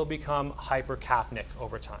they will become hypercapnic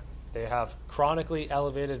over time. They have chronically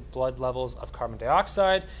elevated blood levels of carbon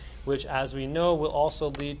dioxide, which, as we know, will also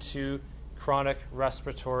lead to chronic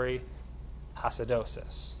respiratory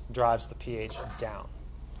acidosis, drives the pH down.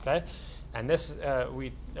 Okay, and this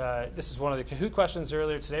is one of the Kahoot questions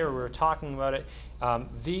earlier today where we were talking about it.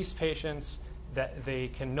 These patients, that they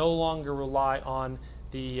can no longer rely on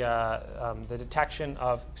the detection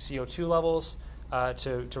of CO2 levels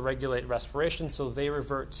to regulate respiration, so they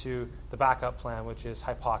revert to the backup plan, which is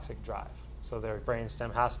hypoxic drive. So their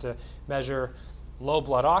brainstem has to measure low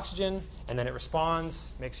blood oxygen, and then it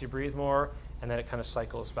responds, makes you breathe more, and then it kind of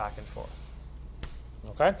cycles back and forth.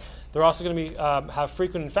 Okay? They're also going to have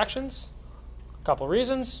frequent infections. A couple of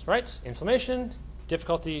reasons, right? Inflammation,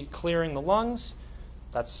 difficulty clearing the lungs.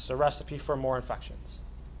 That's a recipe for more infections.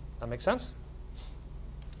 That make sense?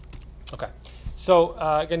 Okay. So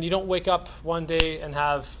again, you don't wake up one day and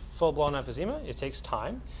have full-blown emphysema. It takes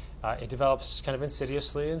time. It develops kind of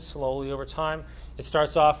insidiously and slowly over time. It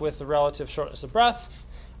starts off with the relative shortness of breath.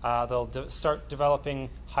 They'll start developing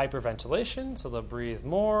hyperventilation, so they'll breathe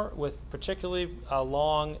more with particularly a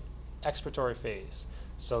long expiratory phase.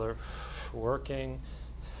 So they're working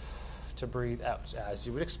to breathe out, as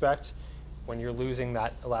you would expect when you're losing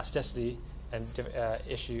that elasticity and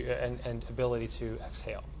and ability to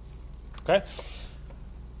exhale. Okay,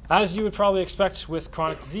 as you would probably expect with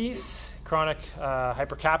chronic disease, chronic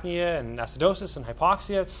hypercapnia and acidosis and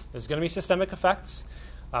hypoxia, there's going to be systemic effects.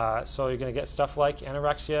 So you're going to get stuff like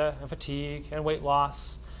anorexia and fatigue and weight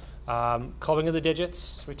loss, clubbing of the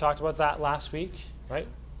digits. We talked about that last week, right?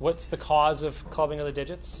 What's the cause of clubbing of the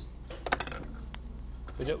digits?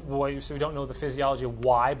 So we don't know the physiology of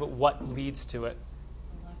why, but what leads to it?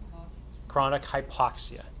 Chronic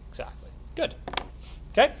hypoxia. Exactly. Good.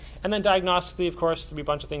 Okay. And then diagnostically, of course, there'll be a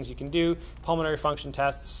bunch of things you can do. Pulmonary function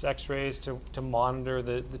tests, x-rays to monitor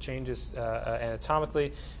the changes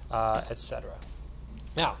anatomically, etc.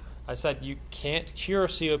 Now, I said you can't cure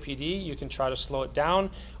COPD. You can try to slow it down.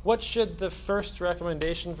 What should the first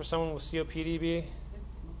recommendation for someone with COPD be?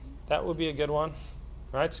 That would be a good one,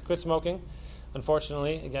 right? Quit smoking.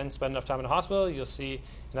 Unfortunately, again, spend enough time in a hospital, you'll see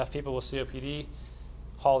enough people with COPD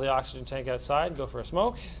haul the oxygen tank outside, go for a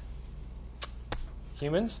smoke.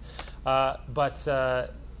 Humans. But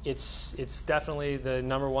it's definitely the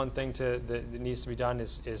number one thing that needs to be done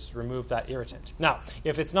is remove that irritant. Now,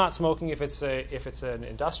 if it's not smoking, if it's an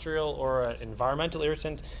industrial or an environmental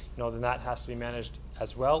irritant, then that has to be managed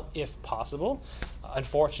as well, if possible.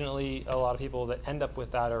 Unfortunately, a lot of people that end up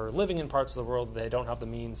with that are living in parts of the world they don't have the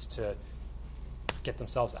means to get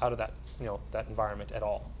themselves out of that that environment at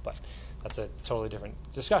all. But that's a totally different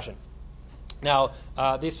discussion. Now,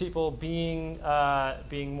 these people being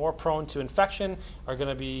more prone to infection are going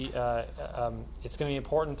to be, it's going to be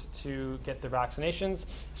important to get their vaccinations,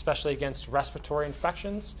 especially against respiratory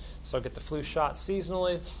infections. So get the flu shot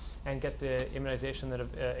seasonally and get the immunization that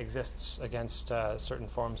exists against certain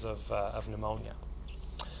forms of pneumonia.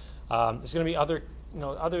 There's going to be other,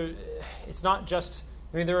 it's not just,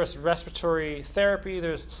 there is respiratory therapy,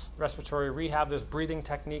 there's respiratory rehab, there's breathing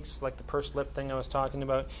techniques like the pursed lip thing I was talking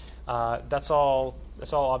about. That's all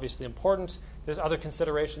obviously important. There's other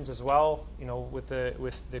considerations as well. With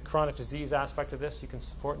the chronic disease aspect of this, you can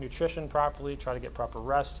support nutrition properly, try to get proper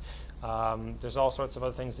rest. There's all sorts of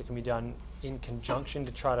other things that can be done in conjunction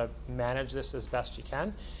to try to manage this as best you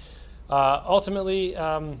can. Ultimately, it's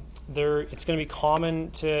going to be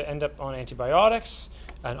common to end up on antibiotics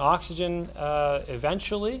and oxygen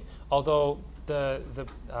eventually, although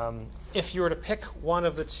if you were to pick one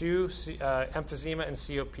of the two, emphysema and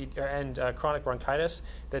COPD and chronic bronchitis,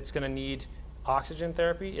 that's going to need oxygen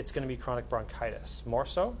therapy, it's going to be chronic bronchitis more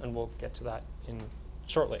so, and we'll get to that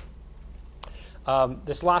shortly.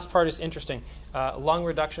 This last part is interesting. Lung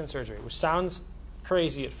reduction surgery, which sounds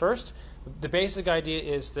crazy at first. The basic idea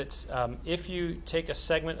is that if you take a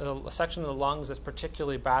section of the lungs that's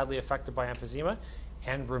particularly badly affected by emphysema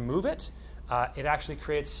and remove it, it actually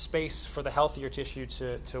creates space for the healthier tissue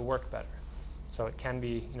to work better. So it can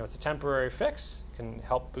be, it's a temporary fix, can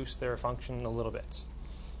help boost their function a little bit.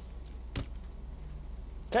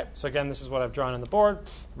 Okay, so again, this is what I've drawn on the board.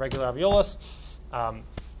 Regular alveolus,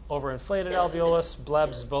 overinflated alveolus,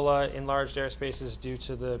 blebs, bulla, enlarged air spaces due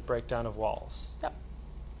to the breakdown of walls. Yep.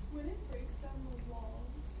 When it breaks down the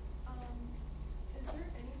walls, is there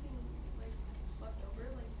anything left over,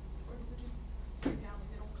 or does it just break down?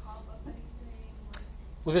 They don't cough up anything?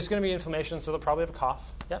 Well, there's going to be inflammation, so they'll probably have a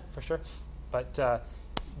cough. Yep, for sure. But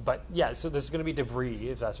yeah, so there's going to be debris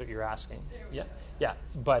if that's what you're asking. Yeah.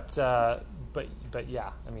 But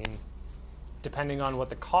yeah, depending on what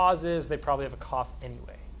the cause is, they probably have a cough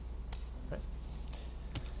anyway. Right?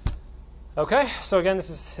 Okay, so again,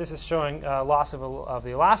 this is showing loss of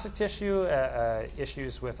the elastic tissue,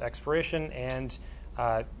 issues with expiration, and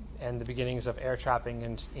the beginnings of air trapping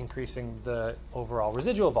and increasing the overall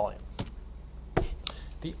residual volume.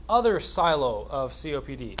 The other silo of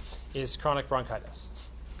COPD is chronic bronchitis.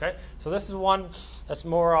 Okay, so this is one that's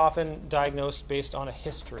more often diagnosed based on a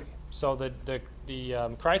history. So the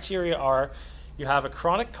criteria are: you have a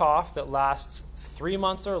chronic cough that lasts 3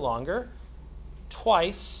 months or longer,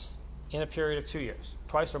 twice in a period of 2 years,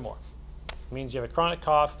 twice or more. It means you have a chronic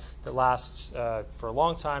cough that lasts for a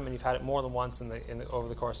long time, and you've had it more than once over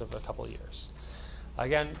the course of a couple of years.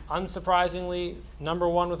 Again, unsurprisingly, number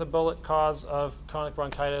one with a bullet cause of chronic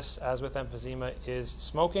bronchitis, as with emphysema, is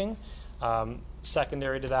smoking.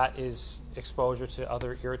 Secondary to that is exposure to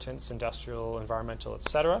other irritants, industrial, environmental,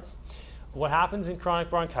 etc. What happens in chronic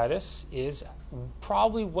bronchitis is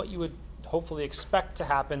probably what you would hopefully expect to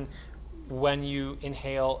happen when you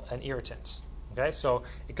inhale an irritant. Okay, so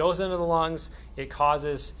it goes into the lungs, it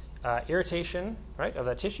causes irritation, right, of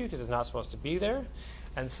that tissue because it's not supposed to be there,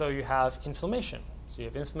 and so you have inflammation. So you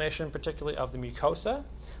have inflammation particularly of the mucosa.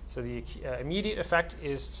 So the immediate effect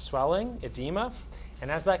is swelling, edema, and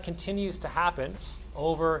as that continues to happen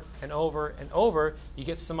over and over and over, you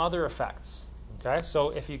get some other effects. Okay,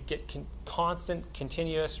 so if you get constant,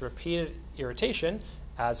 continuous, repeated irritation,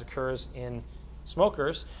 as occurs in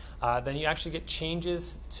smokers, then you actually get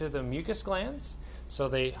changes to the mucus glands. So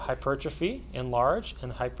they hypertrophy, enlarge,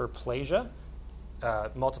 and hyperplasia,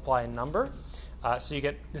 multiply in number. So you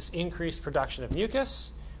get this increased production of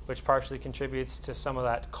mucus, which partially contributes to some of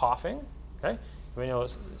that coughing. Okay, we know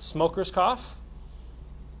smokers cough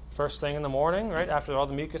first thing in the morning, right after all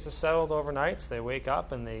the mucus is settled overnight. So they wake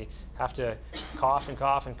up and they have to cough and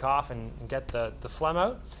cough and cough and get the phlegm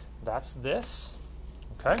out. That's this.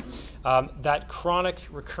 Okay, that chronic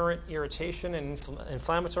recurrent irritation and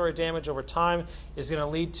inflammatory damage over time is going to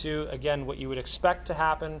lead to, again, what you would expect to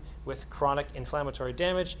happen with chronic inflammatory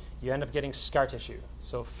damage. You end up getting scar tissue,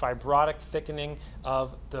 so fibrotic thickening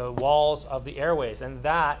of the walls of the airways, and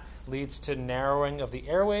that leads to narrowing of the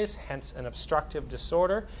airways, hence an obstructive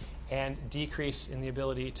disorder, and decrease in the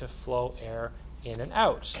ability to flow air in and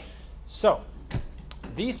out. So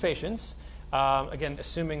these patients, again,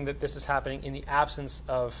 assuming that this is happening in the absence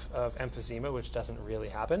of emphysema, which doesn't really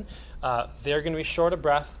happen, they're going to be short of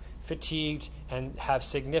breath, fatigued, and have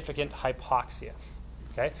significant hypoxia.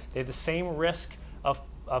 Okay? They have the same risk of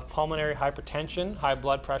pulmonary hypertension, high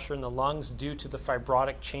blood pressure in the lungs due to the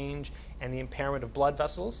fibrotic change and the impairment of blood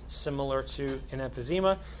vessels, similar to an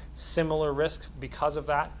emphysema. Similar risk because of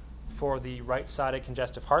that for the right-sided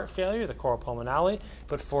congestive heart failure, the cor pulmonale,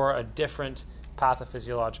 but for a different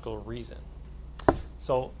pathophysiological reason.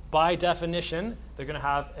 So by definition, they're going to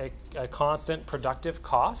have a constant productive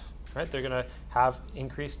cough, right? They're going to have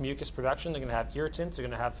increased mucus production. They're going to have irritants. They're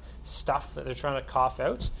going to have stuff that they're trying to cough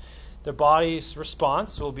out. Their body's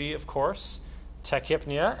response will be, of course,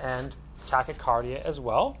 tachypnea and tachycardia as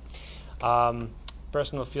well.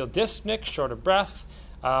 Person will feel dyspneic, short of breath.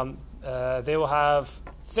 They will have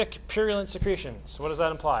thick, purulent secretions. What does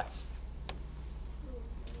that imply?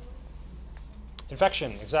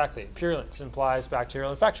 Infection, exactly. Purulence implies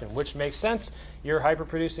bacterial infection, which makes sense. You're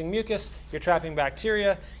hyperproducing mucus, you're trapping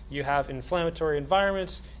bacteria, you have inflammatory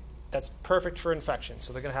environments. That's perfect for infection.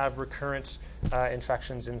 So they're going to have recurrent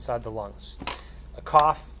infections inside the lungs. A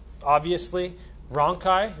cough, obviously.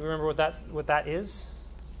 Bronchi, remember what that is?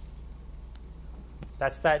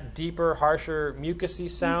 That's that deeper, harsher, mucusy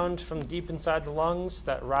sound from deep inside the lungs,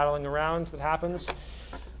 that rattling around that happens.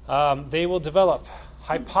 They will develop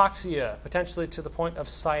hypoxia, potentially to the point of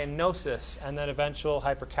cyanosis, and then eventual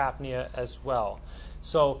hypercapnia as well.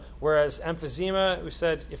 So whereas emphysema, we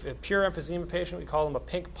said if a pure emphysema patient, we call them a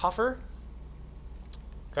pink puffer.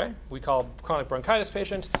 Okay, we call chronic bronchitis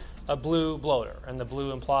patient a blue bloater, and the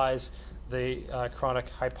blue implies the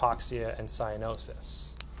chronic hypoxia and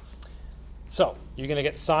cyanosis. So you're going to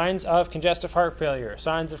get signs of congestive heart failure,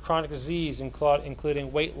 signs of chronic disease,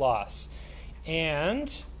 including weight loss, and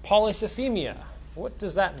polycythemia. What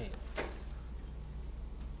does that mean?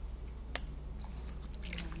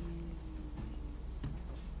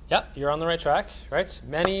 Yeah, you're on the right track, right?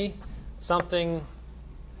 Many something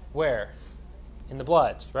where? In the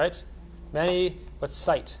blood, right? Many, what's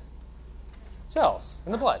site? Cells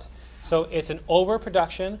in the blood. So it's an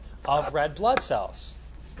overproduction of red blood cells.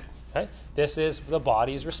 Okay? This is the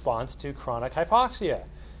body's response to chronic hypoxia.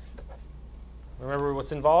 Remember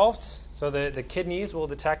what's involved? So the kidneys will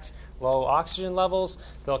detect low oxygen levels.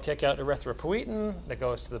 They'll kick out erythropoietin that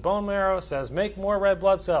goes to the bone marrow, says make more red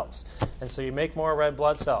blood cells. And so you make more red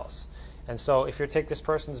blood cells. And so if you take this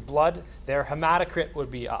person's blood, their hematocrit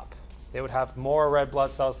would be up. They would have more red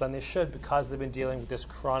blood cells than they should because they've been dealing with this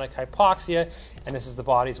chronic hypoxia, and this is the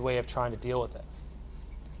body's way of trying to deal with it.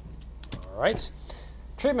 All right.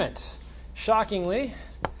 Treatment. Shockingly,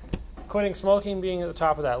 quitting smoking being at the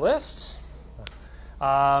top of that list.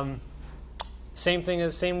 Same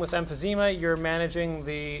with emphysema. You're managing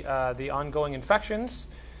the ongoing infections.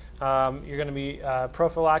 You're going to be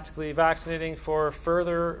prophylactically vaccinating for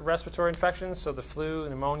further respiratory infections, so the flu,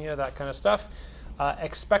 pneumonia, that kind of stuff.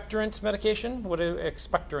 Expectorant medication. What do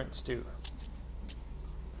expectorants do?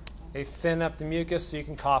 They thin up the mucus so you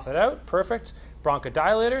can cough it out. Perfect.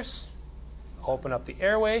 Bronchodilators open up the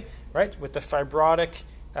airway, right? With the fibrotic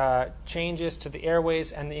changes to the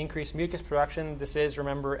airways and the increased mucus production, this is,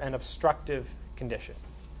 remember, an obstructive condition.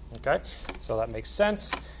 Okay, so that makes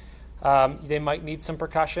sense. They might need some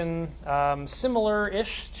percussion,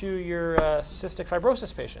 similar-ish to your cystic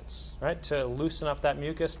fibrosis patients, right, to loosen up that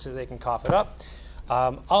mucus so they can cough it up.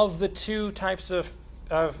 Of the two types of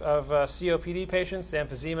COPD patients, the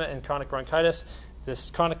emphysema and chronic bronchitis,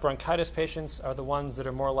 this chronic bronchitis patients are the ones that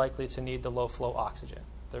are more likely to need the low-flow oxygen.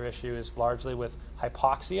 Their issue is largely with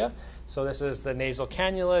hypoxia. So this is the nasal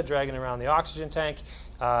cannula dragging around the oxygen tank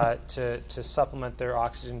to supplement their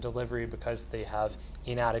oxygen delivery because they have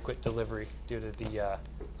inadequate delivery due to the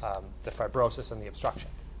fibrosis and the obstruction.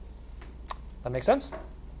 That make sense?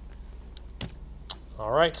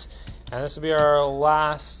 All right. And this will be our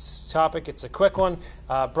last topic. It's a quick one.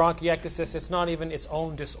 Bronchiectasis, it's not even its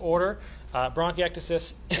own disorder.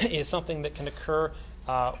 Bronchiectasis is something that can occur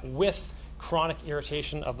with chronic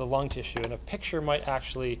irritation of the lung tissue, and a picture might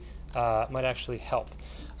actually help.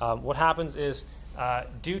 What happens is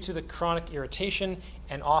due to the chronic irritation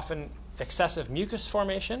and often excessive mucus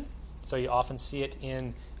formation, so you often see it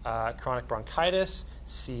in chronic bronchitis,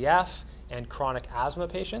 CF, and chronic asthma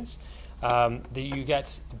patients, you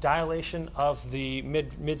get dilation of the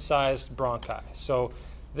mid-sized bronchi. So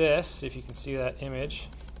this, if you can see that image,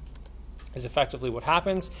 is effectively what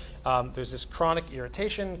happens. There's this chronic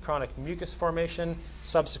irritation, chronic mucus formation,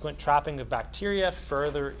 subsequent trapping of bacteria,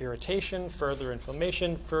 further irritation, further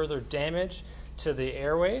inflammation, further damage to the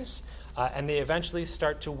airways, and they eventually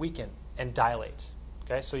start to weaken and dilate.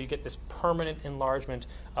 Okay, so you get this permanent enlargement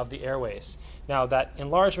of the airways. Now that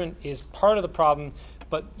enlargement is part of the problem,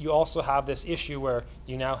 but you also have this issue where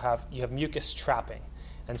you have mucus trapping.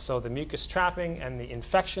 And so the mucus trapping and the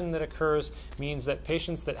infection that occurs means that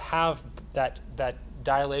patients that have that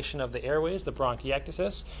dilation of the airways, the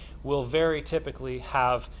bronchiectasis, will very typically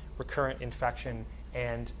have recurrent infection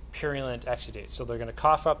and purulent exudates. So they're going to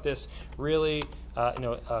cough up this really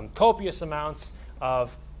copious amounts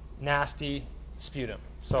of nasty sputum.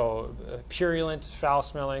 So purulent,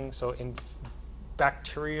 foul-smelling, so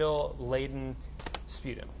bacterial-laden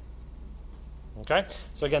sputum. Okay,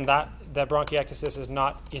 so again, that bronchiectasis is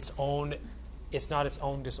not its own. It's not its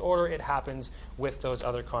own disorder. It happens with those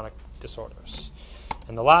other chronic disorders.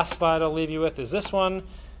 And the last slide I'll leave you with is this one.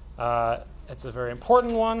 It's a very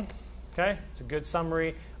important one. Okay, it's a good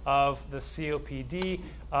summary of the COPD.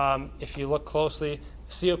 If you look closely,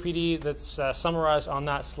 COPD that's summarized on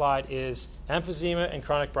that slide is emphysema and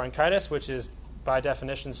chronic bronchitis, which is by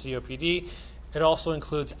definition COPD. It also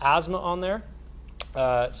includes asthma on there.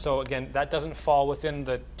 So again, that doesn't fall within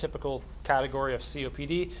the typical category of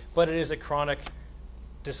COPD, but it is a chronic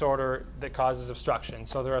disorder that causes obstruction.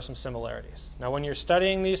 So there are some similarities. Now, when you're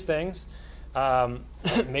studying these things,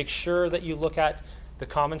 make sure that you look at the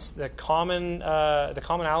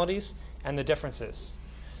commonalities and the differences.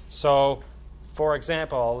 So, for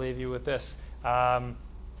example, I'll leave you with this.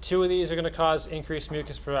 Two of these are going to cause increased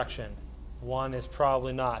mucus production. One is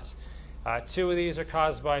probably not. Two of these are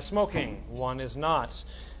caused by smoking. One is not.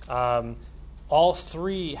 All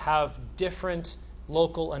three have different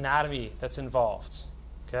local anatomy that's involved.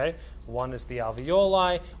 Okay? One is the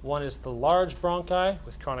alveoli, one is the large bronchi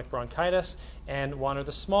with chronic bronchitis, and one are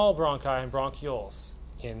the small bronchi and bronchioles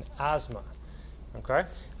in asthma. Okay?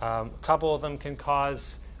 A couple of them can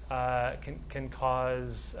cause heart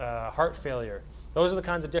failure. Those are the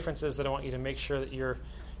kinds of differences that I want you to make sure that you're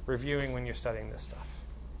reviewing when you're studying this stuff.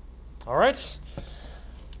 All right.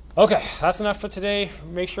 Okay, that's enough for today.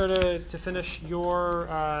 Make sure to finish your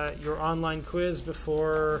online quiz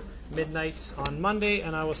before midnight on Monday,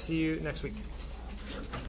 and I will see you next week.